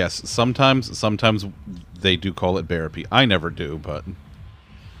Barapy? Yes, sometimes they do call it Barapy. I never do, but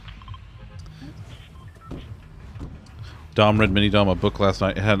Dom read Mini Dom a book last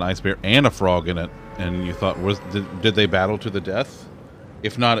night. It had an ice bear and a frog in it, and you thought, did they battle to the death?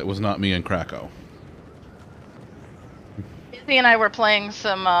 If not, it was not me and Krakow. Izzy and I were playing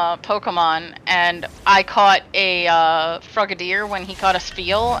some Pokemon, and I caught a Frogadier when he caught a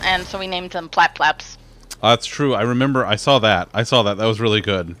Spheal, and so we named them Plap-Plaps. That's true. I remember. I saw that. That was really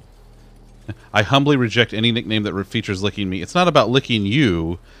good. I humbly reject any nickname that features licking me. It's not about licking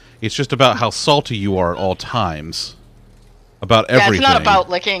you. It's just about how salty you are at all times. About everything. Yeah, it's not about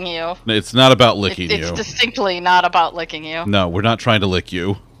licking you. It's not about licking you. It's distinctly not about licking you. No, we're not trying to lick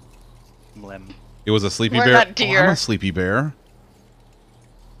you. Limb. It was a sleepy We're bear. not deer. Oh, I'm a sleepy bear.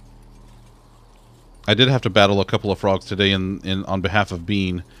 I did have to battle a couple of frogs today on behalf of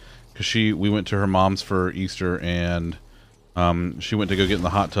Bean, because we went to her mom's for Easter, and she went to go get in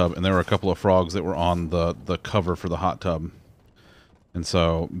the hot tub, and there were a couple of frogs that were on the cover for the hot tub. And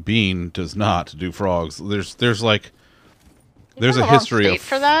so Bean does not do frogs. There's a history of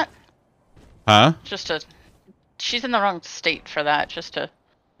for that. Huh? She's in the wrong state for that.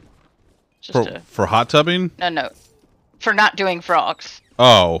 For hot tubbing? No, for not doing frogs.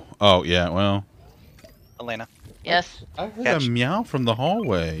 Oh, yeah. Well, Elena. Yes. I heard a meow from the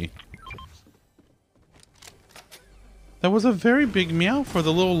hallway. That was a very big meow for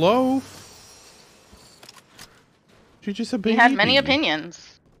the little loaf. She's just a baby. He had many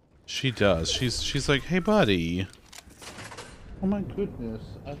opinions. She does. She's like, hey, buddy. Oh my goodness,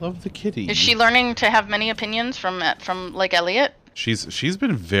 I love the kitty. Is she learning to have many opinions from like Elliot? She's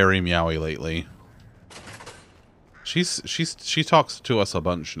been very meowy lately. She talks to us a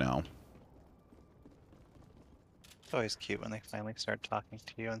bunch now. It's always cute when they finally start talking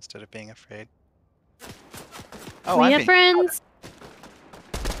to you instead of being afraid. Oh, we have friends.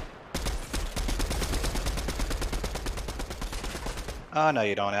 Oh no,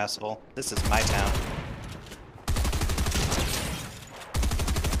 you don't, asshole. This is my town.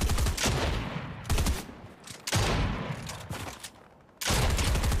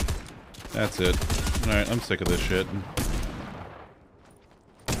 That's it. Alright, I'm sick of this shit.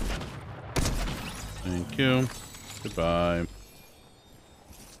 Thank you. Goodbye.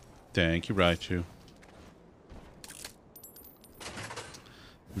 Thank you, Raichu.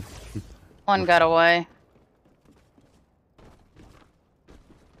 One got away.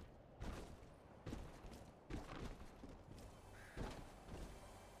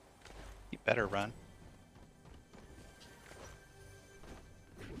 You better run.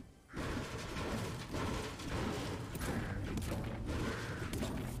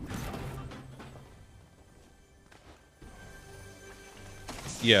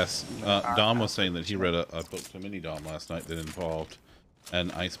 Yes, Dom was saying that he read a book to Mini Dom last night that involved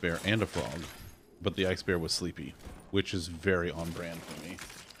an ice bear and a frog, but the ice bear was sleepy, which is very on brand for me.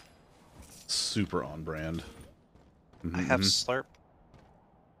 Super on brand. I have slurp.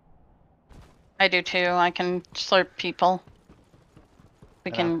 I do too. I can slurp people.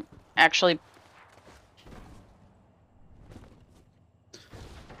 We can actually.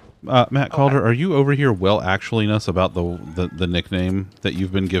 Matt Calder, are you over here actuallying us about the nickname that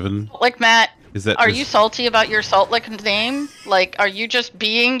you've been given? Like Matt, Is that are you salty about your Salt Lick name? Like, are you just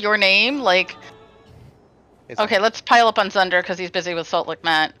being your name? Like, okay, let's pile up on Zunder because he's busy with Salt Lick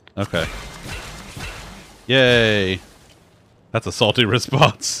Matt. Okay. Yay! That's a salty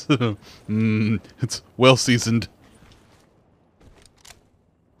response. It's well seasoned.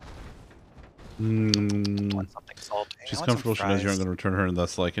 Want something salty. She's I want comfortable. some She knows you fries. aren't going to return her, and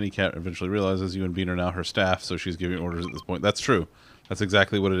thus, like any cat, eventually realizes you and Bean are now her staff. So she's giving orders at this point. That's true. That's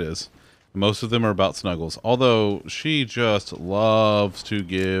exactly what it is. Most of them are about snuggles. Although she just loves to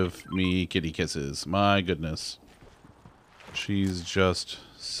give me kitty kisses. My goodness, she's just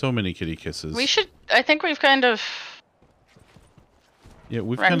so many kitty kisses. We should. I think we've kind of. Yeah,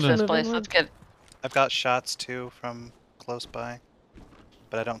 we've wrecked kind this of. place. Let's get. I've got shots too from close by,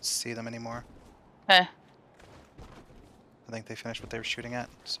 but I don't see them anymore. Okay. I think they finished what they were shooting at,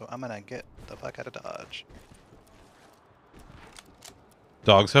 so I'm gonna get the fuck out of Dodge.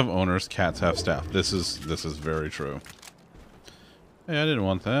 Dogs have owners, cats have staff. This is very true. Hey, I didn't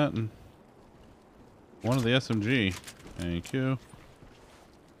want that. One of the SMG. Thank you.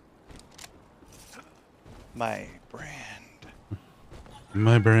 My brand.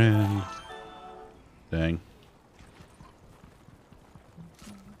 My brand. Dang.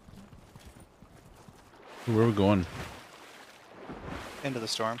 Where are we going? Into the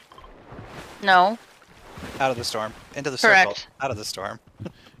storm. No. Out of the storm. Into the Correct. circle. Out of the storm.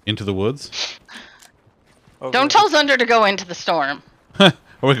 Into the woods? Don't tell Zunder to go into the storm. Are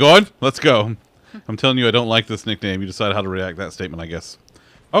we going? Let's go. I'm telling you, I don't like this nickname. You decide how to react to that statement, I guess.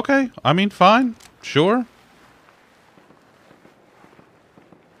 Okay. I mean, fine. Sure.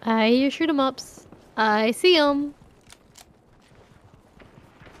 I hear shoot 'em ups. I see 'em.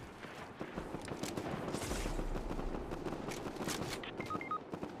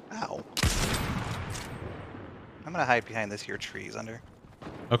 Ow. I'm gonna hide behind this here trees under.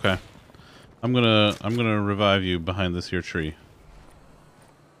 Okay. I'm gonna revive you behind this here tree.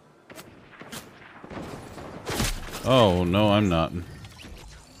 Oh, no, I'm not.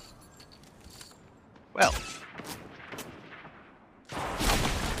 Well.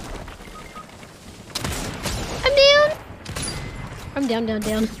 I'm down. I'm down, down,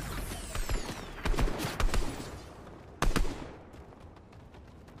 down.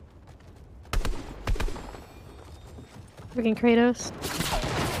 Freaking Kratos.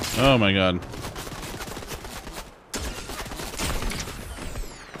 Oh my god.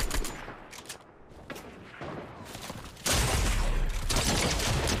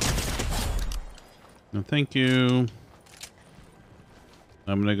 No, thank you.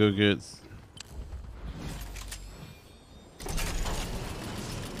 I'm gonna go get...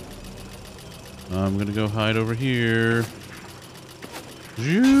 I'm gonna go hide over here.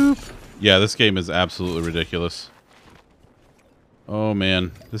 Zoop. Yeah, this game is absolutely ridiculous. Oh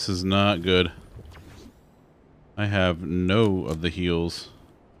man, this is not good. I have no of the heals.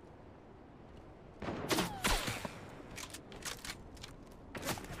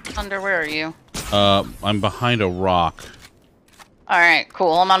 Zunder, where are you? I'm behind a rock. Alright,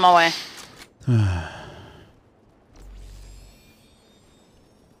 cool. I'm on my way.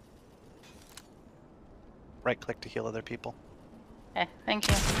 Right click to heal other people. Okay, thank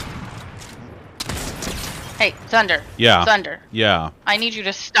you. Hey, Zunder. Yeah. Zunder. Yeah. I need you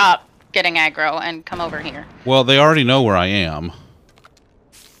to stop getting aggro and come over here. Well, they already know where I am.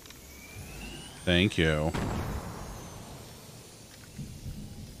 Thank you.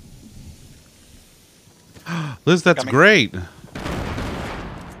 Liz, that's Coming. great.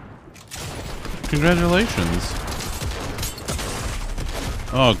 Congratulations.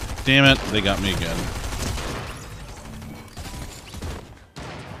 Oh, damn it. They got me again.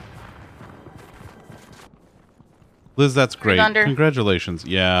 Liz, that's great. Thunder. Congratulations.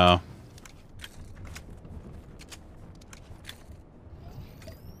 Yeah.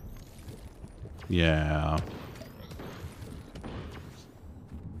 Yeah.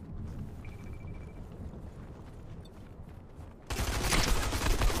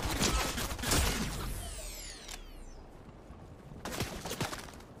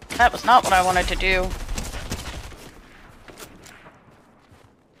 That was not what I wanted to do.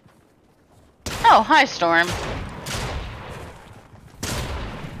 Oh, hi, Storm.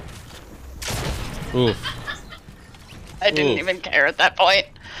 Oof. I didn't even care at that point.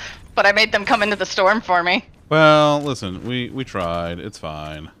 But I made them come into the storm for me. Well, listen, we tried. It's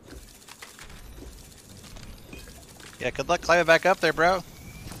fine. Yeah, good luck climbing back up there, bro.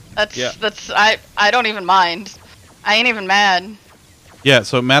 I don't even mind. I ain't even mad. Yeah,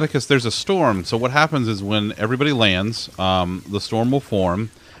 so Maticus, there's a storm. So what happens is when everybody lands, the storm will form,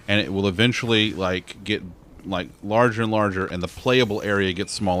 and it will eventually get larger and larger, and the playable area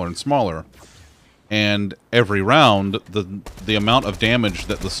gets smaller and smaller. And every round, the amount of damage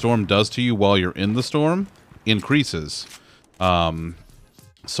that the storm does to you while you're in the storm increases. So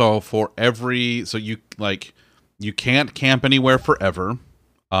you can't camp anywhere forever.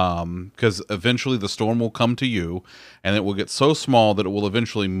 Because eventually the storm will come to you, and it will get so small that it will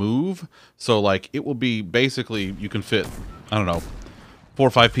eventually move. So, it will be basically, you can fit, I don't know, 4 or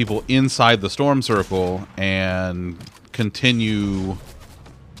 5 people inside the storm circle and continue,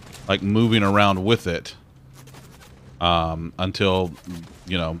 moving around with it until,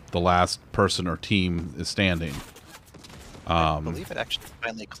 the last person or team is standing. I believe it actually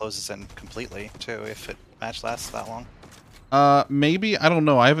finally closes in completely, too, if it match lasts that long. Maybe. I don't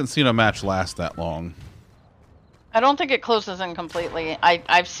know. I haven't seen a match last that long. I don't think it closes in completely.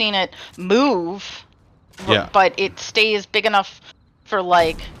 I've seen it move, yeah, but it stays big enough for,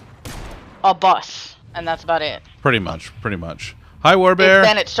 a bus, and that's about it. Pretty much. Hi, Warbear!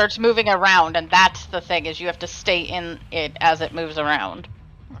 Then it starts moving around, and that's the thing, is you have to stay in it as it moves around.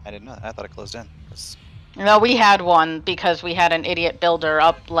 I didn't know that. I thought it closed in. No, we had one because we had an idiot builder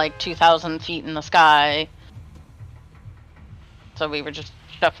up, 2,000 feet in the sky. So we were just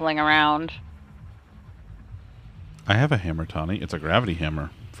shuffling around. I have a hammer, Tawny. It's a gravity hammer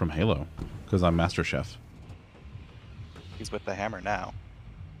from Halo, because I'm Master Chef. He's with the hammer now.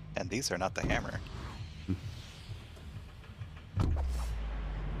 And these are not the hammer.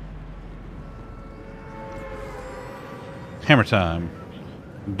 Hammer time.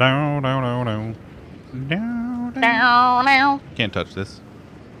 Down, down, down, down. Down, Down, down. Can't touch this.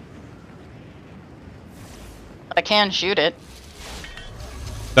 I can shoot it.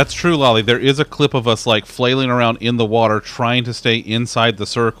 That's true, Lolly. There is a clip of us flailing around in the water, trying to stay inside the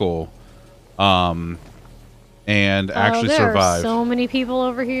circle, and actually there survive. Are so many people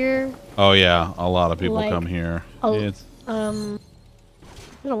over here. Oh yeah, a lot of people come here. There's a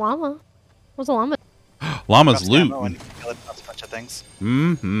llama. What's a llama? Llama's loot. And you can kill it, that's a bunch of things.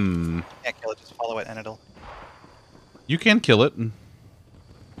 Mm-hmm. You can't kill it, just follow it, and it'll. You can kill it.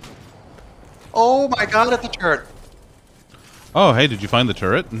 Oh my god, it's a turret! Oh, hey, did you find the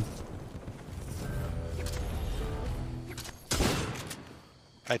turret?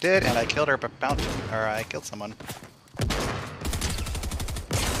 I did, and I killed her bounty, or I killed someone. With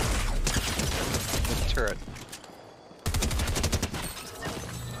the turret.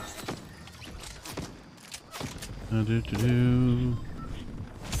 Do-do-do-do.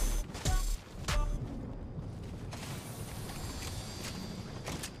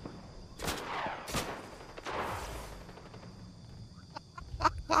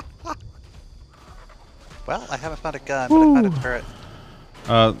 Well, I haven't found a gun, but I found a turret.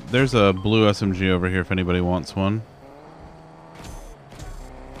 There's a blue SMG over here if anybody wants one.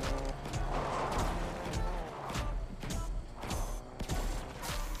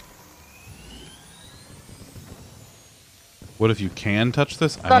 What if you can touch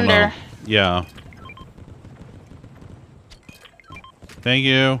this? I don't know. Thunder. Yeah. Thank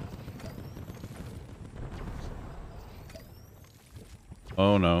you.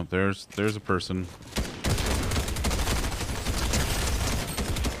 Oh no, there's a person.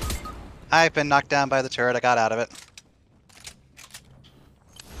 I've been knocked down by the turret. I got out of it.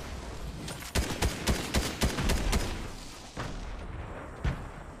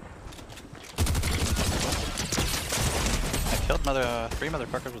 I killed 3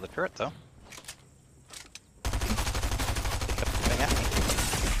 motherfuckers with a turret, though. They kept coming at me.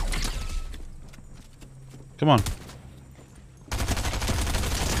 Come on.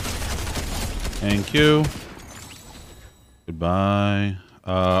 Thank you. Goodbye.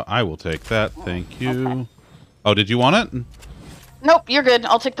 I will take that. Thank you. Okay. Oh, did you want it? Nope, you're good.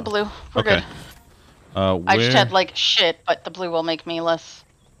 I'll take the blue. We're Okay. good. I just had shit, but the blue will make me less.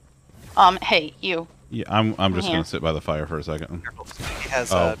 Hey, you. Yeah, I'm just Here. gonna sit by the fire for a second. He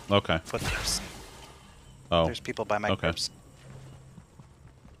has okay. footsteps. Oh, There's people by my okay. corpse.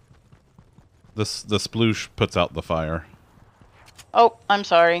 The sploosh puts out the fire. Oh, I'm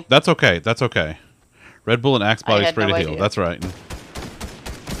sorry. That's okay. That's okay. Red Bull and Axe I Body had spray no to heal. idea. That's right.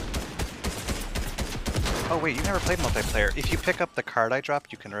 Oh wait, you never played multiplayer. If you pick up the card I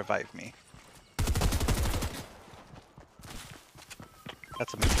dropped, you can revive me.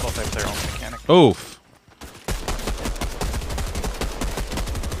 That's a multiplayer only mechanic. Oof.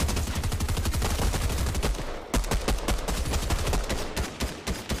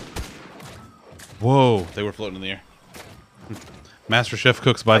 Whoa, they were floating in the air. Master Chef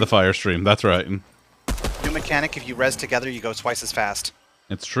cooks by the fire stream. That's right. New mechanic, if you res together, you go twice as fast.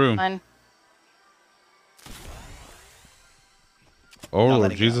 It's true. Fine. Oh, Not Lord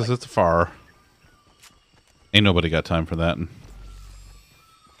letting go, Jesus, like- it's far. Ain't nobody got time for that.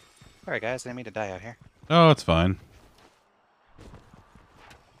 Sorry guys, I didn't mean to die out here. Oh, it's fine.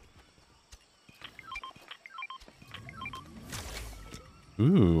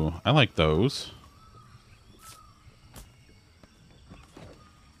 Ooh, I like those.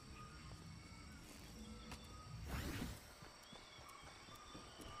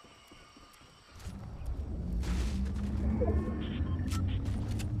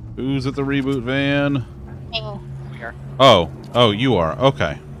 Who's at the reboot van? We are. Oh, you are.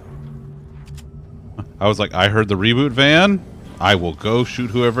 Okay. I was like, I heard the reboot van. I will go shoot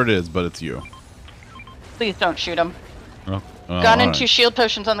whoever it is, but it's you. Please don't shoot him. Oh, Gun and alright. 2 shield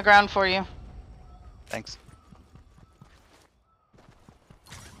potions on the ground for you. Thanks.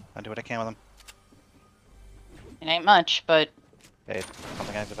 I'll do what I can with them. It ain't much, but Hey,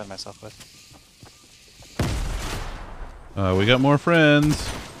 something I have to defend myself with. We got more friends.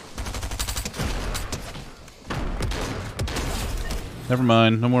 Never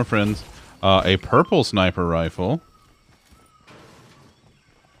mind, no more friends. A purple sniper rifle.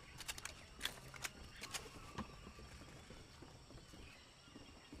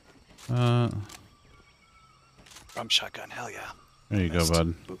 From shotgun, hell yeah. There you go,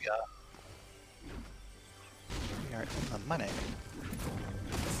 bud. Booyah. We are in the money.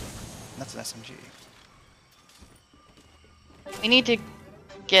 That's an SMG. we need to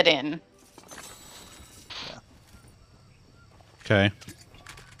get in. Okay.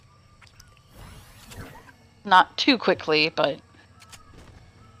 Not too quickly, but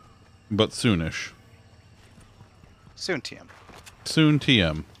But soonish. Soon, TM. Soon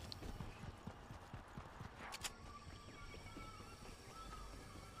TM.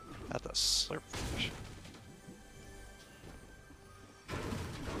 At the slurp fish.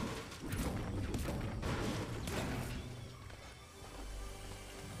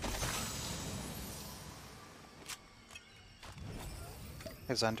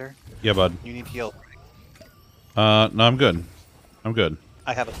 Hey, Zunder, Yeah, bud. you need heal. No, I'm good. I'm good.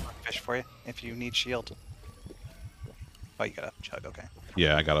 I have a fish for you if you need shield. Oh, you got a chug, okay.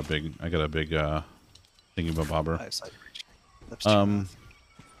 Yeah, I got a big thingy bobber. I just like lips to your mouth.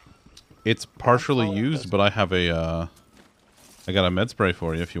 It's partially used, but I have a I got a med spray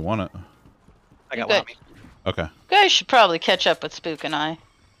for you if you want it. I got good. one on me. Okay. you guys should probably catch up with Spook and I.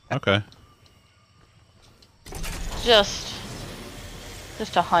 Okay. Just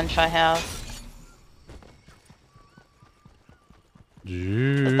a hunch I have.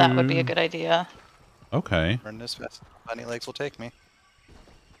 But that would be a good idea. Okay. Run this fast. Bunny legs will take me.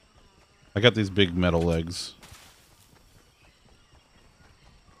 I got these big metal legs.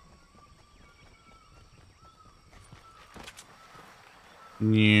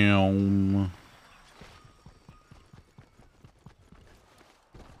 Meow.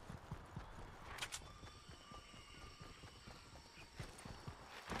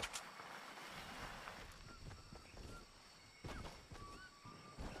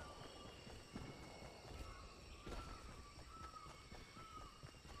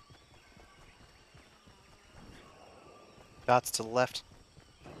 Dots to the left.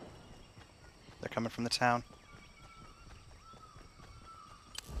 They're coming from the town.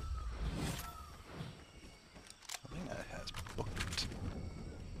 Elena has booked.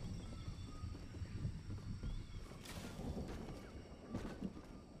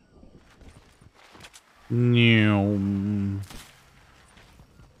 Meow.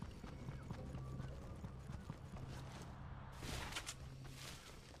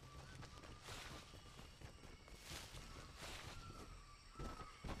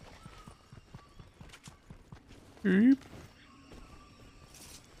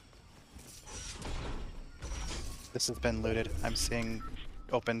 This has been looted. I'm seeing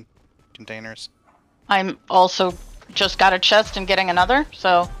open containers. I'm also just got a chest and getting another,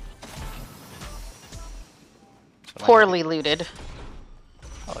 so So poorly looted.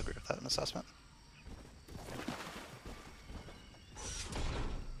 I'll agree with that in assessment.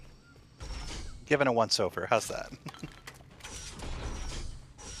 Given a once over, how's that?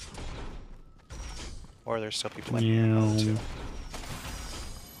 Or there's still people in here Meow. too.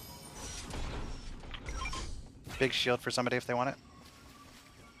 Big shield for somebody if they want it.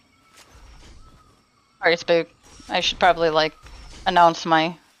 Alright, Spook. I should probably, like, announce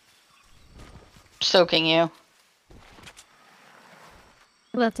my soaking you.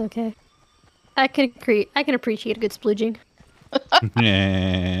 That's okay. I can appreciate a good splooging.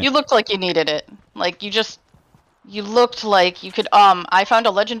 Yeah. You looked like you needed it. Like you looked like you could. I found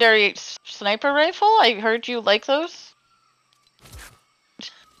a legendary sniper rifle. I heard you like those.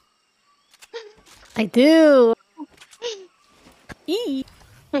 I do. Eee.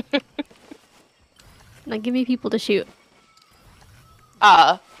 Now give me people to shoot.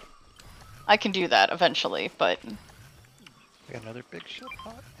 I can do that eventually, but We got another big shot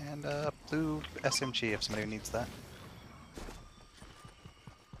pot and a blue SMG if somebody needs that.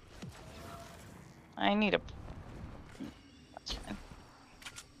 I need a. That's fine.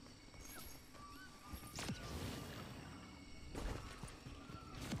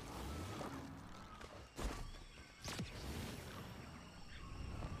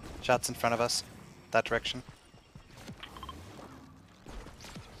 Shots in front of us. That direction.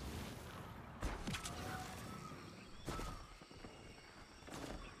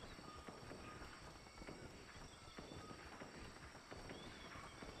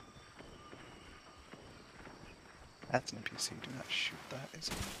 That's an NPC. Do not shoot that. Is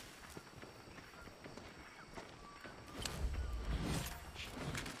it?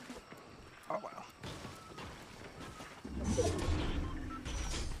 Oh wow.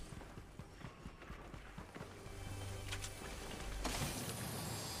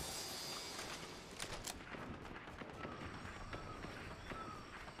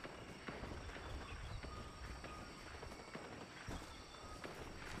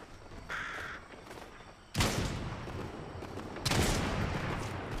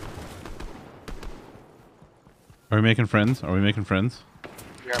 Are we making friends? Are we making friends?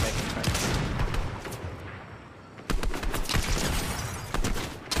 We are making friends.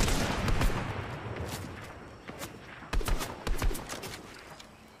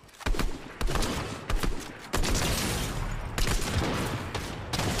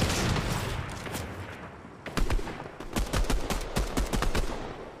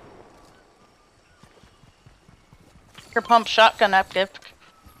 Your pump shotgun epic.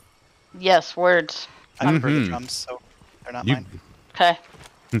 Yes, words. I prefer the drums, so they're not mine. Okay.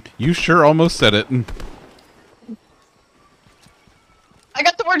 You sure almost said it. I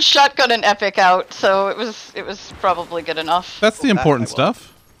got the word shotgun and epic out, so it was probably good enough. That's the important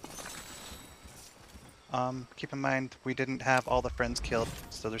stuff. Keep in mind, we didn't have all the friends killed,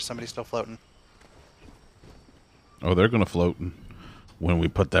 so there's somebody still floating. Oh, they're gonna float when we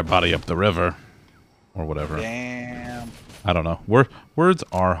put their body up the river, or whatever. Damn. I don't know. Words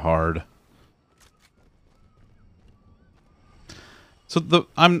are hard. So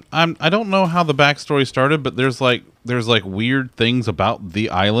I don't know how the backstory started, but there's like weird things about the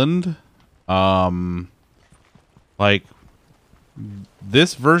island. Like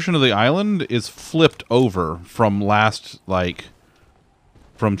this version of the island is flipped over from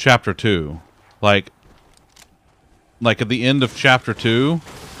from chapter 2. Like at the end of chapter 2,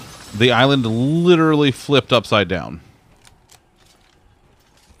 the island literally flipped upside down.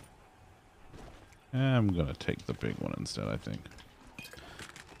 I'm gonna take the big one instead, I think.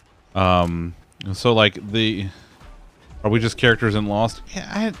 So like are we just characters in Lost?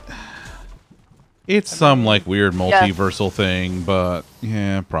 Yeah, it's some like weird multiversal thing, but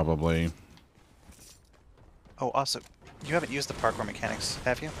yeah, probably. Oh, also, you haven't used the parkour mechanics,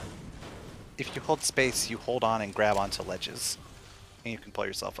 have you? If you hold space, you hold on and grab onto ledges, and you can pull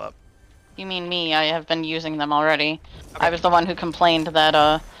yourself up. You mean me? I have been using them already. Okay. I was the one who complained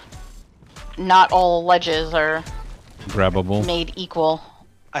that not all ledges are grabbable, made equal.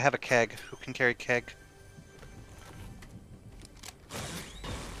 I have a keg. Who can carry keg?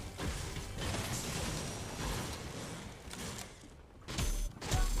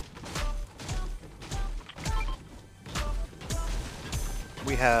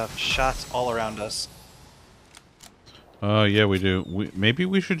 We have shots all around us. Yeah, we do. Maybe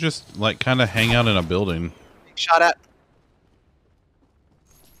we should just like kind of hang out in a building. Shot at.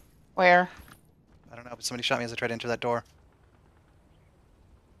 Where? I don't know, but somebody shot me as I tried to enter that door.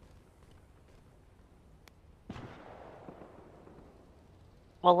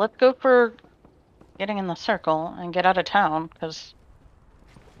 Well, let's go for getting in the circle and get out of town, because...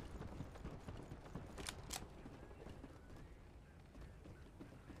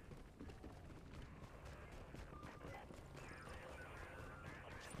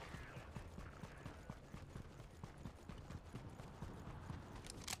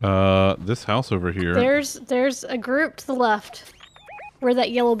 This house over here. There's a group to the left, where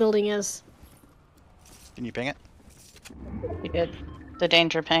that yellow building is. Can you ping it? You did. The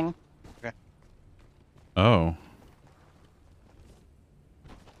danger ping. Okay. Oh.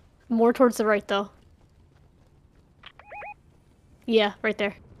 More towards the right, though. Yeah, right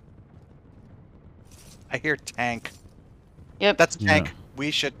there. I hear tank. Yep. That's a tank. Yeah.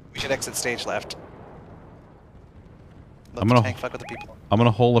 We should exit stage left. Let I'm the gonna- tank fuck with the people. I'm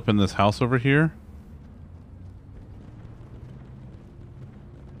gonna hole up in this house over here.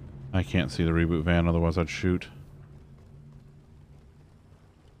 I can't see the reboot van, otherwise I'd shoot.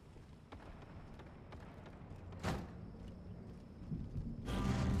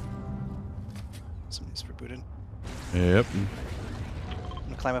 Somebody's rebooted. Yep. I'm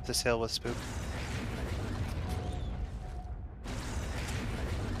gonna climb up this hill with Spook.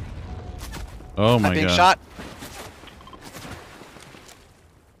 Oh my I'm being god. shot.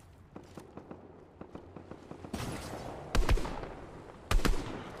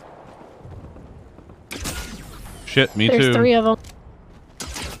 Shit, me There's too. 3 of them.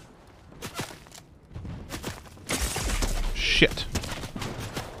 Shit.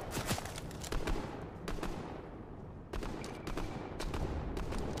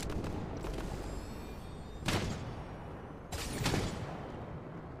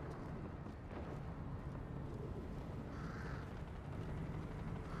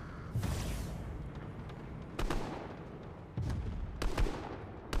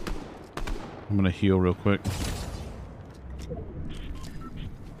 I'm gonna heal real quick.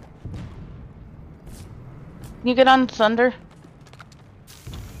 Can you get on Thunder?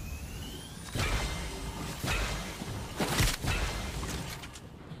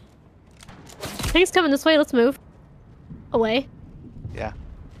 I think it's coming this way. Let's move. Away. Yeah.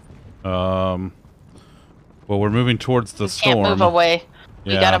 Well, we're moving towards the storm. Can't move away.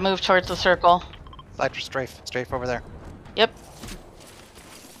 We Yeah. gotta move towards the circle. Slide for strafe. Strafe over there. Yep.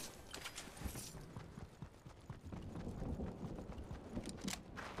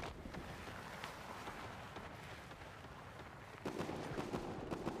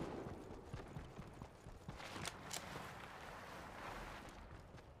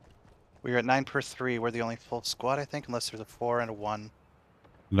 We're at 9 per 3. We're the only full squad, I think, unless there's a 4 and a 1.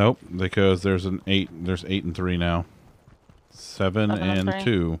 Nope, because there's an 8. There's 8 and 3 now. 7 7 and and 3.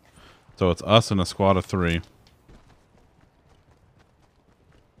 2. So it's us and a squad of 3.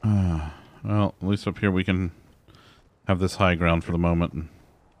 Well, at least up here we can have this high ground for the moment.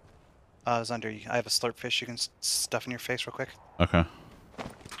 Zunder, I have a slurp fish you can stuff in your face real quick. Okay.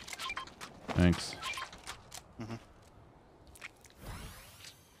 Thanks. Mhm.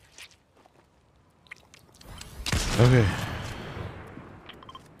 Okay.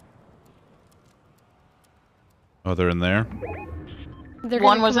 Oh, they're in there? They're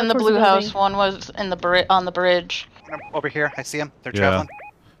One gonna was come in up the towards blue building. house. One was in the on the bridge. Over here, I see them. They're Yeah. traveling.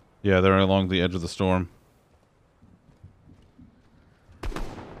 Yeah, they're along the edge of the storm.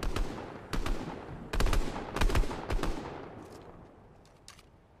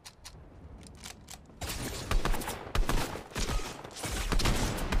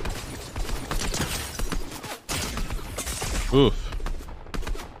 Oof.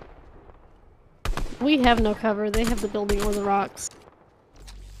 We have no cover. They have the building or the rocks.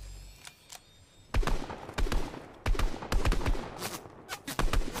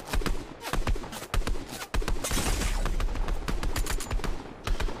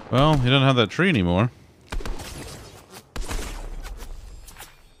 Well, he doesn't have that tree anymore.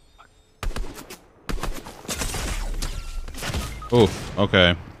 Oof.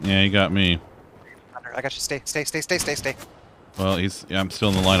 Okay. Yeah, he got me. Thunder, I got you. Stay, stay, stay, stay, stay, stay. Well, I'm still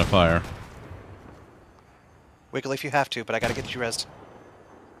in the line of fire. Wiggle if you have to, but I gotta get you rezzed.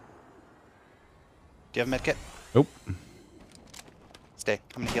 Do you have a medkit? Nope. Stay.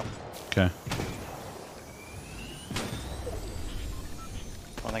 I'm gonna heal. Okay.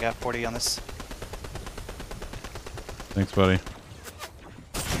 Only got 40 on this. Thanks, buddy.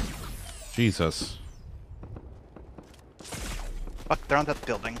 Jesus. Fuck, they're on that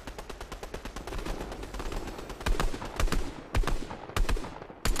building.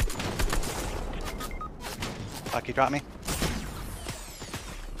 Fuck, you dropped me.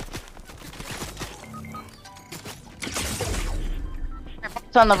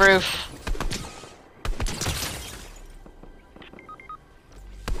 It's on the roof.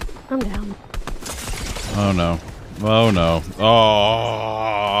 I'm down. Oh no. Oh no.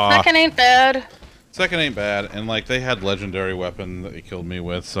 Oh. Second ain't bad. Second ain't bad, and like they had legendary weapon that he killed me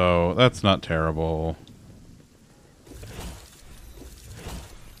with, so that's not terrible.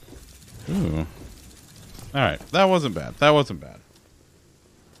 Ooh. Alright, that wasn't bad. That wasn't bad.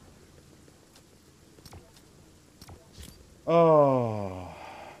 Oh.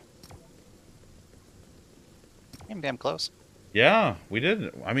 Came damn close. Yeah, we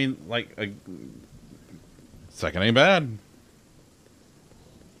did. I mean, like, second ain't bad.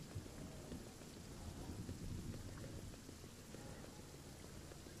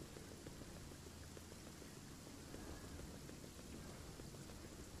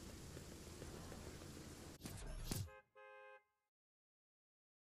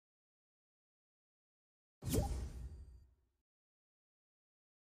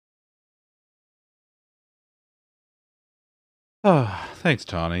 Oh, thanks,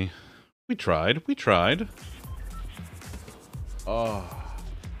 Tawny. We tried. We tried. Oh.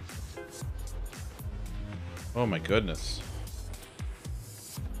 Oh my goodness.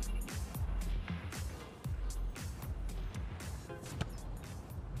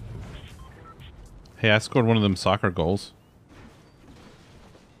 Hey, I scored one of them soccer goals.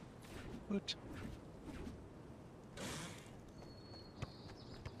 Woot.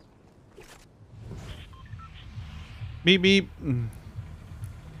 Beep beep.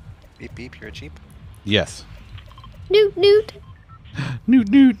 Beep beep, you're a Jeep. Yes. Newt, newt. Newt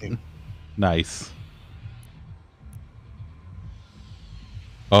newt. Nice.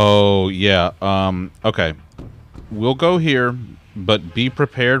 Oh yeah. Okay. We'll go here, but be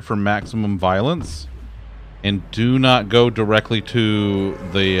prepared for maximum violence, and do not go directly to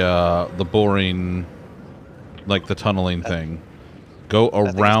the boring, like the tunneling thing. Go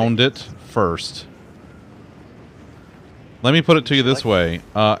around it first. Let me put it to you this way.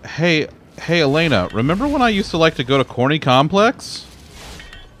 Hey, Elena, remember when I used to like to go to Corny Complex?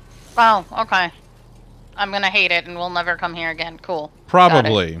 Oh, okay. I'm gonna hate it and we'll never come here again. Cool.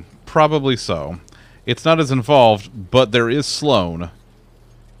 Probably. Probably so. It's not as involved, but there is Sloan.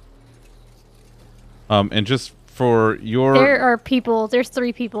 And just for your... There are people. There's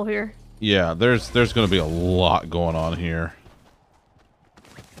 3 people here. Yeah, there's going to be a lot going on here.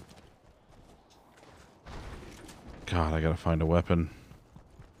 God, I gotta find a weapon.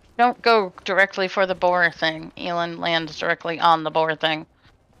 Don't go directly for the boar thing. Elin lands directly on the boar thing.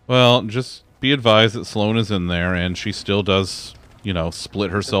 Well, just be advised that Sloan is in there, and she still does, you know,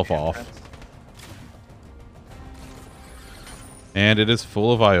 split herself off. And it is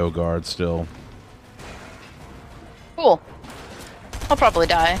full of IO guards still. Cool. I'll probably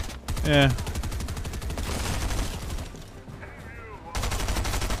die. Yeah.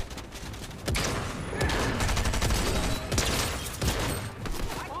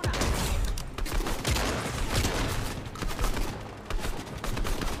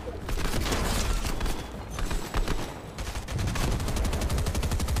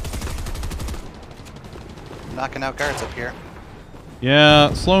 Knocking out guards up here.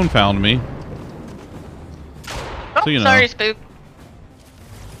 Yeah, Sloan found me. Oh, So, you know. sorry, Spook.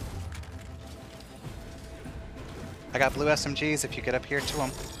 I got blue SMGs if you get up here to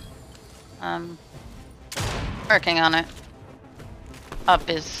them. Working on it. Up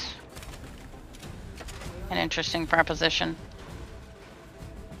is an interesting proposition.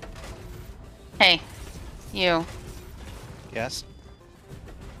 Hey, you. Yes.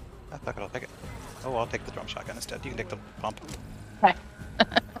 I fuck it, I'll take it. Oh, I'll take the drum shotgun instead. You can take the pump. Okay.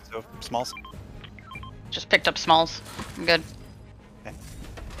 So, smalls. Just picked up smalls. I'm good. Okay.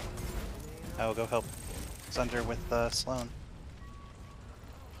 I will go help Zunder with Sloan.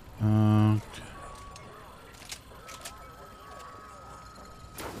 I'm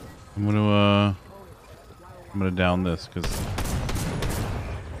gonna down this because.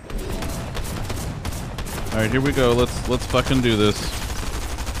 All right, here we go. Let's fucking do this.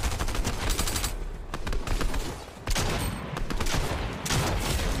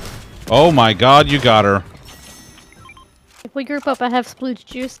 Oh my God, you got her. If we group up, I have splooge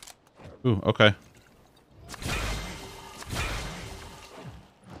juice. Ooh, okay.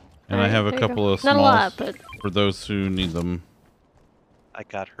 And I have a couple of Not smalls a lot, but for those who need them. I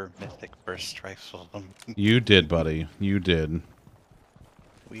got her mythic burst rifle. You did, buddy. You did.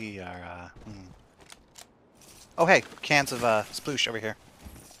 We are, Oh, hey, cans of sploosh over here.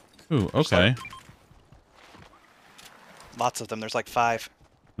 Ooh, okay. Lots of them. There's like 5.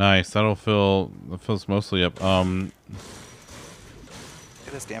 Nice. That fills mostly up. Get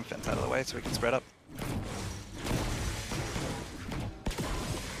this damn fence out of the way so we can spread up.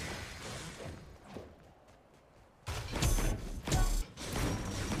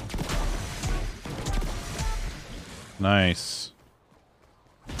 Nice.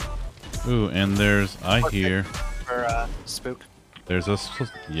 Ooh, and there's I hear. For spook. There's a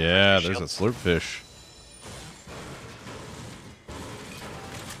there's a slurp fish.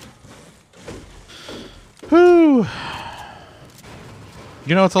 Whew.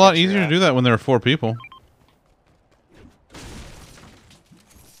 You know, it's a lot easier to do that when there are 4 people.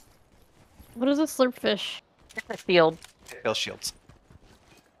 what is a slurp fish? It's a field. Kill shields.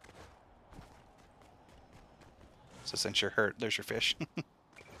 So since you're hurt, there's your fish.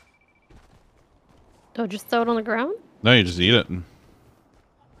 Oh, just throw it on the ground? No, you just eat it.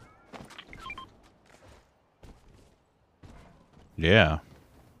 Yeah.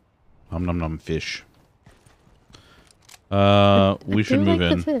 Nom nom nom fish. We should move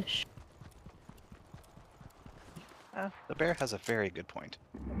in. The fish. The bear has a very good point.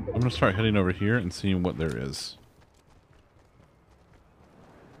 I'm gonna start heading over here and seeing what there is.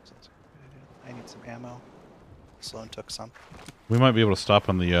 I need some ammo. Sloan took some. We might be able to stop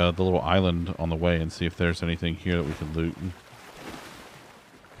on the little island on the way and see if there's anything here that we can loot.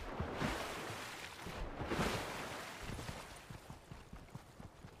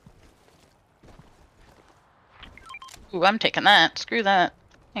 Ooh, I'm taking that. Screw that.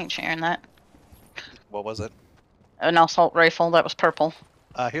 Ain't sharing that. What was it? An assault rifle that was purple.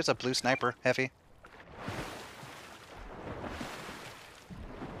 Here's a blue sniper, heavy.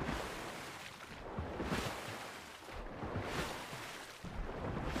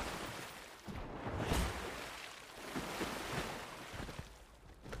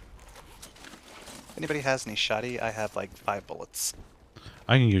 Anybody has any shoddy? I have like 5 bullets.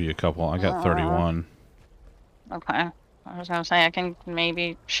 I can give you a couple. I got 31. Okay. I was gonna say I can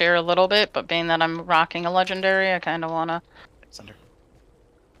maybe share a little bit, but being that I'm rocking a legendary, I kind of wanna. Thunder.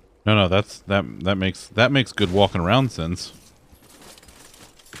 No, that makes good walking around sense.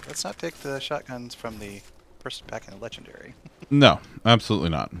 Let's not take the shotguns from the person back in the legendary. No, absolutely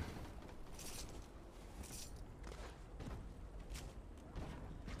not.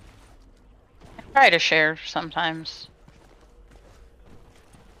 I try to share sometimes.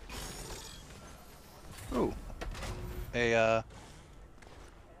 Ooh. A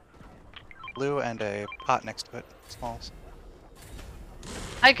blue and a pot next to it. Smalls.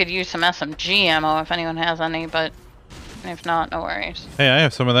 I could use some SMG ammo if anyone has any, but if not, no worries. Hey, I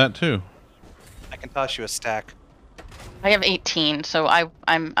have some of that too. I can toss you a stack. I have 18, so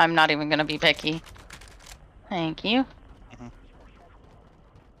I'm not even gonna be picky. Thank you.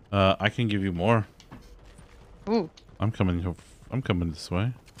 I can give you more. Ooh. I'm coming this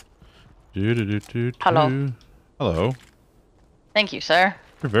way. Do. Hello. Hello. Thank you, sir.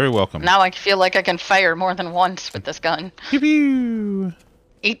 You're very welcome. Now I feel like I can fire more than once with this gun. Pew pew.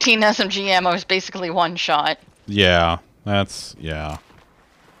 18 SMG ammo is basically one shot. Yeah. Yeah.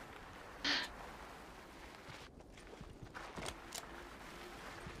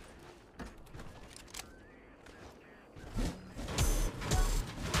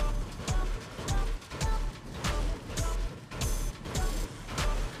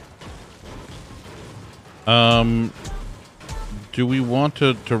 Do we want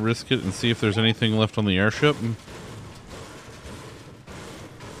to risk it and see if there's anything left on the airship?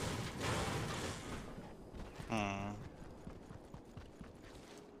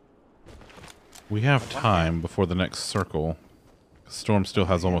 We have time before the next circle. Storm still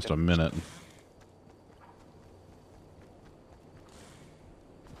has almost a minute.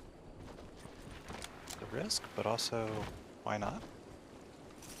 The risk, but also, why not?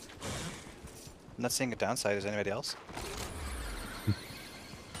 I'm not seeing a downside. Is anybody else?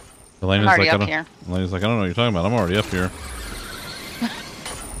 Elena's I'm already like, up here. Elena's like, I don't know what you're talking about. I'm already up here.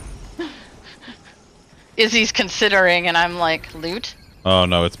 Izzy's considering, and I'm like, loot? Oh,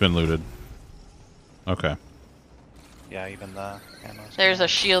 no, it's been looted. Okay. Yeah, even the ammo. There's a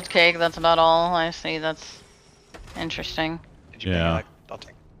shield keg, that's about all I see. That's interesting. Did you ping it? Yeah. I'll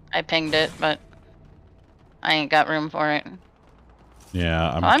take. I pinged it, but I ain't got room for it.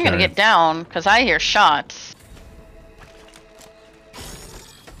 Yeah, I'm gonna carrying- get down, because I hear shots.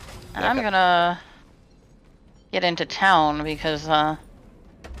 And I'm gonna get into town, because I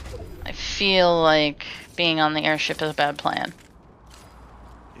feel like being on the airship is a bad plan.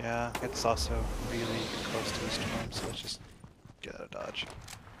 Yeah, it's also really close to the storm, so let's just get out of Dodge.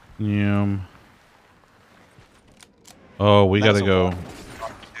 Yeah. Oh, we That gotta is a go.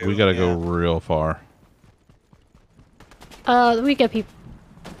 walk, We gotta go yeah. real far. We get people.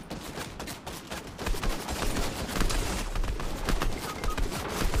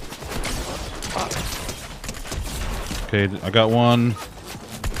 Okay, I got one.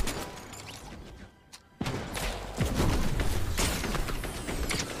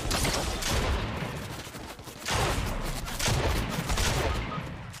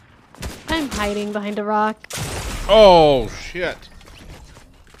 I'm hiding behind a rock. Oh shit!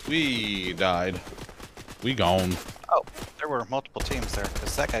 We died. We gone. Oh, there were multiple teams there,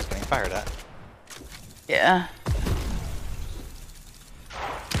 because that guy's getting fired at. Yeah.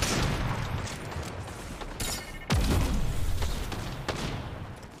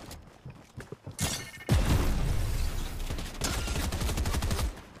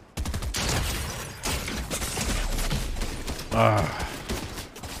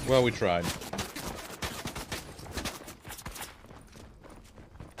 Well, we tried.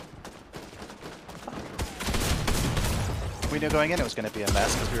 We knew going in it was going to be a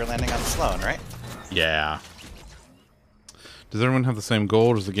mess because we were landing on Sloan, right? Yeah. Does everyone have the same goal,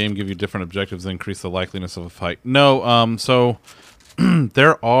 or does the game give you different objectives that increase the likeliness of a fight? No, so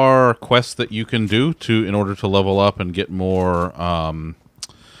there are quests that you can do in order to level up and get more,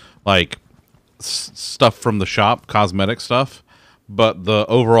 like, stuff from the shop, cosmetic stuff, but the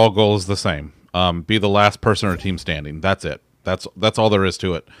overall goal is the same. Be the last person or team standing. That's it. That's all there is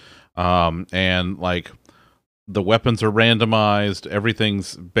to it. And like the weapons are randomized.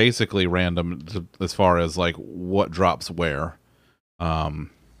 Everything's basically random as far as like what drops where.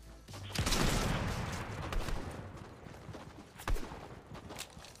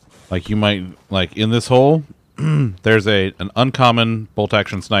 Like you might like in this hole, there's an uncommon bolt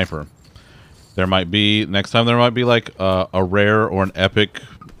action sniper. There might be next time there might be like a rare or an epic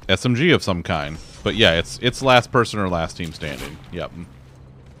SMG of some kind. But yeah, it's last person or last team standing. Yep.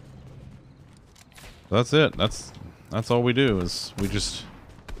 That's it. That's all we do is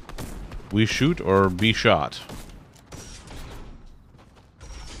we shoot or be shot.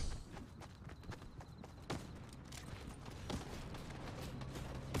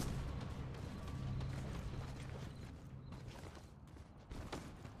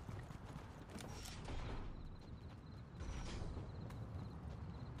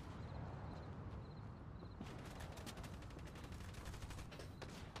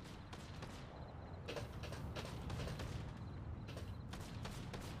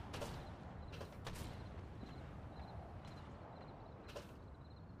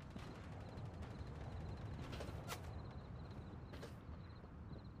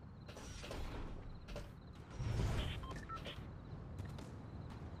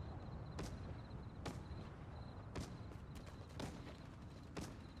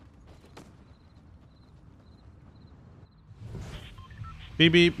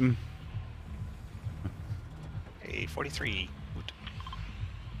 Beep beep. Hey, 43.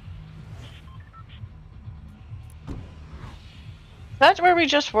 That's where we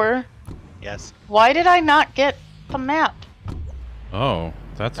just were. Yes. Why did I not get the map? Oh,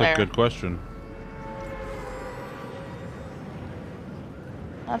 that's There. a good question.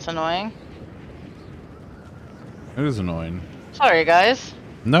 That's annoying. It is annoying. Sorry, guys.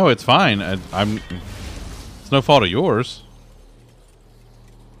 No, it's fine. I'm. It's no fault of yours.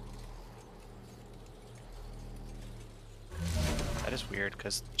 That is weird,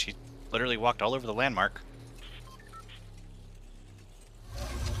 because she literally walked all over the landmark.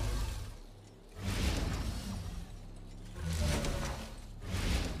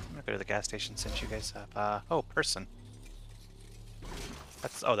 I'm gonna go to the gas station since you guys have, oh, person.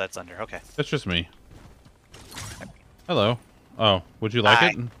 That's under, okay. It's just me. Hello. Oh, would you like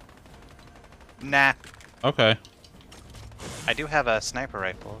Hi. it? Nah. Okay. I do have a sniper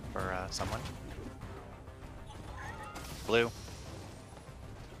rifle for, someone. Blue.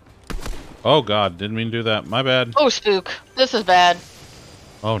 Oh god, didn't mean to do that. My bad. Oh, spook. This is bad.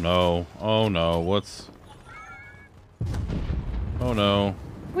 Oh no. Oh no. What's... Oh no.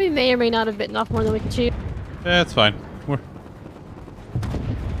 We may or may not have bitten off more than we can chew. Yeah, it's fine. We're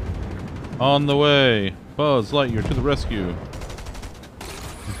on the way. Buzz Lightyear to the rescue.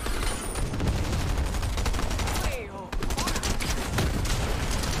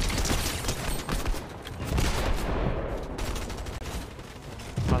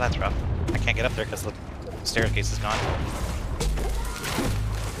 Oh, that's rough. I can't get up there because the staircase is gone.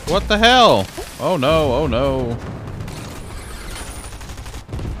 What the hell? Oh no, oh no.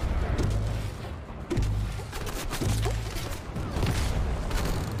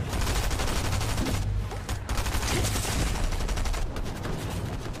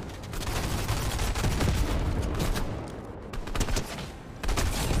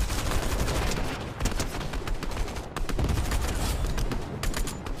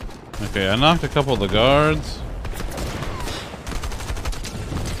 Okay, I knocked a couple of the guards.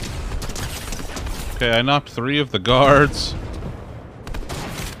 Okay, I knocked 3 of the guards.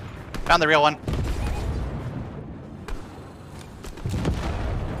 Found the real one.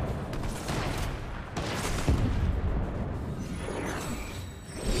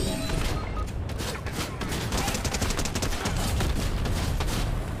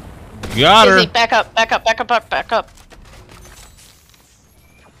 Got her. Izzy, back up, back up, back up, back up.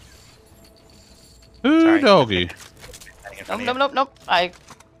 Ooh, Sorry. doggy. Nope. I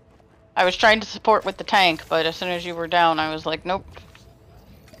was trying to support with the tank, but as soon as you were down, I was like, nope.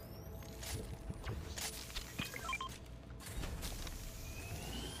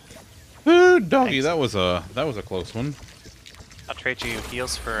 Ooh, doggy. Thanks. That was a close one. I'll trade you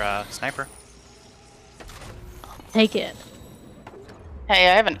heals for sniper. Take it. Hey,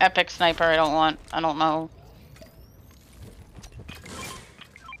 I have an epic sniper. I don't know.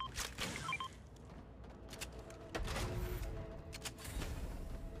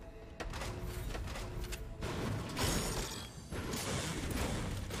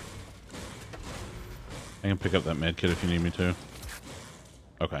 I can pick up that med kit if you need me to.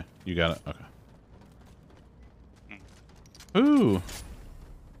 Okay, you got it. Okay. Ooh.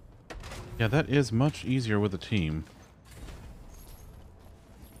 Yeah, that is much easier with a team.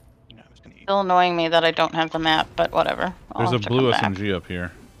 You know, I was gonna eat. Still annoying me that I don't have the map, but whatever. I'll There's a have to blue come back. SMG up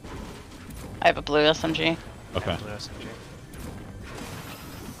here. I have a blue SMG. Okay. Blue SMG.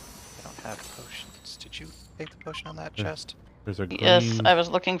 I don't have potions. Did you take the potion on that chest? There's a green. Yes, I was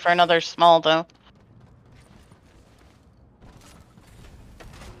looking for another small though.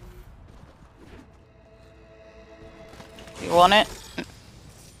 You want it?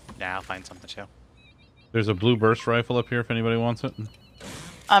 Nah, I'll find something too. There's a blue burst rifle up here if anybody wants it.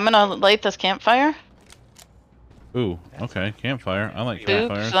 I'm gonna light this campfire. Ooh, okay. Campfire. I like Duke,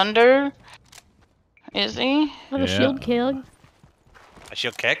 campfires. Zunder, Izzy. On a Yeah. shield keg. A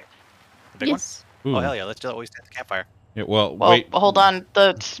shield keg? The big Yes. Ooh. one? Oh, hell yeah. Let's do always at the campfire. Yeah, well, Well, wait. hold on.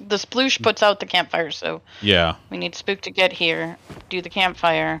 The sploosh puts out the campfire, so Yeah. we need Spook to get here. Do the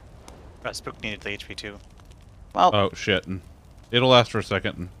campfire. Spook needed the HP too. Well, Oh, shit. It'll last for a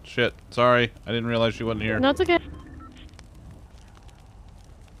second. Shit. Sorry. I didn't realize she wasn't here. No, it's okay.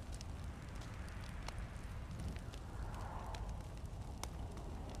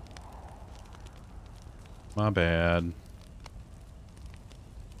 My bad.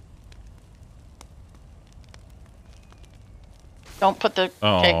 don't put the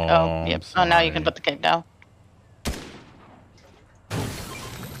Oh, keg. Oh, yep. Oh, now you can sorry. put the keg down.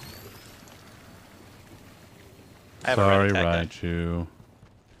 I have Sorry, a red tag. Raichu.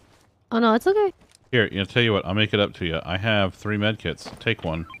 Oh no, it's okay. Here, you know, tell you what. I'll make it up to you. I have 3 medkits. Take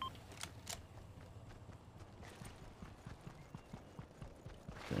one.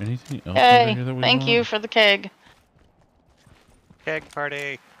 Is there anything else over Hey, here that we thank want? you for the keg. Keg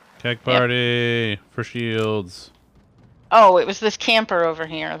party. Keg party for shields. Oh, it was this camper over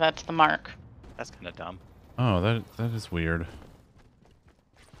here. That's the mark. That's kind of dumb. Oh, that is weird.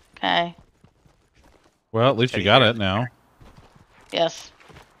 Okay. Well, at least you Teddy got bear. it now. Yes.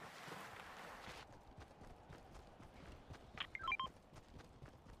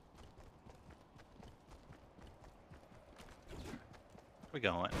 Where we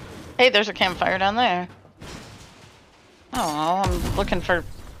going? Hey, there's a campfire down there. Oh, I'm looking for.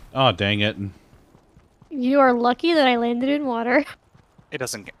 Oh, dang it. You are lucky that I landed in water. It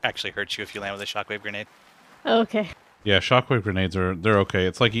doesn't actually hurt you if you land with a shockwave grenade. Okay. Yeah, shockwave grenades they're okay.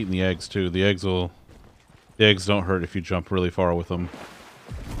 It's like eating the eggs too. The eggs don't hurt if you jump really far with them.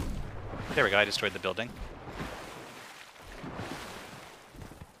 There we go. I destroyed the building.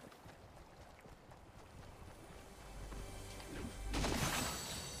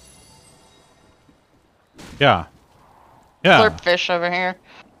 Yeah. Yeah. Slurp fish over here.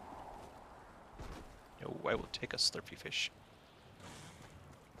 Yo, I will take a slurpy fish.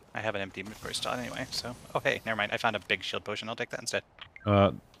 I have an empty inventory slot anyway, so... Oh, hey, never mind. I found a big shield potion. I'll take that instead.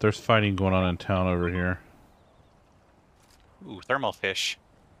 There's fighting going on in town over here. Ooh, thermal fish.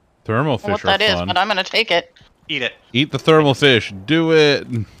 Thermal I don't know fish what that are is, fun. but I'm gonna take it. Eat it. Eat the thermal fish. Do it.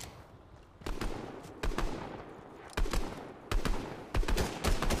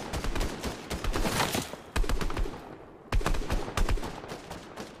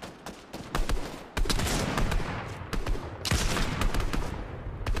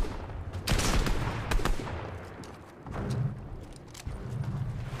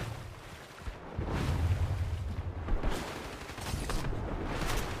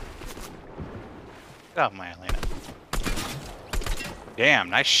 Oh, my Elena. Damn,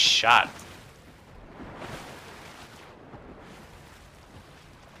 nice shot.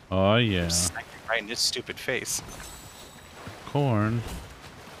 Oh yeah. Sniping right in his stupid face. Corn.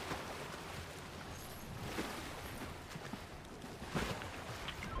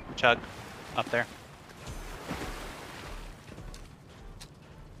 Chug. Up there.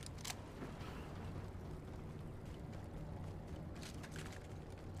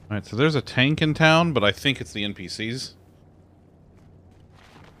 Alright, so there's a tank in town, but I think it's the NPCs.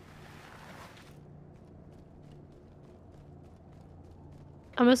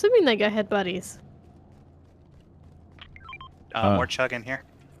 I'm assuming that guy had buddies. More chug in here.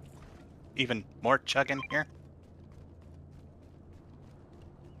 Even more chug in here.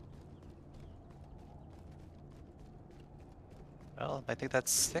 Well, I think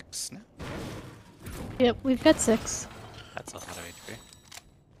that's 6 now. Yep, we've got 6. That's a lot of HP.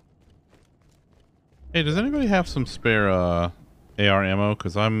 Hey, does anybody have some spare AR ammo?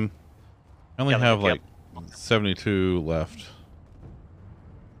 Because I only Yeah, have yep. like 72 left.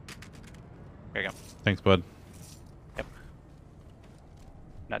 Here you go. Thanks, bud.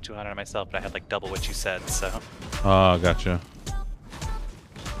 Not 200 on myself, but I had like double what you said, so. Ah, gotcha.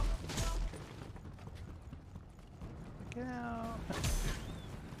 Get out.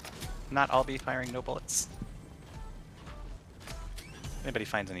 Not all be firing no bullets. Anybody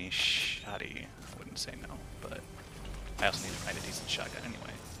finds any shoddy, I wouldn't say no, but I also need to find a decent shotgun anyway.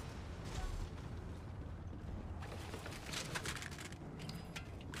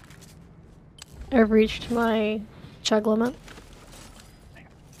 I've reached my chug limit.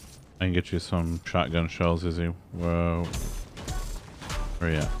 I can get you some shotgun shells, Izzy. Whoa.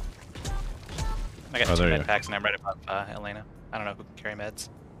 Where you at? I got Oh, 2 there you med are. packs and I'm right above Elena. I don't know who can carry meds.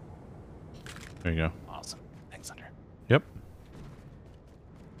 There you go. Awesome. Thanks, Thunder. Yep.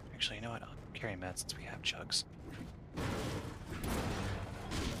 Actually, you know what? I'll carry meds since we have chugs.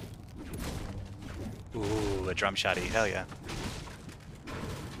 Ooh, a drum shotty. Hell yeah.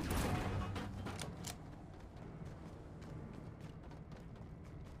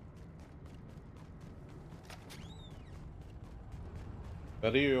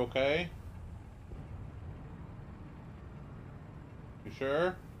 Betty, you okay? You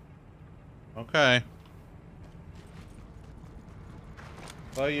sure? Okay.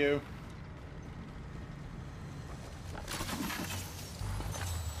 Bye, you.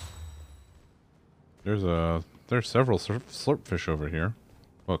 There's several slurp fish over here.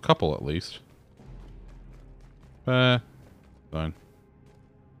 Well, a couple at least. Fine.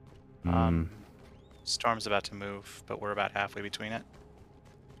 Storm's about to move, but we're about halfway between it.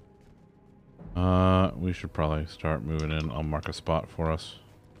 We should probably start moving in. I'll mark a spot for us.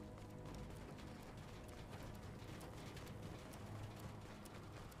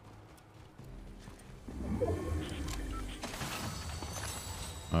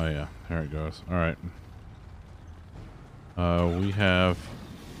 Oh yeah, there it goes. All right. We have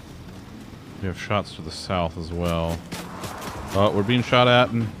shots to the south as well. Oh, we're being shot at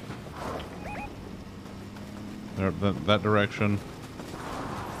and that direction.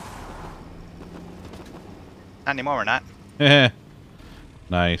 Not anymore, we're not.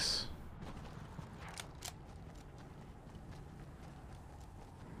 Nice.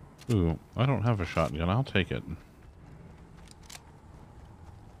 Ooh, I don't have a shotgun. I'll take it. We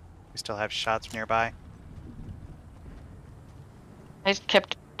still have shots nearby. I just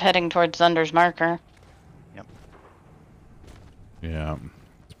kept heading towards Zunder's marker. Yep. Yeah,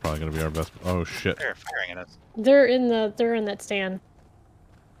 it's probably gonna be our best. Oh shit! They're firing at us. They're in that stand.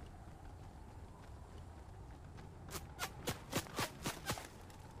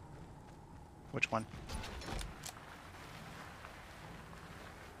 Which one?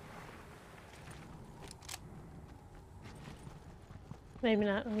 Maybe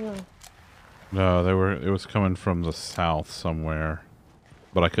not. I don't know. No, it was coming from the south somewhere,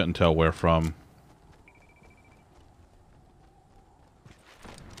 but I couldn't tell where from.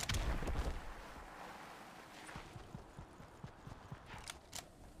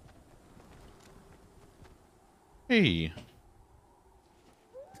 Hey.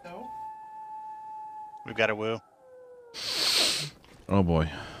 No. We've got a woo. Oh boy.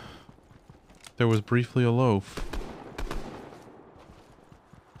 There was briefly a loaf.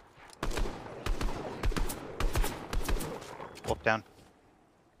 Wolf down.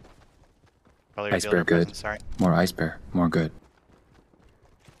 Probably Ice revealed bear our good. presence, sorry. More ice bear. More good.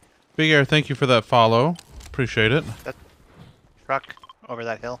 Big Air, thank you for that follow. Appreciate it. That truck over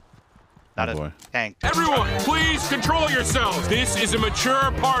that hill. Not Oh a boy. tank. Everyone, please control yourselves. This is a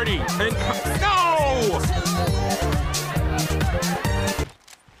mature party. And no!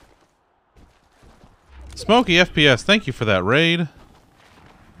 Smoky FPS, thank you for that raid.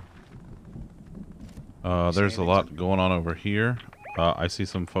 There's a lot going on over here. I see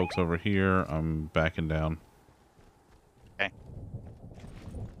some folks over here. I'm backing down. Okay.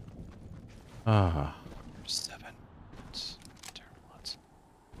 Ah. 7. Lots.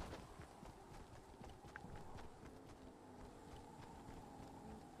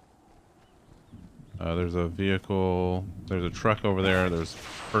 There's a vehicle. There's a truck over there. There's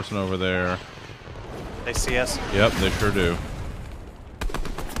a person over there. They see us. Yep, they sure do.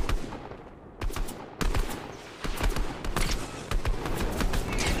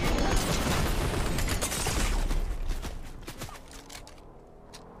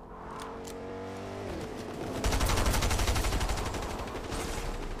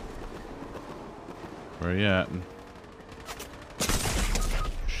 Where you at?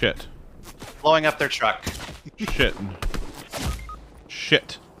 Shit. Blowing up their truck. Shit.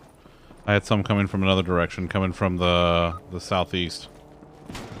 Shit. I had some coming from another direction, coming from the southeast.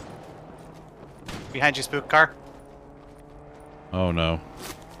 Behind you, spook car. Oh no.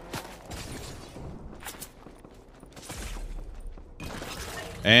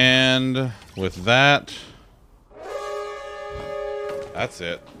 And with that, that's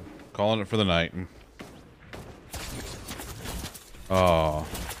it. Calling it for the night. Oh.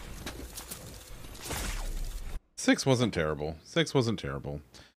 6 wasn't terrible. 6 wasn't terrible.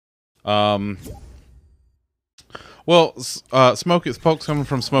 Well, Smokey, folks coming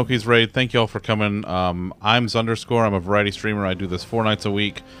from Smokey's Raid, thank you all for coming. I'm Zunderscore. I'm a variety streamer. I do this 4 nights a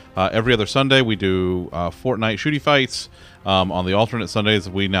week. Every other Sunday, we do Fortnite shooty fights. On the alternate Sundays,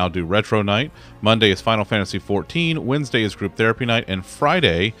 we now do Retro Night. Monday is Final Fantasy XIV. Wednesday is Group Therapy Night. And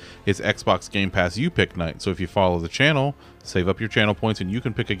Friday is Xbox Game Pass U-Pick Night. So if you follow the channel, save up your channel points, and you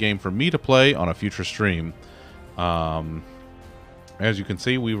can pick a game for me to play on a future stream. As you can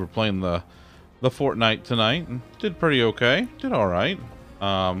see, we were playing the Fortnite tonight and did pretty okay. Did all right.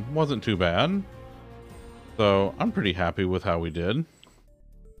 Wasn't too bad. So I'm pretty happy with how we did.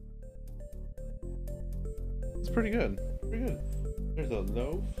 It's pretty good. Pretty good. There's a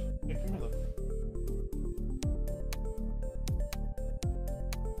loaf. Hey, come here, loaf.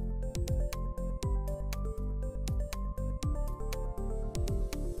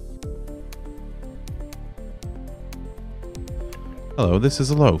 Hello, this is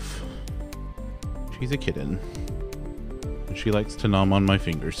a loaf. She's a kitten. And she likes to nom on my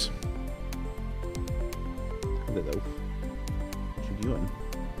fingers. Hello. What you doing?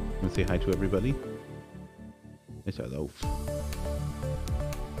 Want to say hi to everybody? It's a loaf.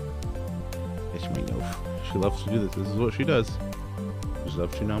 It's my loaf. She loves to do this. This is what she does. She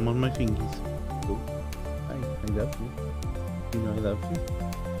loves to nom on my fingers. Oh, hi. I love you. You know I love you?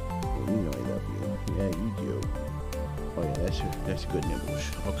 Yeah, you know I love you. Yeah, you do. Oh yeah, that's good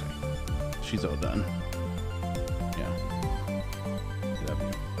nibbles. Okay. She's all done. Yeah. I love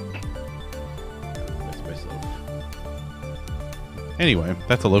you. That's the best loaf. Anyway,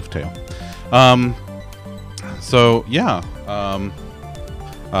 that's a loaf tale. So yeah.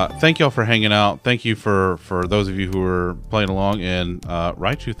 Thank y'all for hanging out. Thank you for those of you who were playing along, and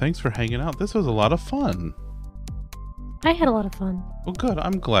Raichu, thanks for hanging out. This was a lot of fun. I had a lot of fun. Well, good.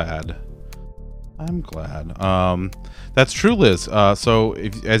 I'm glad. I'm glad. That's true, Liz. So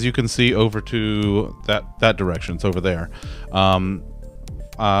as you can see over to that direction, it's over there.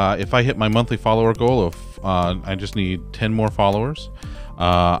 If I hit my monthly follower goal of I just need 10 more followers,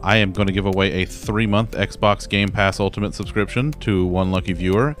 I am going to give away a 3-month Xbox Game Pass Ultimate subscription to one lucky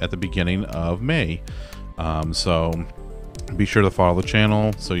viewer at the beginning of May. So be sure to follow the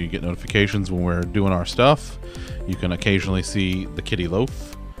channel so you get notifications when we're doing our stuff. You can occasionally see the kitty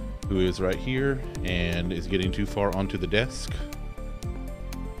loaf, who is right here and is getting too far onto the desk.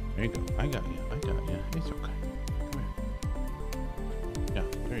 There you go. I got you. I got you. It's okay. Come here. Yeah,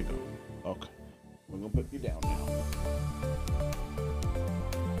 there you go. Okay. I'm going to put you down now.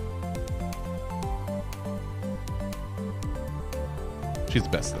 She's the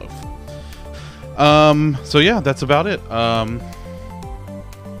best loaf. So yeah, that's about it.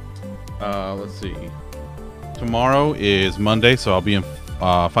 Let's see. Tomorrow is Monday, so I'll be in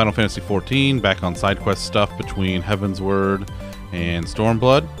Final Fantasy XIV, back on side quest stuff between Heaven's Word and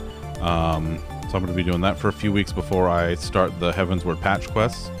Stormblood. So I'm going to be doing that for a few weeks before I start the Heaven's Word patch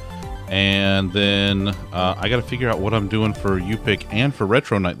quests. And then I got to figure out what I'm doing for U-Pick and for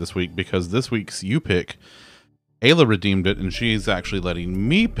Retro Night this week, because this week's U-Pick, Ayla redeemed it, and she's actually letting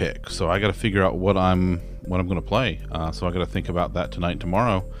me pick. So I got to figure out what I'm going to play. So I got to think about that tonight and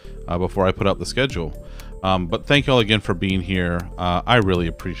tomorrow before I put out the schedule. But thank you all again for being here. I really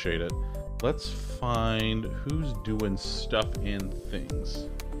appreciate it. Let's find who's doing stuff in things.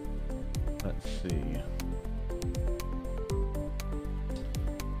 Let's see.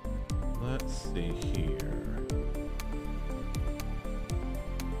 Let's see here.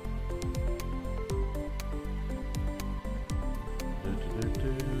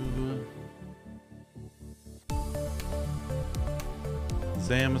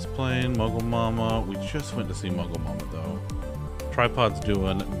 Sam is playing Muggle Mama. We just went to see Muggle Mama though. Tripod's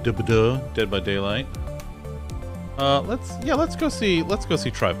doing Dead by Daylight. Let's go see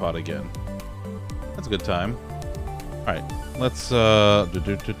Tripod again. That's a good time. All right, let's Gonna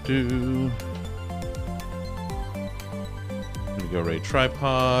go raid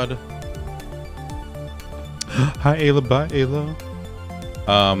Tripod. Hi Ayla, bye Ayla.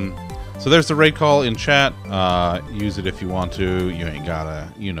 So there's the raid call in chat. Use it if you want to. You ain't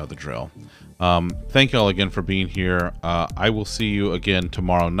gotta. You know the drill. Thank you all again for being here. I will see you again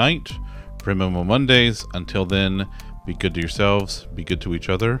tomorrow night for MMO Mondays. Until then, be good to yourselves. Be good to each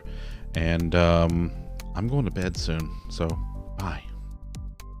other. And I'm going to bed soon. So, bye.